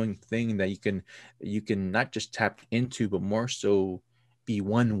free flowing thing that you can not just tap into, but more so be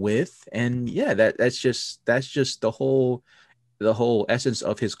one with. And yeah, that's just the whole essence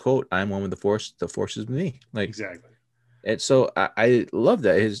of his quote. I'm one with the force. The force is me. Like, exactly. and so I love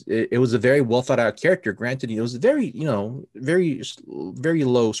that. It was a very well thought out character. Granted, it was very, very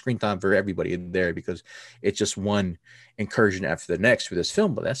low screen time for everybody in there because it's just one incursion after the next for this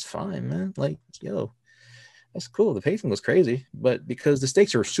film. But that's fine, man. Like, that's cool. The pacing was crazy, but because the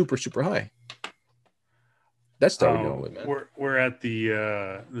stakes are super, super high. That's what we're going with, man. We're at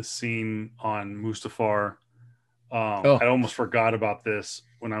the scene on Mustafar. Oh, I almost forgot about this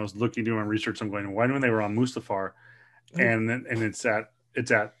when I was looking doing my research. I'm going, why when they were on Mustafar, and it's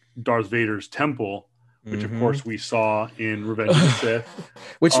at Darth Vader's temple, which of mm-hmm. course we saw in Revenge of the Sith.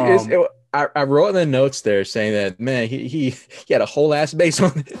 Which is, Um, I wrote in the notes there saying that, man, he had a whole ass base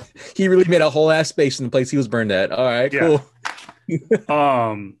on it. He really made a whole ass base in the place he was burned at. All right, yeah. cool.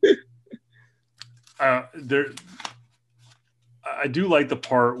 Um, there, I do like the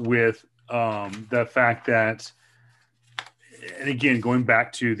part with the fact that, and again, going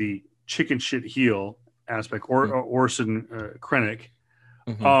back to the chicken shit heel aspect, or Orson Krennic.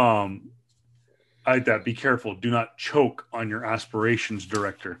 Mm-hmm. Um, I like that. Be careful. Do not choke on your aspirations,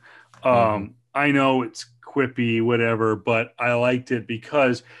 director. Mm-hmm. I know it's quippy, whatever, but I liked it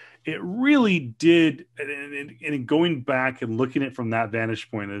because it really did. And going back and looking at it from that vantage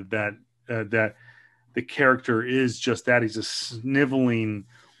point, that the character is just that. He's a sniveling,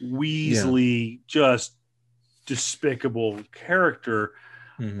 Yeah. weaselly, just despicable character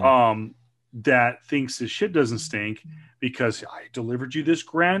Mm-hmm. that thinks his shit doesn't stink because I delivered you this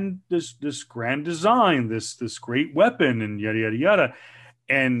grand design, this great weapon, and yada yada yada.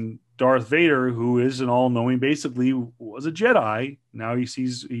 And Darth Vader, who is an all-knowing, basically was a Jedi. Now he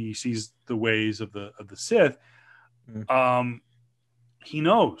sees the ways of the Sith. Mm-hmm. He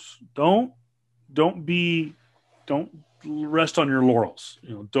knows. Don't rest on your laurels.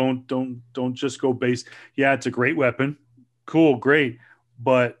 Don't just go base. Yeah, it's a great weapon. Cool, great.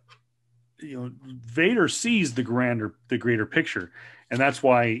 But Vader sees the greater picture, and that's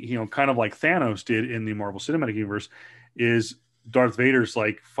why kind of like Thanos did in the Marvel Cinematic Universe, is Darth Vader's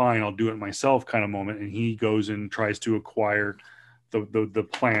like, fine, I'll do it myself kind of moment, and he goes and tries to acquire the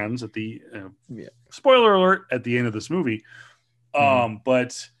plans at the Yeah. spoiler alert at the end of this movie. Mm-hmm.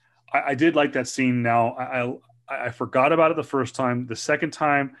 But I did like that scene. Now I forgot about it the first time. The second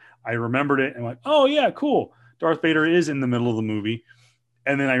time I remembered it and like, oh yeah, cool. Darth Vader is in the middle of the movie.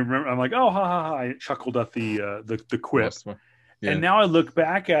 And then I remember, I'm like, oh, ha ha ha! I chuckled at the quip, and Yeah. now I look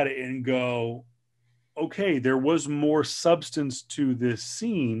back at it and go, okay, there was more substance to this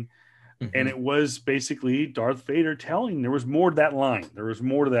scene, and Mm-hmm. it was basically Darth Vader telling. There was more to that line. There was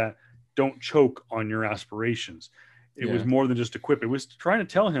more to that. Don't choke on your aspirations. It was Yeah. more than just a quip. It was trying to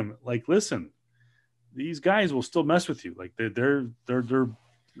tell him, like, listen, these guys will still mess with you. Like they're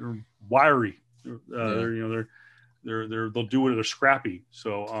wiry. Yeah. They'll do it. They're scrappy.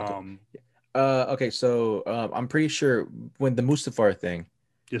 So Okay. Okay. So I'm pretty sure when the Mustafar thing.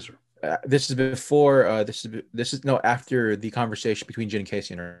 yes, sir. This is before. This is no after the conversation between Jin and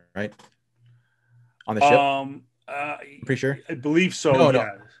Cassian, right? On the ship. I'm pretty sure. I believe so. No, no.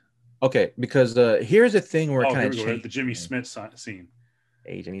 Yeah. Okay, because here's the thing where it Oh, kind here of we go. changed. The Jimmy Smith scene.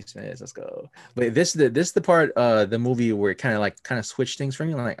 Hey, Jenny Smith, let's go. But this is the part the movie where it kind of switched things for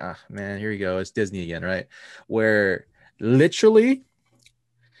me. I'm like, ah man, here you go. It's Disney again, right? Where literally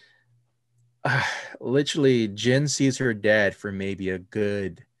literally Jen sees her dad for maybe a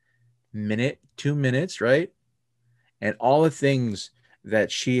good minute, 2 minutes, right? And all the things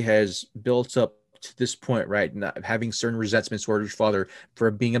that she has built up to this point, right? Not having certain resentments towards her father for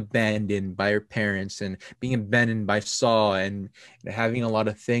being abandoned by her parents and being abandoned by Saw and having a lot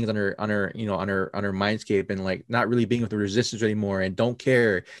of things on her, on her mindscape and like not really being with the resistance anymore and don't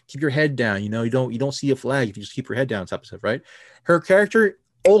care. Keep your head down. You don't see a flag if you just keep your head down, type of stuff, right? Her character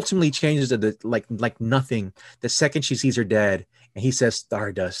ultimately changes to like nothing the second she sees her dad and he says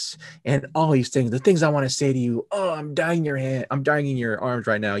Stardust and all these things, the things I want to say to you. Oh, I'm dying in your hand. I'm dying in your arms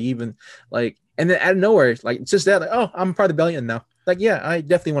right now. Even like, and then out of nowhere, like it's just that, like, oh, I'm part of the Bellion now. Like, yeah, I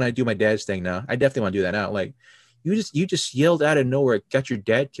definitely want to do my dad's thing now. I definitely want to do that now. Like, you just yelled out of nowhere, got your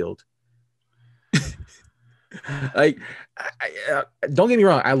dad killed. Like, don't get me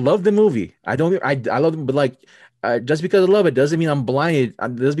wrong. I love the movie. I love it, but like, just because I love it doesn't mean I'm blinded.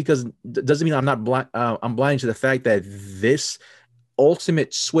 Just because doesn't mean I'm not blind. I'm blind to the fact that this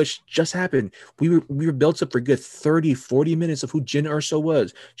ultimate switch just happened. We were built up for good 30-40 minutes of who Jyn Erso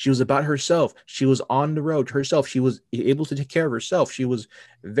was. She was about herself. She was on the road herself. She was able to take care of herself. She was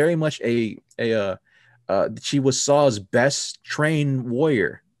very much she was Saw's best trained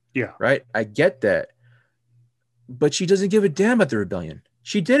warrior. Yeah. Right? I get that. But she doesn't give a damn about the rebellion.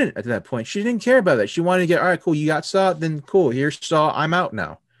 She didn't at that point. She didn't care about that. She wanted to get, all right, cool, you got Saw, then cool, here's Saw, I'm out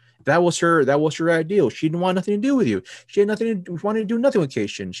now. That was her ideal. She didn't want nothing to do with you. She had nothing to wanted to do nothing with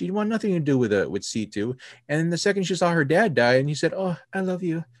Cation. She didn't want nothing to do with C2. And the second she saw her dad die, and he said, oh, I love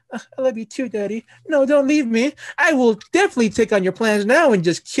you. I love you too, Daddy. No, don't leave me. I will definitely take on your plans now and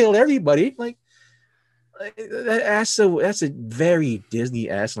just kill everybody. Like that's a very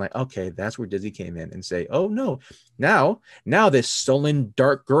Disney ass. Like, okay, that's where Disney came in and say, oh no, now this sullen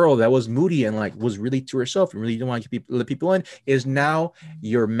dark girl that was moody and like was really to herself and really didn't want to let people in is now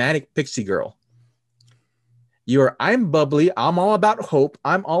your manic pixie girl. I'm bubbly. I'm all about hope.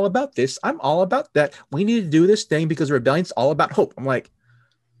 I'm all about this. I'm all about that. We need to do this thing because rebellion's all about hope. I'm like,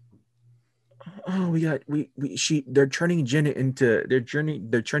 oh, they're turning Jyn into they're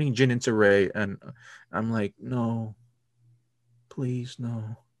turning Jyn into Rey, and I'm like, no, please,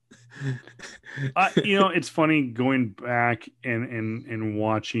 no. It's funny going back and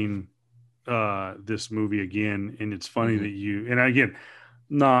watching this movie again, and it's funny that you, and again,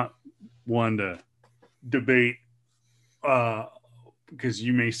 not one to debate because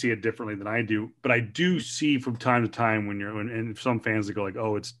you may see it differently than I do, but I do see from time to time and some fans that go like,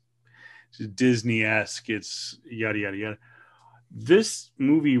 oh, it's Disney-esque, it's yada yada yada. This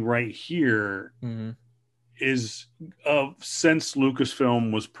movie right here is since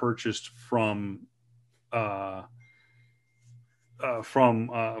Lucasfilm was purchased from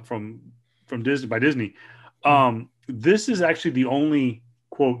Disney by Disney. This is actually the only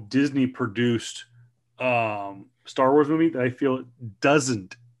quote Disney produced Star Wars movie that I feel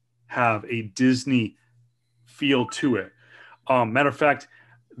doesn't have a Disney feel to it. Matter of fact,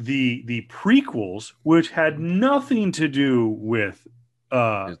 the prequels, which had nothing to do with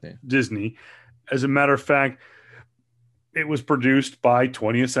Disney, as a matter of fact, it was produced by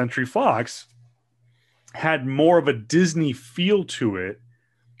 20th Century Fox, had more of a Disney feel to it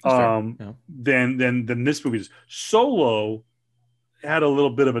than this movie. Solo had a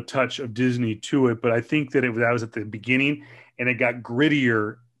little bit of a touch of Disney to it, but I think that that was at the beginning and it got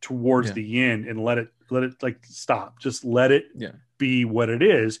grittier towards the end and let it like stop. Just let it be what it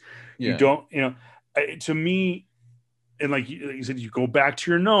is. You don't, to me, and like you said, you go back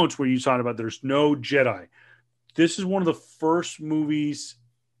to your notes where you talked about there's no Jedi. This is one of the first movies,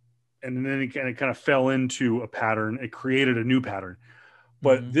 and then it kind of fell into a pattern. It created a new pattern.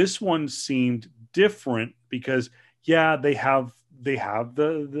 But this one seemed different because, they have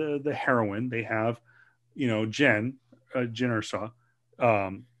the heroine. They have, Jyn Erso.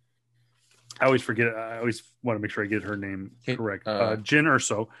 I always forget. I always want to make sure I get her name correct. Jyn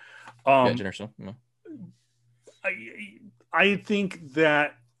Erso. Jyn Erso. No. I think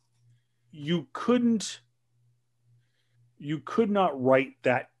that you could not write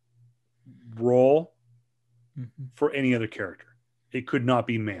that role for any other character. It could not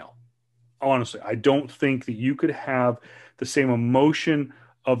be male. Honestly, I don't think that you could have the same emotion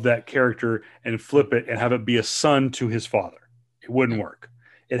of that character and flip it and have it be a son to his father. It wouldn't work.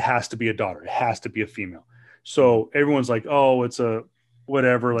 It has to be a daughter. It has to be a female. So everyone's like, oh, it's a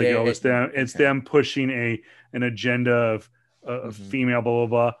whatever. Like, it's them pushing an agenda of female, blah,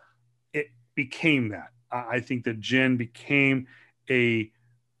 blah, blah. became that. I think that Jin became a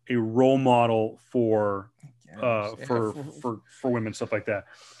role model for women, stuff like that.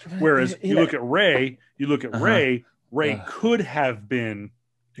 Whereas you look at Ray, Ray could have been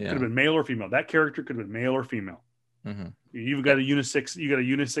male or female. That character could have been male or female. Mm-hmm. You've got a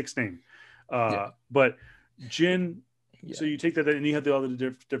unisex name. But Jin, so you take that and you have the other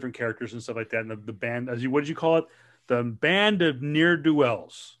different characters and stuff like that. And the band, what did you call it? The band of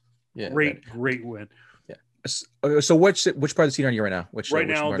near-do-wells. Yeah, great win. Yeah. So which part of the scene are you right now? Right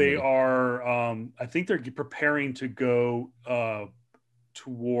now they are. I think they're preparing to go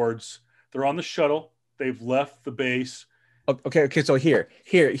towards. They're on the shuttle. They've left the base. Okay. So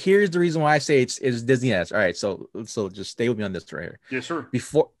here's the reason why I say it's Disney-esque. All right. So just stay with me on this right here. Yes, sir.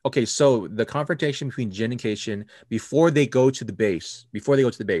 So the confrontation between Jin and Keishin before they go to the base,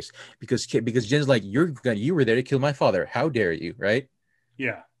 because Jin's like, you were there to kill my father. How dare you? Right?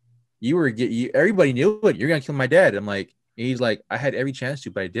 Yeah. Everybody knew it. You're gonna kill my dad. I'm like, he's like, I had every chance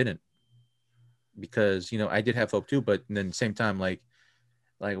to, but I didn't, because I did have hope too. But then at the same time, like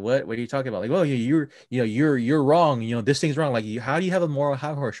what are you talking about? Like, well, you're wrong. This thing's wrong. Like, how do you have a moral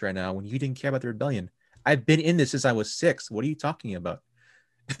high horse right now when you didn't care about the rebellion? I've been in this since I was 6. What are you talking about?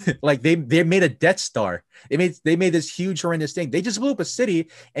 Like, they made a Death Star. They made this huge horrendous thing. They just blew up a city,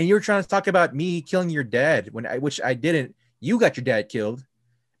 and you're trying to talk about me killing your dad which I didn't. You got your dad killed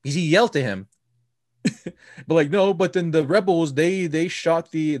because he yelled to him. But like, no, but then the rebels they shot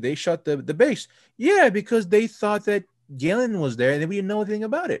the base. Yeah, because they thought that Galen was there and we didn't know anything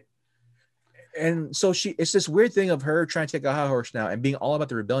about it. And so it's this weird thing of her trying to take a high horse now and being all about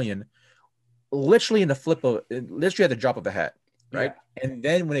the rebellion, literally at the drop of a hat, right? Yeah. And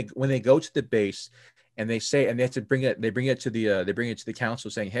then when they go to the base and they have to bring it to the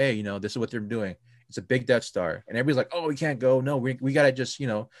council saying, hey, this is what they're doing. It's a big Death Star, and everybody's like, oh, we can't go. No, we gotta just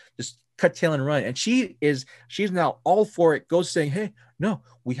cut tail and run. And she's now all for it. Goes saying, hey, no,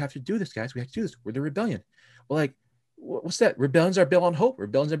 we have to do this, guys. We have to do this. We're the rebellion. Well, like, what's that? Rebellions are built on hope.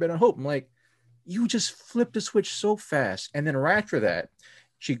 I'm like, you just flipped the switch so fast. And then right after that,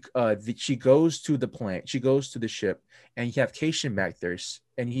 she goes to the plant. She goes to the ship, and you have Keishin back there,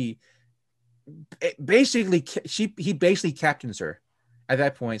 and he basically captains her at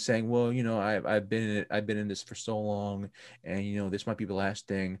that point, saying, well, I've been in this for so long, and this might be the last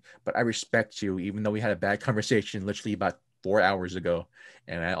thing, but I respect you, even though we had a bad conversation literally about 4 hours ago,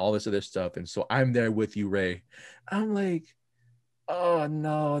 and all this other stuff, and so I'm there with you, Ray. I'm like, oh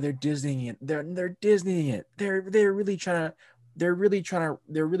no, they're Disneying it. They're Disneying it. They're really trying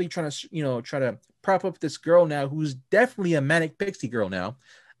to try to prop up this girl now, who's definitely a manic pixie girl now,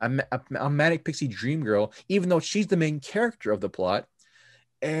 a manic pixie dream girl, even though she's the main character of the plot.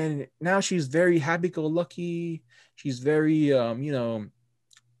 And now she's very happy-go-lucky. She's very, all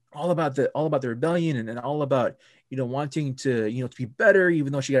about the rebellion, and all about, wanting to, to be better,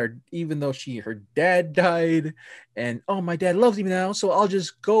 even though her dad died, and oh, my dad loves me now, so I'll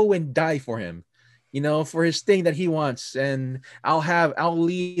just go and die for him, for his thing that he wants, and I'll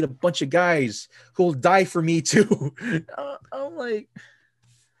lead a bunch of guys who'll die for me too. I'm like,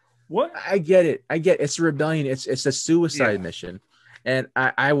 what? I get it. It's a rebellion. It's a suicide mission. And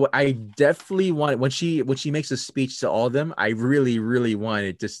I definitely want, when she makes a speech to all of them, I really, really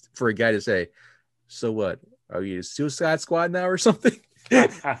wanted just for a guy to say, so what? Are you a Suicide Squad now or something?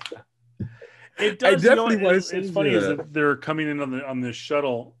 It does. I definitely want to say it's funny is that they're coming in on this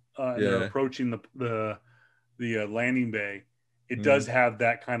shuttle and they're approaching the landing bay. It does have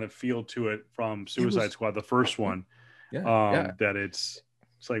that kind of feel to it from Suicide Squad, the first one. That it's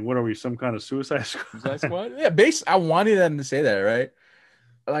like, what are we, some kind of Suicide Squad? Yeah, I wanted them to say that, right?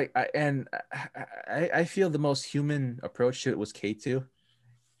 Like, I feel the most human approach to it was K2.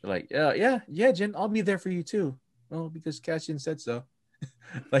 Like, yeah, Jen, I'll be there for you too. Well, because Cassian said so.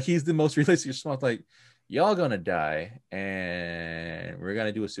 Like, he's the most realistic response. Like, y'all gonna die, and we're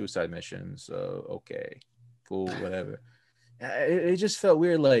gonna do a suicide mission. So, okay, cool, whatever. It just felt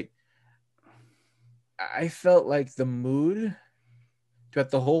weird. Like, I felt like the mood throughout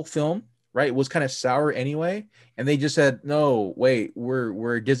the whole film, right, was kind of sour anyway, and they just said, no, wait,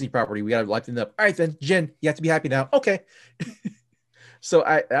 we're a Disney property, we gotta lighten it up. All right, then, Jen, you have to be happy now. Okay. So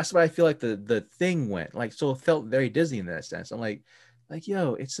that's why I feel like the thing went, like, so it felt very Disney in that sense. I'm like,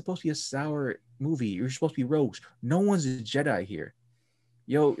 yo, it's supposed to be a sour movie. You're supposed to be rogues. No one's a Jedi here.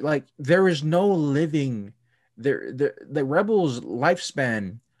 Yo, like, there is no living there. The rebels'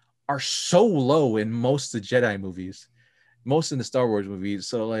 lifespan are so low in most of the Jedi movies, most in the Star Wars movies.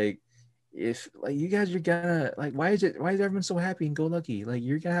 So, like, if, like, you guys are gonna, like, why is everyone so happy and go lucky? Like,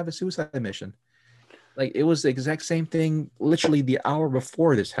 you're gonna have a suicide mission. Like, it was the exact same thing literally the hour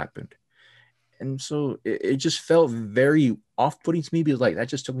before this happened. And so it just felt very off-putting to me because like that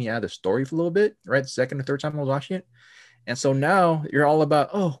just took me out of the story for a little bit, right? The second or third time I was watching it. And so now you're all about,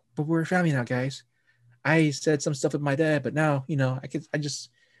 oh, but we're a family now, guys. I said some stuff with my dad, but now,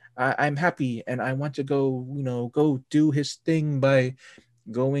 I'm happy and I want to go, go do his thing by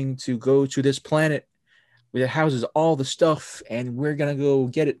go to this planet where it houses all the stuff and we're going to go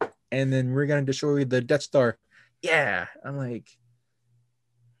get it. And then we're going to destroy the Death Star. Yeah. I'm like,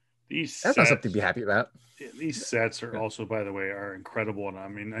 These that's not something to sets, be happy about. these sets are also, by the way, are incredible. And I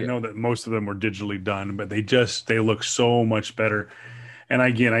mean, I Yeah. know that most of them were digitally done, but they look so much better. And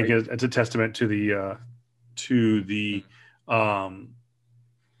again, I guess it's a testament to the um,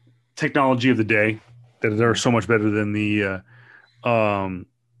 technology of the day that they're so much better than um,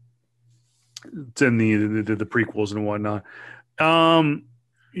 the prequels and whatnot. Um,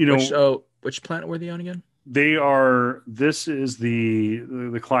 you know, Which planet were they on again? they are. This is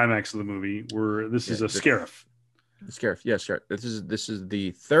the climax of the movie. Where this Yeah, is a Scarif. the Scarif. Yeah, sure. This is the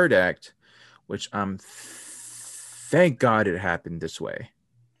third act, which thank God it happened this way.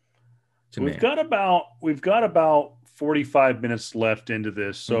 To We've me, got about 45 minutes left into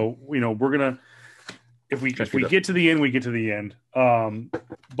this, so we're gonna if we get to the end, we get to the end.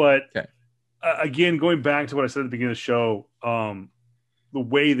 But okay. Again, going back to what I said at the beginning of the show, the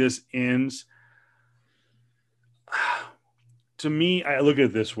way this ends, to me, I look at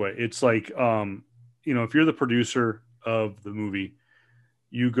it this way. It's like, if you're the producer of the movie,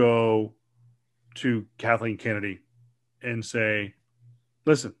 you go to Kathleen Kennedy and say,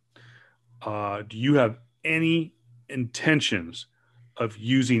 listen, do you have any intentions of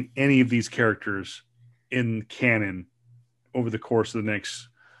using any of these characters in canon over the course of the next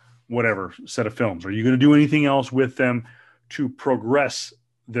whatever set of films? Are you going to do anything else with them to progress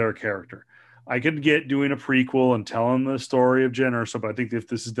their character? I could get doing a prequel and telling the story of Jen Erso, but I think if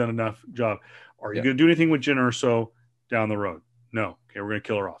this has done enough job, are you going to do anything with Jen Erso down the road? No. Okay, we're going to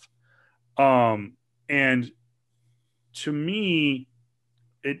kill her off. And to me,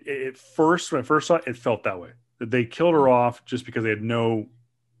 when I first saw it, it felt that way. That they killed her off just because they had no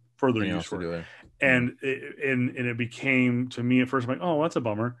further use for her. And it became, to me at first, I'm like, oh, that's a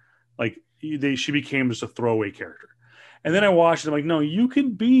bummer. Like she became just a throwaway character. And then I watched it. I'm like, no, you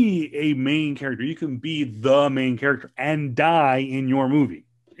can be a main character. You can be the main character and die in your movie.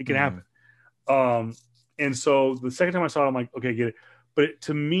 It can happen. And so the second time I saw it, I'm like, okay, I get it. But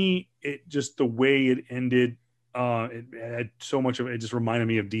to me, it just the way it ended, it had so much of it. It just reminded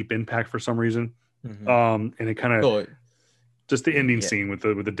me of Deep Impact for some reason. And it kind of just the ending scene with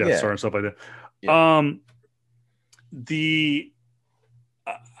the Death Star and stuff like that. Yeah.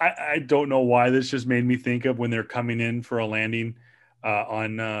 I don't know why this just made me think of when they're coming in for a landing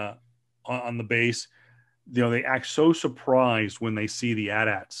on the base. They act so surprised when they see the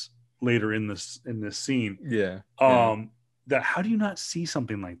AT-ATs later in this scene. That how do you not see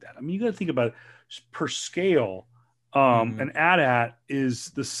something like that? I mean, you got to think about it per scale. An AT-AT is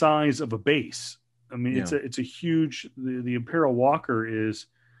the size of a base. I mean, it's a huge. The Imperial Walker is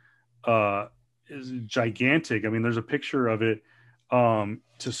gigantic. I mean, there's a picture of it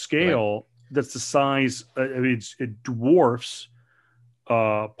to scale that's the size. I mean, it dwarfs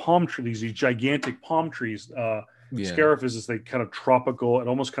palm trees. These gigantic palm trees. Scarif is this like kind of tropical. It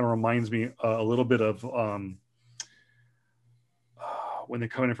almost kind of reminds me a little bit of when they're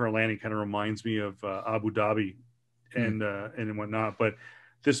coming in for a landing. Kind of reminds me of Abu Dhabi and whatnot. But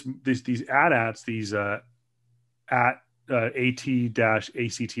these AT-ATs, these AT-ACT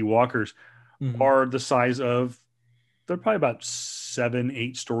walkers are the size of, they're probably about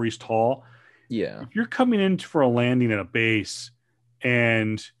 7-8 stories tall. Yeah. If you're coming in for a landing at a base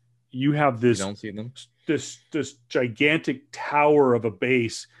and you have this, you don't see them. this gigantic tower of a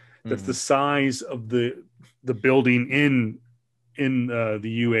base that's the size of the building in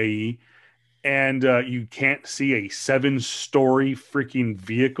the UAE, and you can't see a 7-story freaking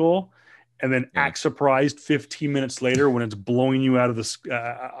vehicle, and then act surprised 15 minutes later when it's blowing you out of the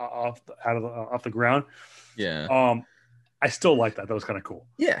off the ground. I still like that. That was kind of cool.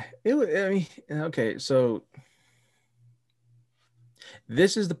 Yeah, it was. I mean, okay, so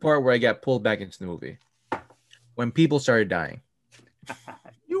this is the part where I got pulled back into the movie when people started dying.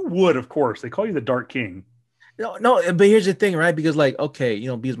 You would, of course. They call you the Dark King. No, but here's the thing, right? Because like, okay,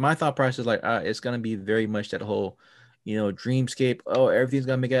 because my thought process is like, it's gonna be very much that whole, dreamscape. Oh, everything's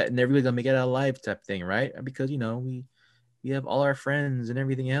gonna make it, and everybody's gonna make it out alive type thing, right? Because we have all our friends and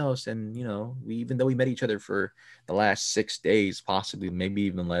everything else, and we, even though we met each other for the last 6 days, possibly maybe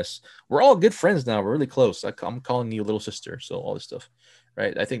even less, we're all good friends now. We're really close. I'm calling you little sister, so all this stuff,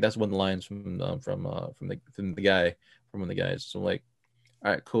 right? I think that's one of the lines from one of the guys. So like,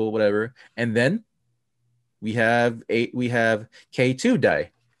 All right, cool, whatever. And then we have K2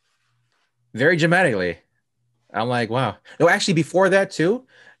 die very dramatically. I'm like, wow. No, actually, before that too,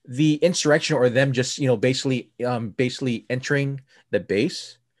 the insurrection or them just basically entering the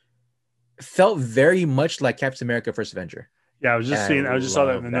base felt very much like Captain America: First Avenger, Yeah, I was just and I seeing. I just saw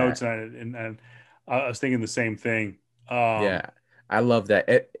that in the love notes, that. and I was thinking the same thing. Yeah, I love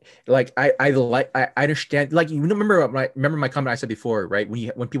that. Like I understand. Like you remember my comment I said before, right?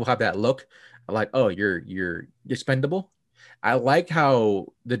 When people have that look, I'm like, oh, you're expendable. I like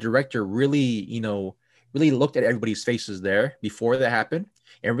how the director really, really looked at everybody's faces there before that happened,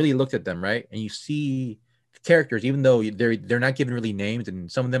 and really looked at them, right? And you see characters, even though they're not given really names,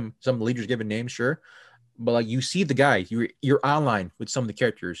 and some leaders given names, sure, but like you see the guys, you're online with some of the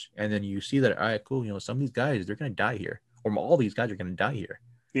characters, and then you see that, all right, cool, some of these guys, they're gonna die here, or all these guys are gonna die here.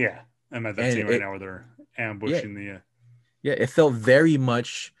 Yeah, I'm at that And scene right it, now where they're yeah, ambushing the. yeah, it felt very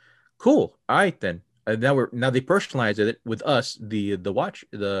much cool. All right, then. Now they personalize it with us, the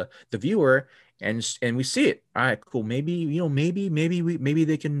viewer, and we see it. All right, cool. Maybe maybe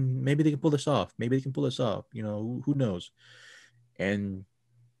they can pull this off. Maybe they can pull this off. Who knows? And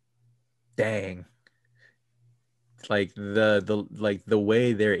dang, like the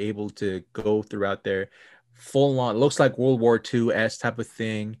way they're able to go throughout their full on, looks like World War II type of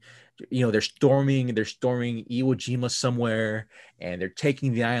thing. They're storming Iwo Jima somewhere, and they're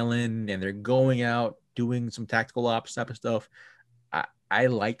taking the island, and they're going out doing some tactical ops type of stuff. I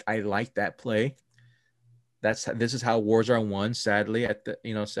like that play. This is how wars are won, sadly,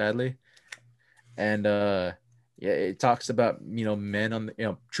 sadly. And yeah, it talks about men on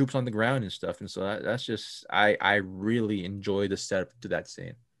the troops on the ground and stuff, and so that's just, I really enjoy the setup to that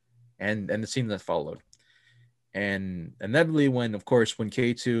scene, and the scene that followed. And inevitably, when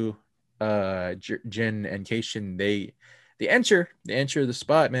K2, Jin and Keishin, they enter the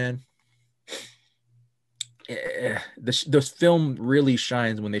spot, man. This film really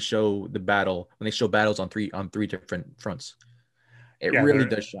shines when they show battles on three different fronts. It Yeah, really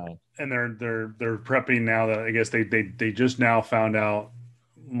does shine. they're prepping now. That I guess they just now found out.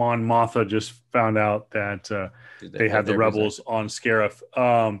 Mon Mothma just found out that they had the rebels on Scarif.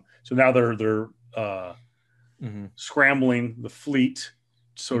 So now they're Mm-hmm. scrambling the fleet,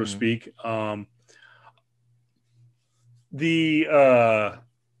 so to Mm-hmm. speak. The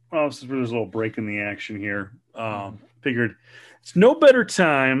well, there's a little break in the action here. Figured it's no better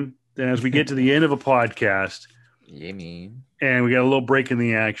time than as we get to the end of a podcast. Yeah, mean. And we got a little break in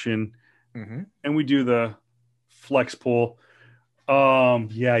the action, Mm-hmm. and we do the flex pull.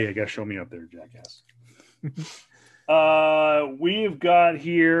 Yeah, you gotta show me up there, jackass. We've got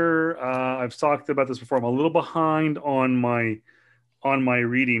here. I've talked about this before. I'm a little behind on my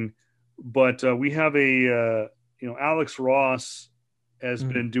reading, but we have Alex Ross has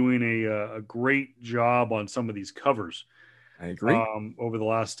been doing a great job on some of these covers. I agree. Over the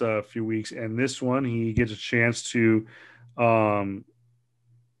last few weeks, and this one he gets a chance to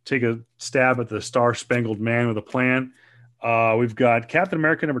take a stab at the Star Spangled Man with a Plan. We've got Captain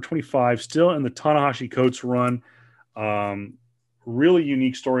America number 25 still in the Tanahashi Coates run. Really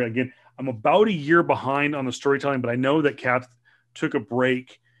unique story. Again, I'm about a year behind on the storytelling, but I know that Cap took a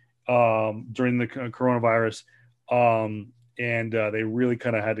break during the coronavirus, and they really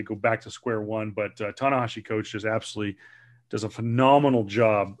kind of had to go back to square one. But Tanahashi Coates just absolutely does a phenomenal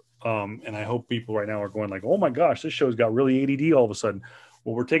job. And I hope people right now are going like, oh my gosh, this show's got really ADD all of a sudden.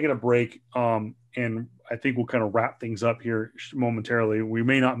 Well, we're taking a break, and I think we'll kind of wrap things up here momentarily. We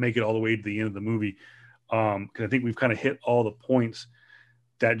may not make it all the way to the end of the movie, because I think we've kind of hit all the points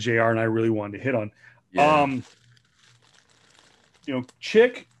that JR and I really wanted to hit on. Yeah.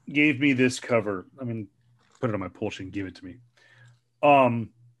 Chick gave me this cover. I mean, put it on my pull sheet and give it to me.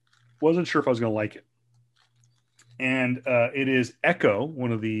 Wasn't sure if I was going to like it. And it is Echo,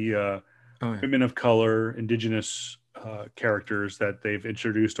 one of the women of color, indigenous characters that they've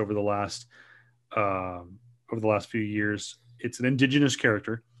introduced over the last few years. It's an indigenous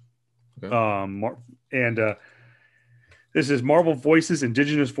character. Okay. This is Marvel Voices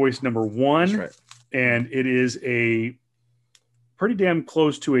Indigenous Voice number 1. That's right. And it is a pretty damn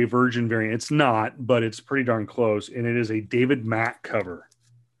close to a Virgin variant. It's not, but it's pretty darn close. And it is a David Mack cover.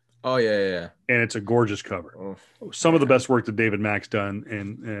 Oh, yeah. And it's a gorgeous cover. Some of the best work that David Mack's done.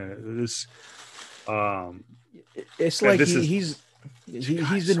 And this... it's like he's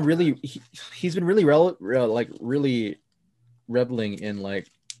been really reveling in like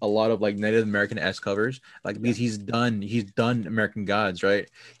a lot of like Native American-esque covers, like because he's done American Gods, right?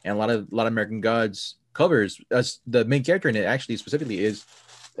 And a lot of American Gods covers, as the main character in it actually specifically is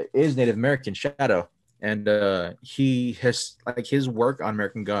Native American, Shadow. and he has like his work on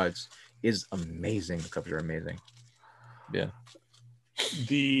American Gods is amazing. The covers are amazing. Yeah.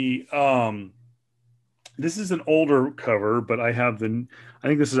 The this is an older cover, but I think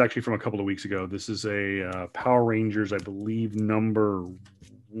this is actually from a couple of weeks ago. This is a Power Rangers, I believe, number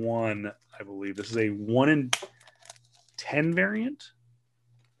 1. I believe this is a 1 in 10 variant.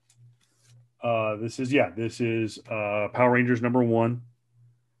 This is Power Rangers number 1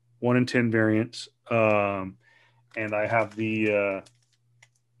 in 10 variants. And I have the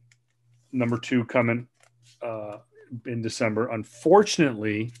number 2 coming in December.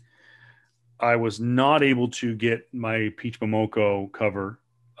 Unfortunately, I was not able to get my Peach Momoko cover,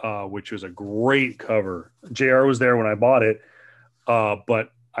 which was a great cover. JR was there when I bought it,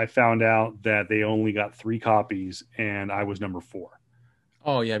 but I found out that they only got 3 copies, and I was number 4.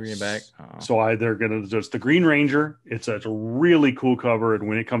 Oh yeah, bring it back. Oh. So they're gonna just the Green Ranger. It's a really cool cover, and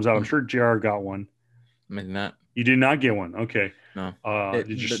when it comes out, I'm sure JR got one. Maybe not. You did not get one. Okay. No.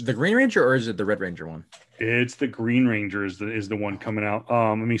 The Green Ranger, or is it the Red Ranger one? It's the Green Ranger is the one coming out.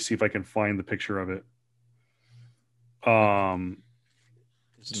 Let me see if I can find the picture of it.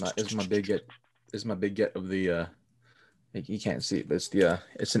 This is my big get. This is my big get of the. You can't see it, but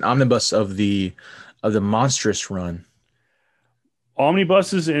it's an omnibus of the Monstrous run.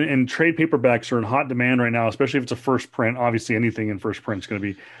 Omnibuses and trade paperbacks are in hot demand right now, especially if it's a first print. Obviously, anything in first print is going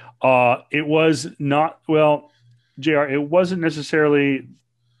to be. It was not JR. It wasn't necessarily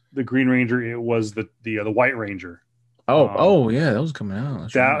the Green Ranger. It was the White Ranger. Yeah, that was coming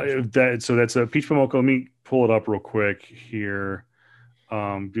out. So that's a Peach Momoko. Let me pull it up real quick here. Do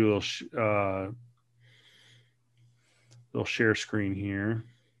a little share screen here.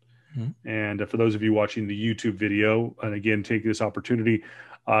 Mm-hmm. And for those of you watching the YouTube video, and again, take this opportunity,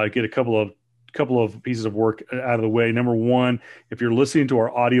 get a couple of pieces of work out of the way. Number 1, if you're listening to our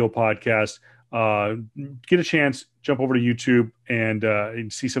audio podcast, get a chance, jump over to YouTube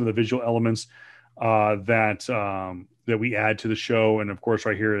and see some of the visual elements that we add to the show. And of course,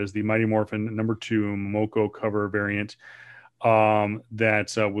 right here is the Mighty Morphin number 2 Momoko cover variant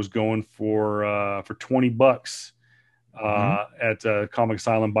that was going for $20 at Comics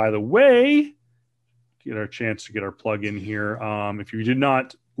Island. By the way, get our chance to get our plug in here. If you did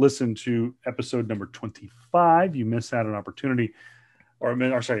not listen to episode number 25, you missed out an opportunity,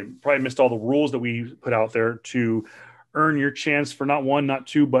 probably missed all the rules that we put out there to earn your chance for not 1, not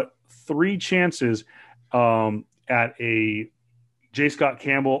 2, but 3 chances at a J. Scott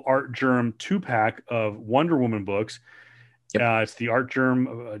Campbell Art Germ 2-pack of Wonder Woman books. Yep. It's the Art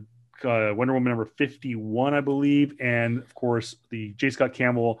Germ Wonder Woman number 51, I believe, and of course the J. Scott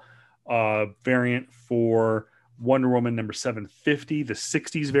Campbell variant for Wonder Woman number 750, the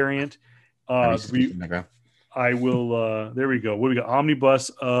 60s variant. I will. There we go. What do we got?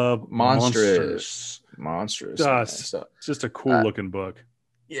 Omnibus of Monstrous. It's just a cool looking book.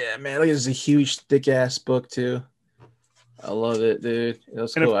 Yeah, man. Look, it's a huge, thick ass book too. I love it, dude. It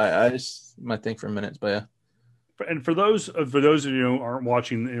was cool. I just my thing for a minute, but yeah. And for those of you who aren't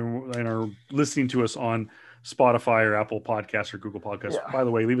watching and are listening to us on Spotify or Apple Podcasts or Google Podcasts, by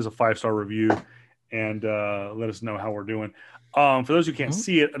the way, leave us a 5-star review and let us know how we're doing. For those who can't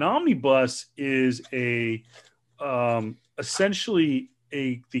see it, an omnibus is essentially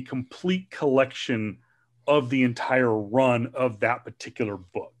the complete collection of the entire run of that particular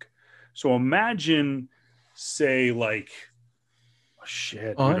book. So imagine, say, like,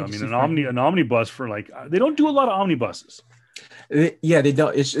 an omnibus for they don't do a lot of omnibuses. Yeah, they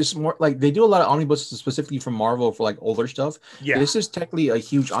don't. It's more like they do a lot of omnibuses specifically for Marvel for like older stuff. Yeah, this is technically a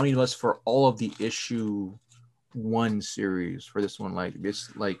huge omnibus for all of the issue 1 series for this one. Like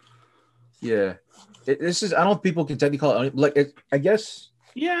this, this is. I don't know if people can technically call it I guess.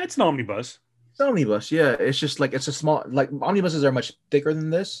 Yeah, it's an omnibus. It's an omnibus. Yeah, it's just like it's a small omnibuses are much thicker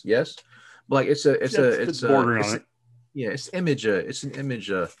than this. Yes, but it's bordering on it. Yeah, it's an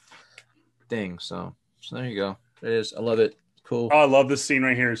image thing. So there you go. It is. I love it. Cool. I love this scene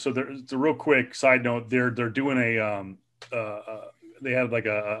right here. So it's a real quick side note. They're doing they had like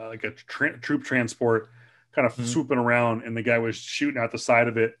a troop transport kind of swooping around, and the guy was shooting out the side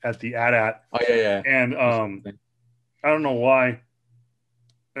of it at the AT-AT. Oh yeah. And I don't know why.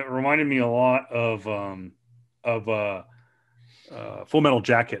 It reminded me a lot of Full Metal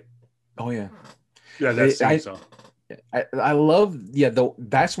Jacket. Oh yeah. Yeah, that's I love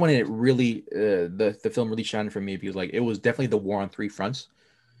that's when it really the film really shined for me, because like it was definitely the war on 3 fronts.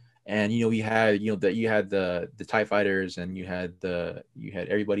 And you had the TIE fighters, and you had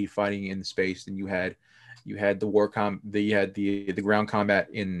everybody fighting in space, and you had the ground combat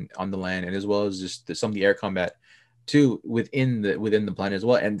on the land, and as well as just some of the air combat too within the planet as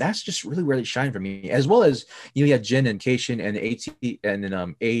well, and that's just really where they shine for me. As well as you had Jin and Keishin and AT and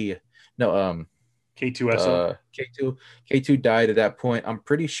then A no K2SO. K2 died at that point. I'm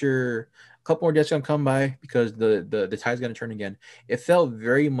pretty sure a couple more deaths gonna come by because the tide's gonna turn again. It felt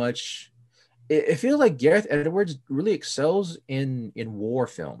very much. It feels like Gareth Edwards really excels in war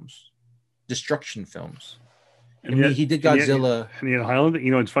films, destruction films. And yet, he did Godzilla. And yet Highland,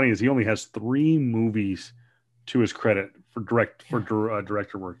 what's funny is he only has 3 movies to his credit for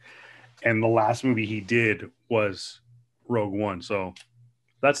director work, and the last movie he did was Rogue One. So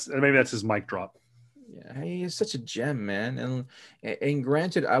maybe that's his mic drop. Yeah, he is such a gem, man. And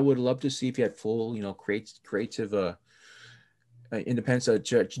granted, I would love to see if he had full, creative independence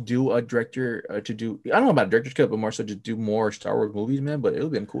to do a director to do. I don't know about director's cut, but more so to do more Star Wars movies, man. But it would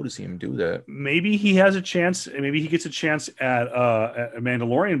have been cool to see him do that. Maybe he has a chance. Maybe he gets a chance at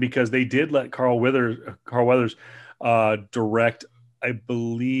Mandalorian, because they did let Carl Weathers direct. I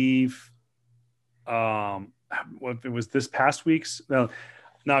believe, it was this past week's. No,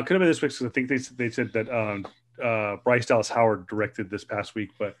 it could have been this week's, because I think they said that Bryce Dallas Howard directed this past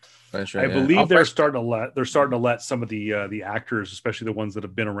week, but right, I believe they're starting to let some of the actors, especially the ones that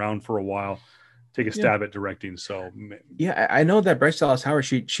have been around for a while, take a stab at directing. So yeah, I know that Bryce Dallas Howard,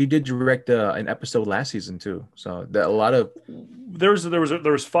 she did direct an episode last season too. So that a lot of there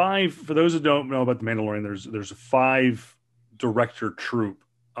was 5. For those who don't know about the Mandalorian, there's a 5 director troupe.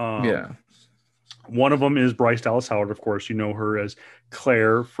 One of them is Bryce Dallas Howard. Of course, you know her as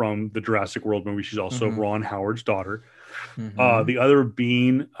Claire from the Jurassic World movie. She's also Ron Howard's daughter. The other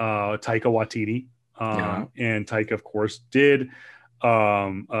being Taika Waititi. And Taika, of course, did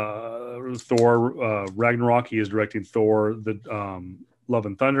Thor Ragnarok. He is directing Thor, the Love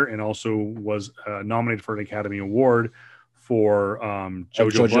and Thunder, and also was nominated for an Academy Award for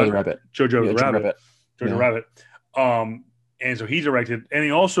Jojo the Rabbit. Jojo Rabbit. And so he directed, and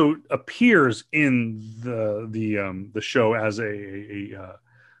he also appears in the show as a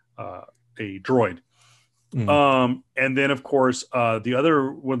droid. And then, of course, one of the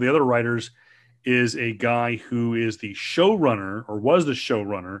other writers is a guy who is the showrunner, or was the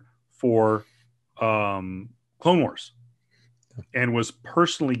showrunner for Clone Wars, and was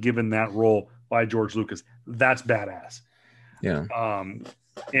personally given that role by George Lucas. That's badass. Yeah.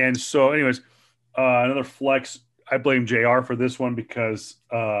 And so, anyways, another flex. I blame JR for this one, because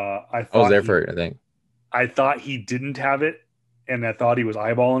I was there for it. I thought he didn't have it, and I thought he was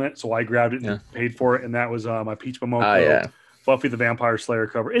eyeballing it, so I grabbed it and paid for it. And that was my Peach Momoko Buffy the Vampire Slayer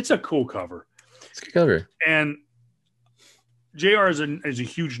cover. It's a cool cover. It's a good cover. And JR is a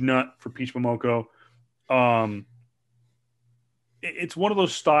huge nut for Peach Momoko. It's one of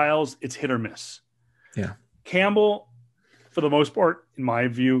those styles. It's hit or miss. Yeah. Campbell, for the most part, in my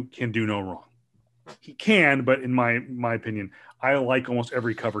view, can do no wrong. He can, but in my opinion, I like almost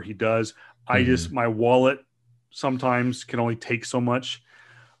every cover he does. I just, my wallet sometimes can only take so much.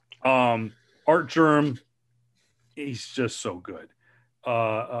 Art Germ, he's just so good.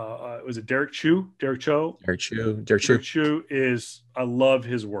 Was it Derek Chu? Derek Chu is, I love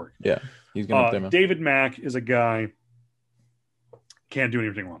his work. Yeah, he's gonna up there, David Mack is a guy, can't do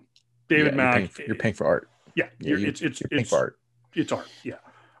anything wrong. David Mack, you're paying for art. Yeah, you're paying for art. It's art. Yeah.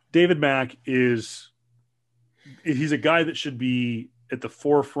 David Mack he's a guy that should be at the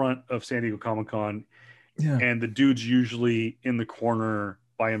forefront of San Diego Comic-Con. Yeah. And the dude's usually in the corner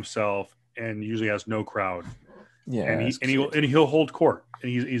by himself and usually has no crowd. Yeah. And he'll hold court, and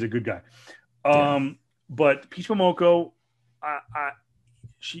he's a good guy. But Peach Momoko,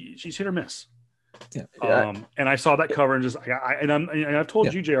 she's hit or miss. Yeah. And I saw that cover and I've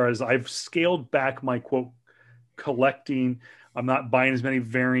told you, JR, is I've scaled back my quote collecting. I'm not buying as many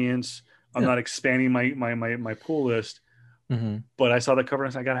variants. I'm not expanding my pool list. But I saw that cover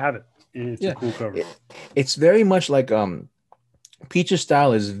and I said, I gotta have it. It's a cool cover. It's very much like Peach's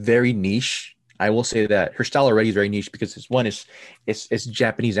style is very niche. I will say that her style already is very niche, because it's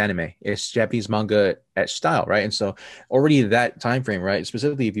Japanese anime, it's Japanese manga at style, right? And so already that time frame, right?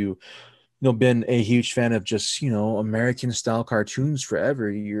 Specifically, if you been a huge fan of just American style cartoons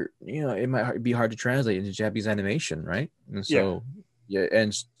forever, it might be hard to translate into Japanese animation, right? And so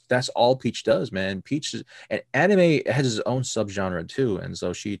and that's all Peach does, man. Peach is, and anime has its own subgenre too, and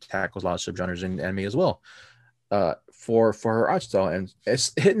so she tackles a lot of subgenres in anime as well. For her art style, and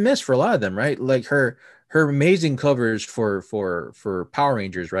it's hit and miss for a lot of them, right? Like her her amazing covers for Power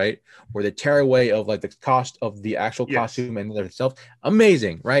Rangers, right? Where the tearaway of like the cost of the actual Yes. costume and itself,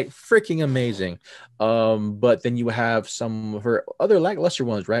 amazing, right? Freaking amazing. But then you have some of her other lackluster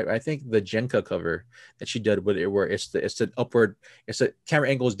ones, right? I think the Jenka cover that she did with it, where it's the upward, it's the camera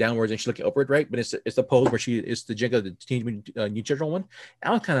angles downwards and she's looking upward, right? But it's the pose where it's the Jenka, the Teenage Mutant Ninja Turtle one.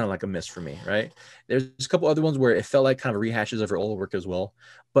 That was kind of like a miss for me, right? There's a couple other ones where it felt like kind of rehashes of her old work as well.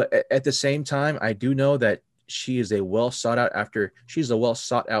 But at the same time, I do know that she's a well sought out after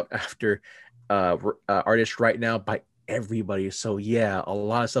artist right now by everybody. So yeah, a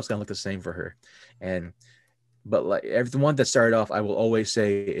lot of stuff's gonna look the same for her. And but like every one that started off, I will always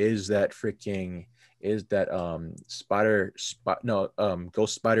say is that spider spot no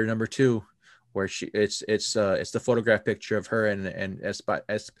Ghost Spider #2, where it's the photograph picture of her and as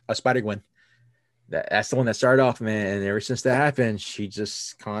a Spider Gwen. That's the one that started off, man. And ever since that happened, she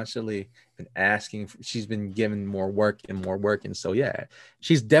just constantly been asking. She's been given more work and more work, and so yeah,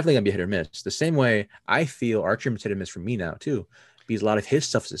 she's definitely gonna be hit or miss. The same way I feel Archer is hit or miss for me now too, because a lot of his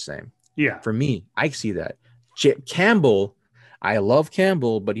stuff's the same. Yeah. For me, I see that. Campbell, I love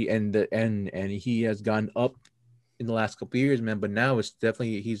Campbell, but he has gone up in the last couple of years, man. But now it's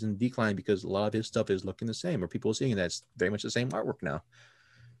definitely he's in decline because a lot of his stuff is looking the same, or people are seeing that's very much the same artwork now.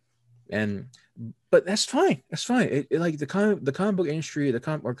 And but that's fine. That's fine. Like the comic book industry,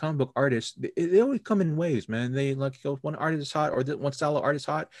 comic book artists, they always come in waves, man. They like go one artist is hot or one style of art is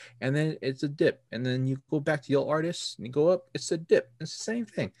hot, and then it's a dip, and then you go back to your artist and you go up, it's a dip. It's the same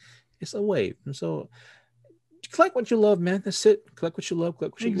thing. It's a wave. And so collect what you love, man. That's it. Collect what you love,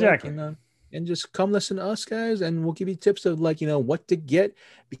 collect what you like, Exactly. and just come listen to us guys, and we'll give you tips of like what to get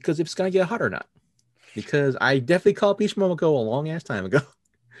because if it's gonna get hot or not. Because I definitely called Peach Momoko a long ass time ago.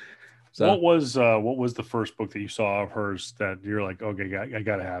 So What was the first book that you saw of hers that you're like, okay, I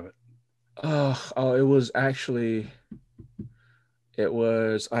gotta have it? it was actually it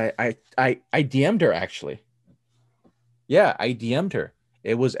was I DM'd her actually. Yeah, I DM'd her.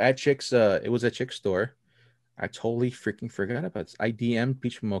 It was at Chick's store. I totally freaking forgot about this. I DM'd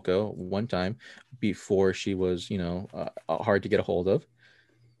Peach Momoko one time before she was, hard to get a hold of.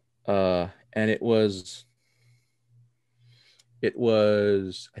 And it was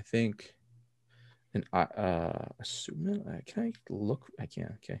I think an assuming can I look I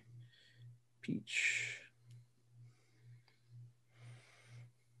can okay. Peach.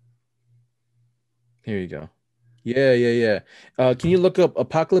 Here you go. Yeah, yeah, yeah. Can you look up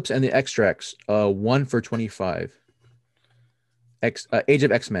Apocalypse and the Extracts? 1 for 25. Age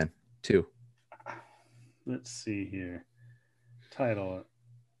of X-Men 2. Let's see here. Title: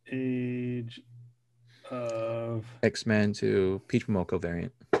 Age of X-Men 2 Peach Momoko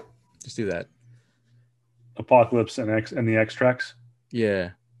variant. Just do that. Apocalypse and the Extracts.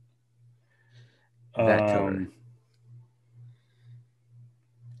 Yeah, that cover.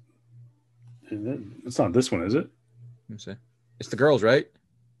 It's not this one, is it? Let me see. It's the girls, right?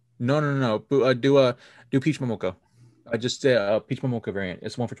 No, no, no, no. Do Peach Momoko. I just say Peach Momoko variant.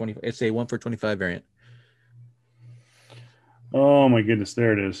 It's 1 for 25. It's a 1 for 25 variant. Oh my goodness,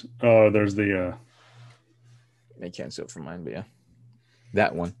 there it is. Oh, there's the. I can't see it from mine, but yeah,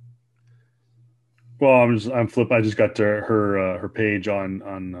 that one. Well, I'm flip. I just got to her page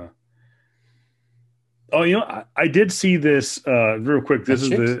on. Oh, I did see this real quick. This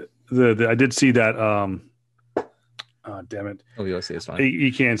That's is the I did see that. Oh, damn it! Oh, you'll see it's fine.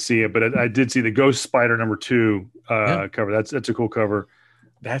 You can't see it, but I did see the Ghost Spider #2 Yeah. cover. That's a cool cover.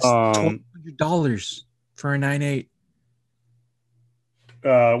 That's $1,200 for a 9.8.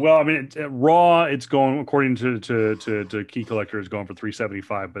 Well, I mean, raw. It's going according to Key Collector is going for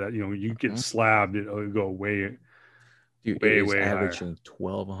 $375, but you get slabbed, it'll go way. Dude, way, it is way averaging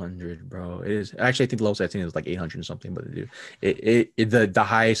 1,200, bro. It is actually I think the lowest I've seen is like 800 something, but dude, the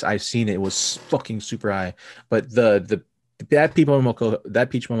highest I've seen it was fucking super high. But that Peach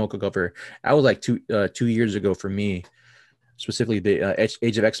Momoko cover, that was like 2 years ago for me, specifically the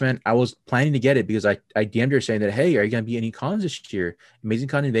Age of X-Men. I was planning to get it because I DM'd her saying that, hey, are you gonna be any cons this year? Amazing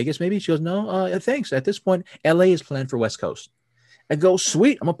Con in Vegas, maybe? She goes, no, thanks. At this point, LA is planned for West Coast. I go,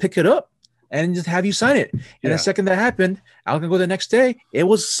 sweet, I'm gonna pick it up and just have you sign it. And Yeah. the second that happened, I was gonna go the next day. It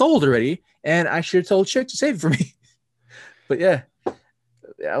was sold already, and I should have told Chick to save it for me. But yeah,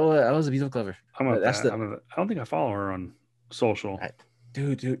 that was a beautiful cover. I don't think I follow her on social.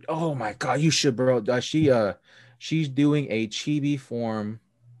 Dude. Oh my god, you should, bro. She's doing a chibi form.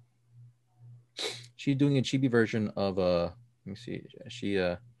 She's doing a chibi version of let me see. She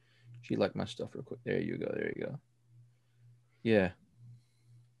liked my stuff real quick. There you go. There you go. Yeah.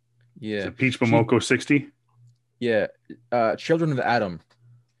 Yeah. Is it Peach Momoko 60? Yeah. Children of Adam.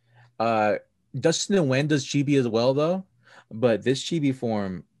 Dustin Nguyen does chibi as well though, but this chibi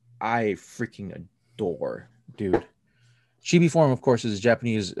form I freaking adore, dude. Chibi form, of course, is a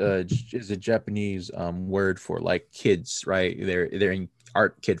Japanese word for like kids, right? They're in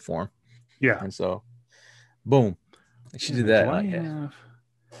art kid form, Yeah. and so boom, she did Do that. I Like, yeah. have?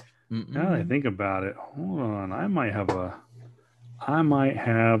 Now that I think about it, hold on. I might have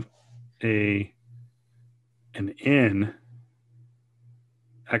a an in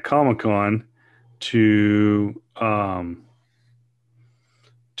at Comic Con to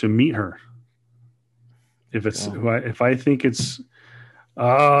to meet her. If it's Go. if I think it's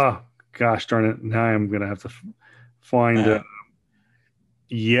ah gosh darn it, now I'm gonna have to find.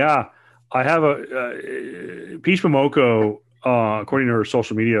 Yeah, I have Peach Momoko. According to her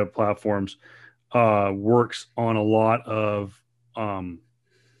social media platforms, works on a lot of um,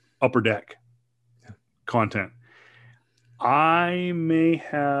 upper deck content. I may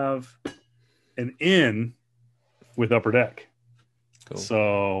have an in with upper deck. Cool.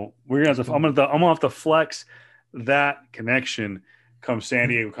 So we're gonna have to. I'm gonna have to flex that connection come San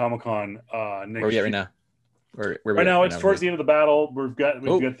Diego Comic Con next Where are we at right year. now? Where Right now, it's now? towards the end of the battle. We've got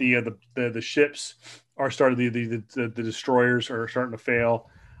the ships are starting the destroyers are starting to fail,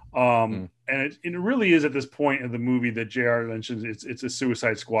 and it really is at this point in the movie that Jr. mentions it's a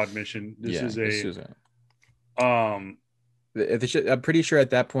Suicide Squad mission. This is I'm pretty sure at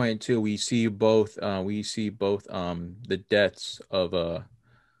that point too we see both the deaths of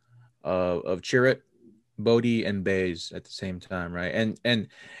Chirrut, Bodhi, and Baze at the same time, right? And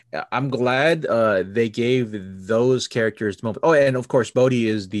I'm glad they gave those characters the moment. Oh, and of course Bodhi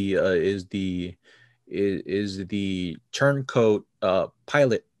is the turncoat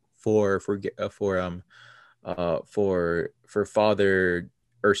pilot for Father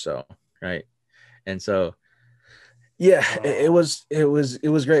Urso, right? And so yeah, it was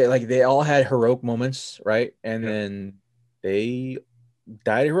great. Like they all had heroic moments, right? And then they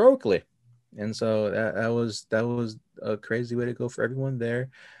died heroically, and so that was a crazy way to go for everyone there.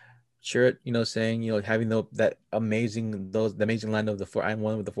 Sure, saying having the amazing line of I'm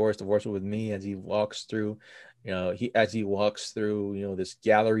one with the forest with me as he walks through, this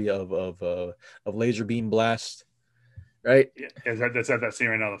gallery of laser beam blast, right? Yeah, that's at that scene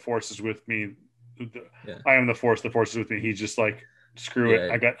right now. The force is with me. Yeah, I am the force. The force is with me. He's just like, screw it.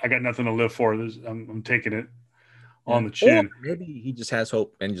 yeah, I got nothing to live for. I'm taking it yeah. on the Or chin. maybe he just has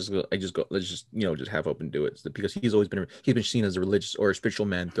hope and just go. Let's just have hope and do it because he's been seen as a religious or a spiritual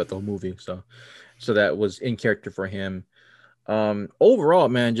man throughout the whole movie. So that was in character for him. Overall,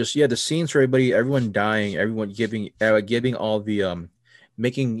 man, just the scenes for everyone dying, everyone giving all the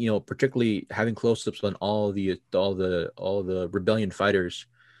making particularly having close-ups on all the rebellion fighters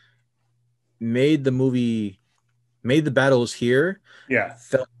made the battles here Yeah,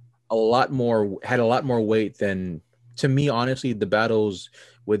 felt had a lot more weight than, to me, honestly, the battles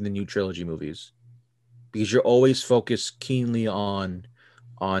with the new trilogy movies, because you're always focused keenly on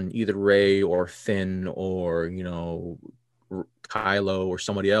either Ray or Finn or Kylo or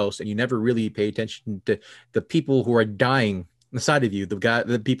somebody else, and you never really pay attention to the people who are dying inside of you,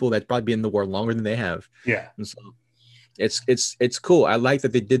 the people that's probably been in the war longer than they have. yeah. And so it's cool. I like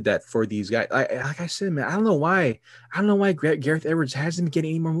that they did that for these guys. Like I said, man, I don't know why Gareth Edwards hasn't been getting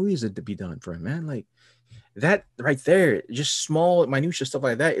any more movies to be done for him, man. Like that right there, just small minutia stuff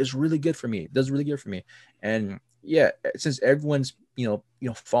like that is really good for me. It does really good for me. And yeah, since everyone's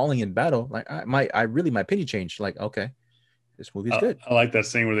falling in battle, like my opinion changed. Like, okay, this movie's good. I like that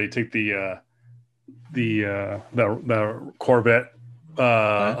scene where they take the Corvette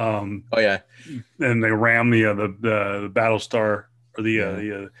Oh yeah, and they ram the battle star or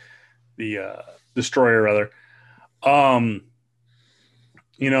the destroyer rather. um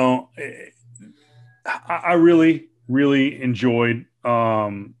I really enjoyed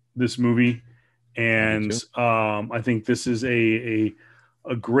this movie, and I think this is a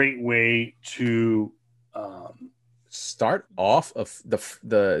great way to start off of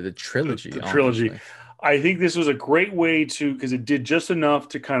the trilogy. the trilogy. Honestly, I think this was a great way to, because it did just enough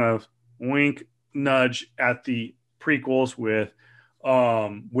to kind of wink, nudge at the prequels with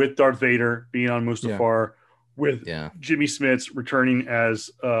Darth Vader being on Mustafar, with Jimmy Smits returning as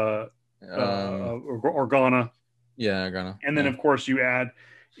Organa. Yeah, Organa. And then, of course, you add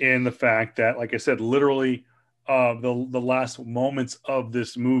in the fact that, like I said, literally the last moments of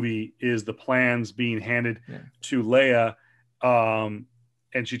this movie is the plans being handed to Leia, and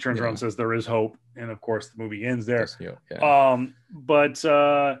she turns around and says, there is hope. And, of course, the movie ends there. But,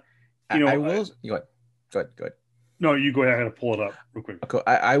 I will... Go ahead. No, you go ahead. I got to pull it up real quick. Okay,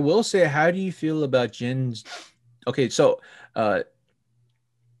 I will say, how do you feel about Jin's... Okay, so...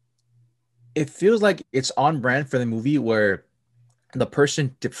 it feels like it's on brand for the movie where the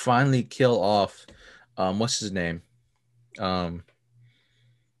person to finally kill off, what's his name, um,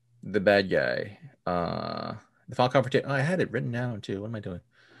 the bad guy, the final confrontation. Oh, I had it written down too. What am I doing?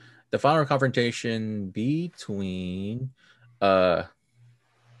 The final confrontation between, uh,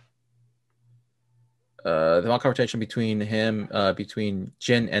 the final confrontation between him, between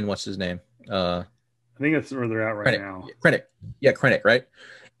Jin and what's his name, I think that's where they're at right Krennic, now. Krennic, yeah, Krennic, right?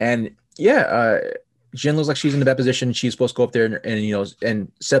 And yeah, Jin looks like she's in the bad position. She's supposed to go up there and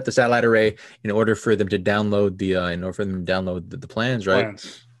and set the satellite array in order for them to download the plans, right?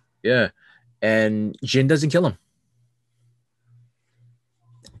 Plans. Yeah, and Jin doesn't kill him.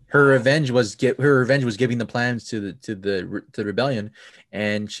 Her revenge was giving the plans to the rebellion,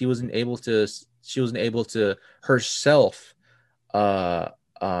 and she wasn't able to herself uh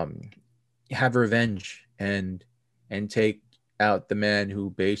um have revenge and take out the man who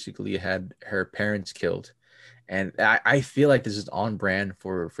basically had her parents killed. And I feel like this is on brand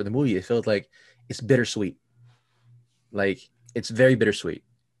for the movie. It feels like it's bittersweet. Like it's very bittersweet.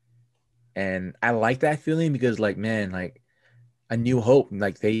 And I like that feeling because like man, like a new hope,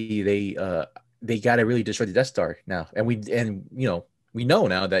 like they gotta really destroy the Death Star now. And we know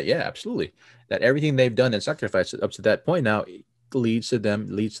now that yeah, absolutely. That everything they've done and sacrificed up to that point now leads to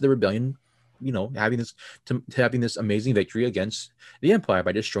the rebellion, having this amazing victory against the Empire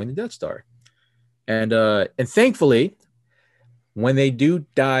by destroying the Death Star. And thankfully, when they do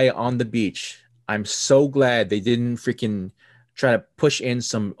die on the beach, I'm so glad they didn't freaking try to push in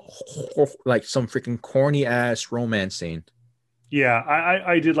some freaking corny ass romance scene. Yeah,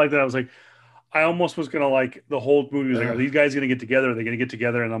 I did like that. I was like, I almost was gonna like the whole movie was like, are Ugh. these guys gonna get together? Are they gonna get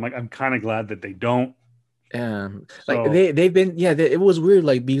together? And I'm like, I'm kind of glad that they don't. Like So they've been it was weird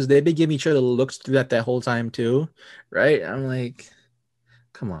like because they've been giving each other looks through that whole time too, right? I'm like,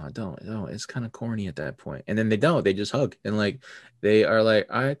 come on, don't. It's kind of corny at that point. And then they don't. They just hug and like they are like,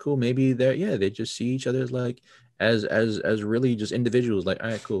 all right, cool. Maybe they just see each other as like as really just individuals. Like, all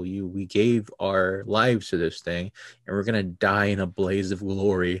right, cool. We gave our lives to this thing, and we're gonna die in a blaze of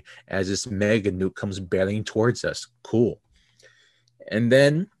glory as this mega nuke comes barreling towards us. Cool. And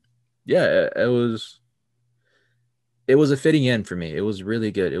then yeah, it was a fitting end for me. It was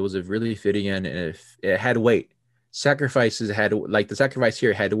really good. It was a really fitting end, and it had weight. Sacrifices had like the sacrifice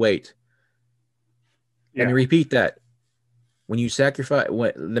here had weight. Let me yeah, repeat that. Let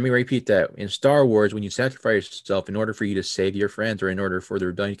me repeat that. In Star Wars, when you sacrifice yourself in order for you to save your friends or in order for the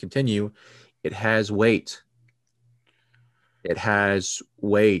rebellion to continue, it has weight. It has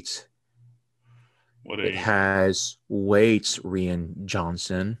weight. what It a has weight, Rian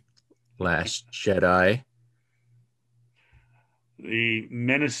Johnson, Last Jedi. the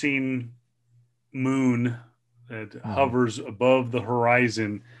menacing moon that Mhm. hovers above the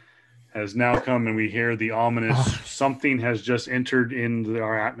horizon has now come, and we hear the ominous Oh, something has just entered into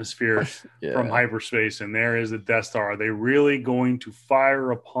our atmosphere from yeah. hyperspace, and there is the Death Star. Are they really going to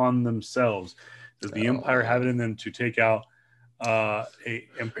fire upon themselves? Does the Empire have it Oh, in them to take out a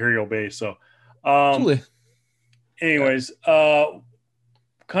Imperial base? So, um, absolutely. Yeah. anyways,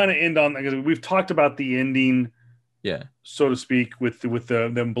 kind of end on because we've talked about the ending, Yeah. so to speak, with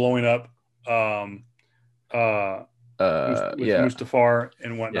them blowing up um, uh, with Yeah. Mustafar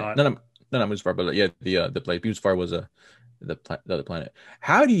and Yeah. whatnot. None of Mustafar, but yeah, the place Mustafar was the other planet.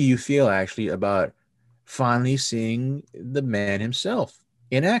 How do you feel actually about finally seeing the man himself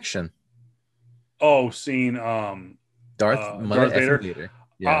in action? Oh, seeing Mother Darth effing Vader. Vader.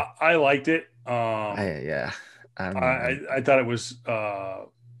 Yeah. I liked it. Yeah. I, I'm I thought it was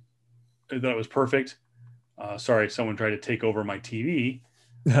perfect. Sorry, someone tried to take over my TV.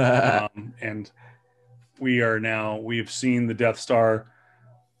 And we have seen the Death Star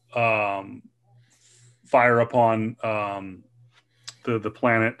um, fire upon the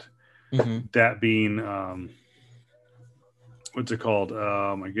planet. Mhm. That being what's it called?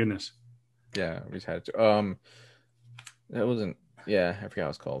 Oh my goodness. Yeah, we just had to. That wasn't. Yeah, I forgot what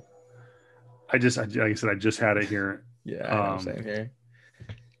it's called. Like I said, I just had it here. Yeah, I know. Um, Same here.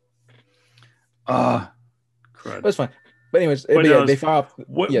 ah, crud. But it's fine. But anyways, But but yeah, no, they fire off.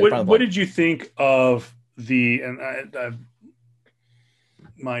 what Yeah, they what fire the what plane. did you think of the and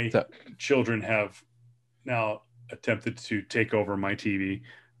my So, children have now attempted to take over my TV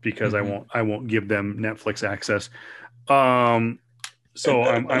because mhm. I won't give them Netflix access. Um, so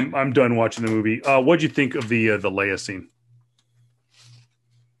I'm done watching the movie. What'd you think of the Leia scene?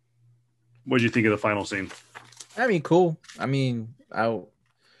 What'd you think of the final scene? I mean, cool. I mean,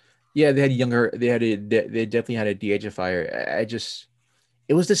 yeah, they had younger. They definitely had a de-agifier. I just,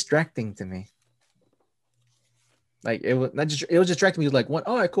 it was distracting to me. Like it was not just it was distracting me. Like one,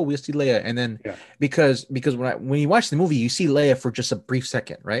 all right, cool, we'll see Leia, and then Yeah. because when you watch the movie, you see Leia for just a brief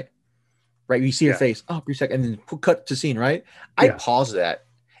second, right? Right, you see her Yeah. face, oh, brief second, and then cut to scene, right? I Yeah. paused that,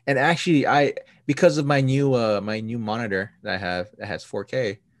 and actually, I because of my new monitor that I have that has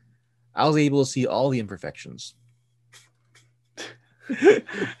 4K, I was able to see all the imperfections,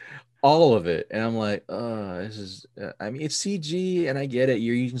 all of it, and I'm like, this is. I mean, it's CG, and I get it.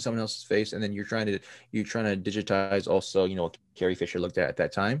 You're using someone else's face, and then you're trying to digitize also, what Carrie Fisher looked at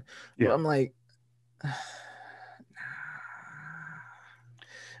that time. But Yeah. I'm like,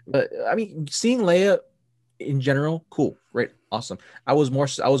 but I mean, seeing Leia in general, cool, great, awesome. I was more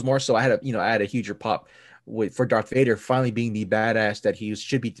so. I had I had a huger pop with for Darth Vader finally being the badass that he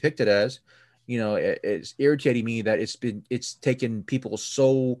should be depicted as. It's irritating me that it's taken people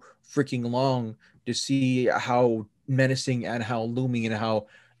so freaking long to see how menacing and how looming and how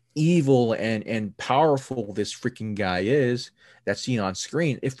evil and powerful this freaking guy is that's seen on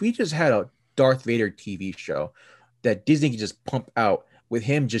screen. If we just had a Darth Vader TV show that Disney could just pump out with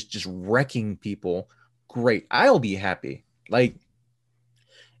him just wrecking people, great. I'll be happy. Like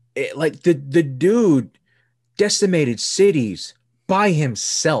the dude decimated cities by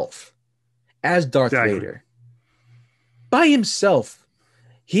himself as Darth Exactly. Vader. By himself.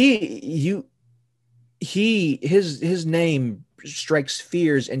 He you he his name strikes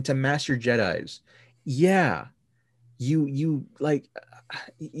fears into Master Jedi's. Yeah. You like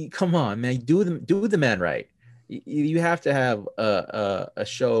come on, man. Do the man right. You have to have a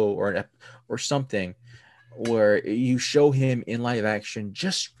show or something where you show him in live action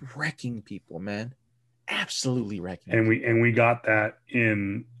just wrecking people, man. Absolutely wrecking And we people. got that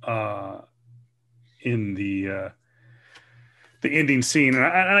in the ending scene.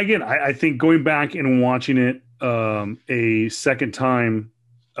 And again, I think going back and watching it a second time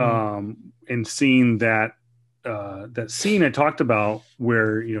Mm. and seeing that scene I talked about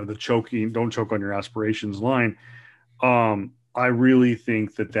where the choking, don't choke on your aspirations line. I really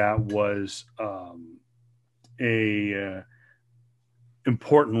think that was a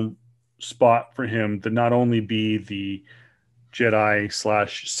important spot for him to not only be the Jedi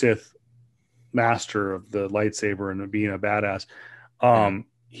slash Sith master of the lightsaber and being a badass. Yeah,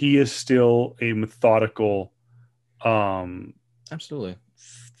 He is still a methodical, absolutely.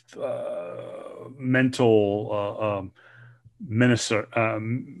 mental menacer,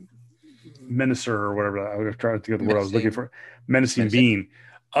 menacer or whatever. I was trying to think of the word I was looking Menacing, for. Menacing menacing. being.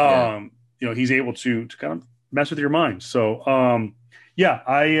 Yeah, He's able to kind of mess with your mind. So, yeah,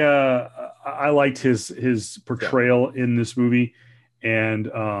 I liked his yeah, portrayal in this movie, and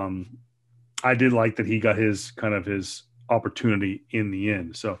I did like that he got his opportunity in the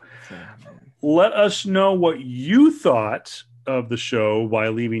end. So yeah, man. let us know what you thought of the show by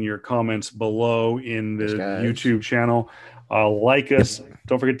leaving your comments below in Yes, the guys. YouTube channel. Like us.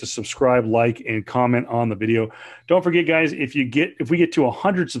 Don't forget to subscribe, like, and comment on the video. Don't forget, guys, if we get to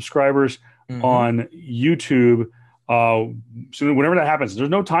 100 subscribers Mm-hmm. on YouTube, so whenever that happens, there's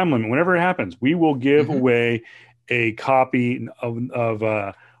no time limit. Whenever it happens, we will give Mm-hmm. away a copy of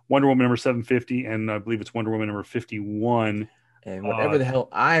Wonder Woman number 750, and I believe it's Wonder Woman number 51. And Uh, whatever the hell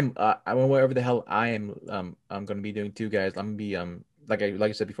I'm gonna be doing too, guys. I'm gonna be like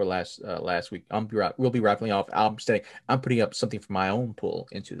I said before last week. We'll be raffling off. I'm putting up something for my own pool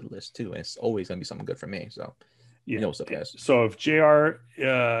into the list too, and it's always gonna be something good for me. So Yeah. what's up, guys. So if JR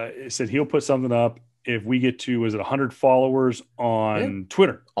said he'll put something up if we get to, was it 100 followers Yeah, on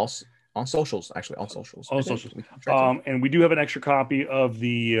Twitter? also on socials, actually on socials. On Okay, socials. we can try to. And we do have an extra copy of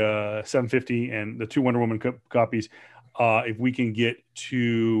the 750 and the two Wonder Woman copies. If we can get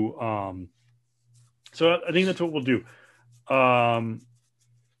to, so I think that's what we'll do.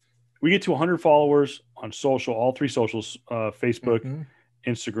 We get to 100 followers on social, all three socials, Facebook, Mm-hmm.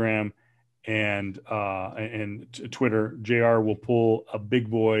 Instagram, and Twitter. JR will pull a big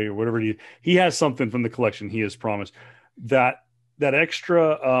boy or whatever he has something from the collection he has promised. That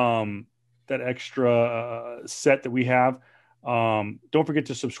extra set that we have. Don't forget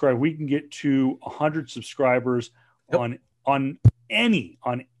to subscribe. We can get to 100 subscribers Yep. on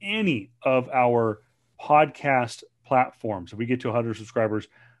any of our podcast platforms. If we get to 100 subscribers,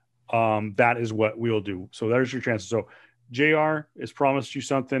 that is what we'll do. So there's your chances. So JR has promised you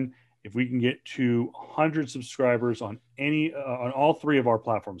something. If we can get to 100 subscribers on on all three of our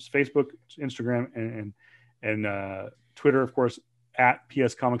platforms, Facebook, Instagram, and Twitter, of course, at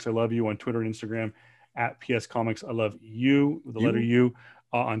PS Comics I Love You on Twitter and Instagram, at PS Comics I Love You, the letter U,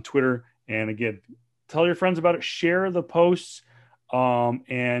 on Twitter. And again, tell your friends about it. Share the posts.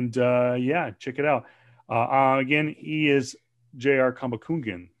 Yeah, check it out. Again, he is JR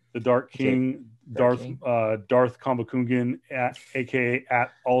Kambakungan. the Dark King, Darth King. Darth Kambakungan, aka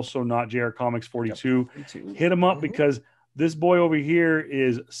at also not JR Comics 42. Hit him up because this boy over here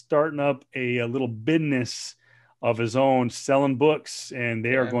is starting up a little business of his own, selling books, and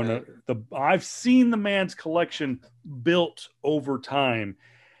they are going to. I've seen the man's collection built over time,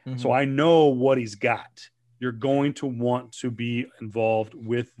 so I know what he's got. You're going to want to be involved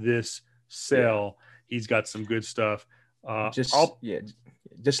with this sale. He's got some good stuff. Just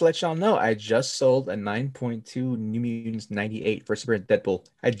to let y'all know, I just sold a 9.2 New Mutants 98 for Super Deadpool.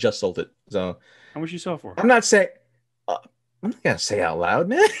 I just sold it. So how much you sell for? I'm not gonna say out loud,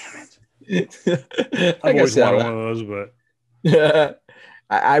 man. I've always wanted one of those, but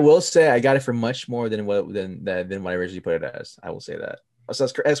I will say I got it for much more than what I originally put it as. I will say that. So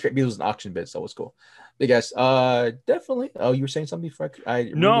that's great because it was an auction bid, so it's cool. But guys, definitely. Oh, you were saying something before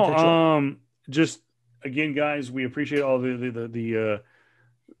I no, just again, guys, we appreciate all the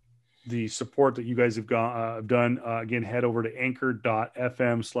support that you guys have done. Again, head over to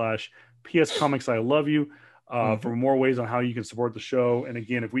anchor.fm/PS Comics I Love You for more ways on how you can support the show. And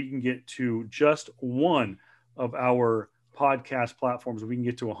again, if we can get to just one of our podcast platforms, if we can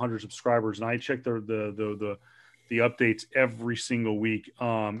get to 100 subscribers, and I check the updates every single week,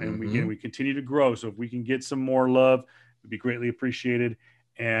 and we continue to grow. So if we can get some more love, it'd be greatly appreciated.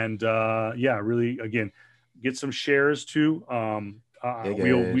 And really, again, get some shares too.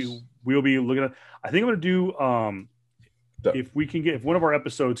 We'll be looking at. I think I'm going to do if one of our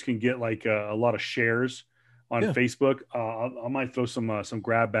episodes can get like a lot of shares on Facebook, I might throw some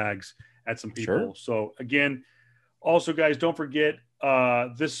grab bags at some people. Sure. So again, also guys, don't forget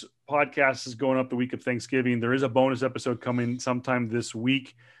this podcast is going up the week of Thanksgiving. There is a bonus episode coming sometime this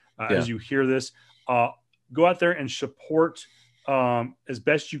week. As you hear this, go out there and support as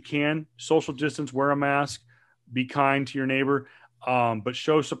best you can. Social distance, wear a mask, be kind to your neighbor. But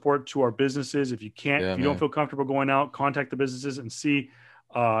show support to our businesses. If you can't, if you don't feel comfortable going out, contact the businesses and see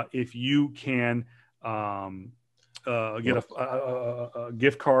if you can get a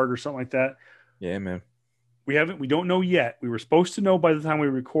gift card or something like that. Yeah, man. We don't know yet. We were supposed to know by the time we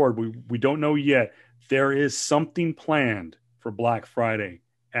record. We don't know yet. There is something planned for Black Friday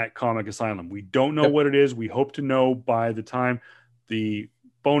at Comic Asylum. We don't know what it is. We hope to know by the time the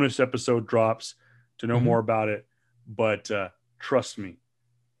bonus episode drops to know more about it. But trust me,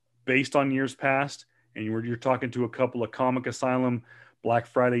 based on years past, and you're talking to a couple of Comic Asylum Black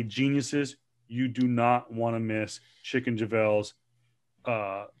Friday geniuses, you do not want to miss Chicken Javel's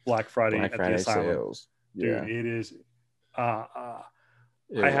Black Friday at the Asylum. Sales. Dude, it is.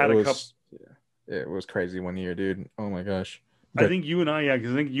 It was crazy one year, dude. Oh my gosh. I think you and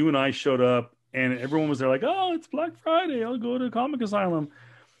I showed up, and everyone was there like, "Oh, it's Black Friday. I'll go to Comic Asylum."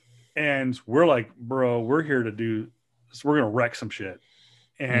 And we're like, "Bro, we're here to do. So we're gonna wreck some shit."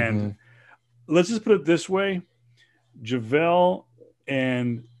 And let's just put it this way: Javel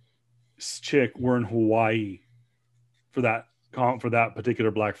and Chick were in Hawaii for that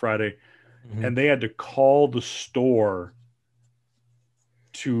particular Black Friday, and they had to call the store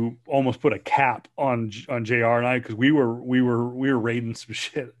to almost put a cap on JR and I because we were raiding some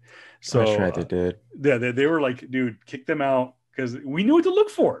shit. So that's right, they did. Yeah, they were like, "Dude, kick them out," because we knew what to look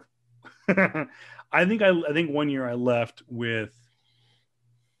for. I think one year I left with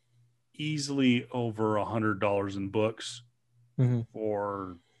easily over $100 in books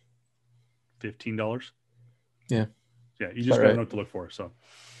for $15. Yeah. You just gotta know what to look for. So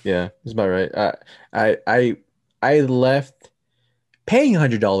yeah, it's about right. I left paying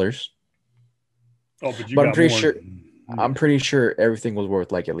 $100. Oh, but I'm pretty sure. I'm pretty sure everything was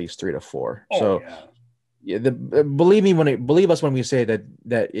worth like at least 3 to 4. Oh, so believe us when we say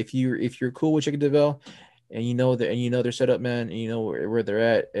that if you're cool with Chicken Deville and you know they're set up, man, and you know where they're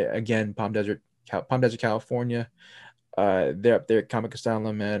at. Again, Palm Desert, California. They're up there at Comic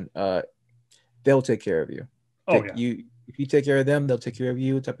Asylum, man. They'll take care of you. If you take care of them, they'll take care of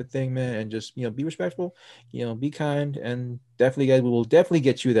you, type of thing, man. And just be respectful, be kind, and definitely, guys, we will definitely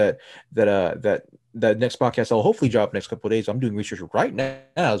get you that next podcast. I'll hopefully drop next couple of days. I'm doing research right now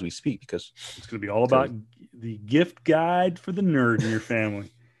as we speak because it's going to be all about the gift guide for the nerd in your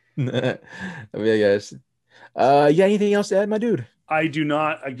family. Yeah, guys. Anything else to add, my dude? I do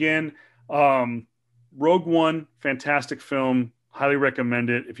not. Again, Rogue One, fantastic film. Highly recommend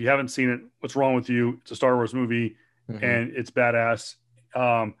it. If you haven't seen it, what's wrong with you? It's a Star Wars movie, and it's badass.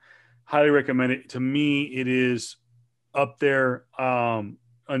 Highly recommend it. To me, it is up there. A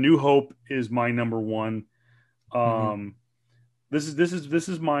New Hope is my number one. This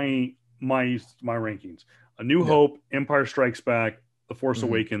is my rankings. A New Hope, Empire Strikes Back, The Force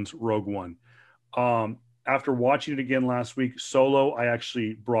Awakens, Rogue One. after watching it again last week, Solo, I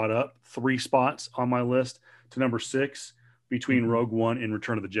actually brought up 3 spots on my list to number 6 between Rogue One and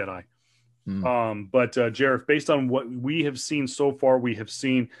Return of the Jedi. But Jareth, based on what we have seen so far, we have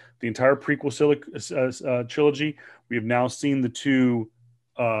seen the entire prequel trilogy. We have now seen the 2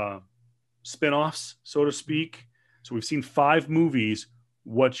 spin-offs, so to speak. So we've seen 5 movies.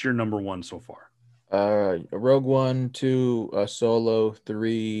 What's your number 1 so far? Rogue One, 2, Solo,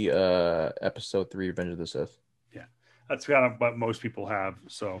 3, Episode 3, Revenge of the Sith. Yeah, that's kind of what most people have.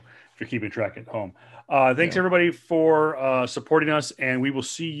 So if you're keeping track at home, thanks everybody for supporting us, and we will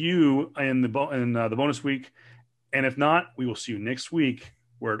see you in the bonus week. And if not, we will see you next week,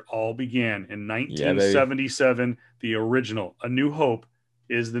 where it all began in 1977. The original, A New Hope,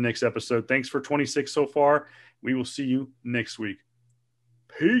 is the next episode. Thanks for 26 so far. We will see you next week.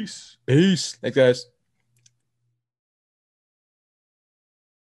 Peace. Thanks, guys.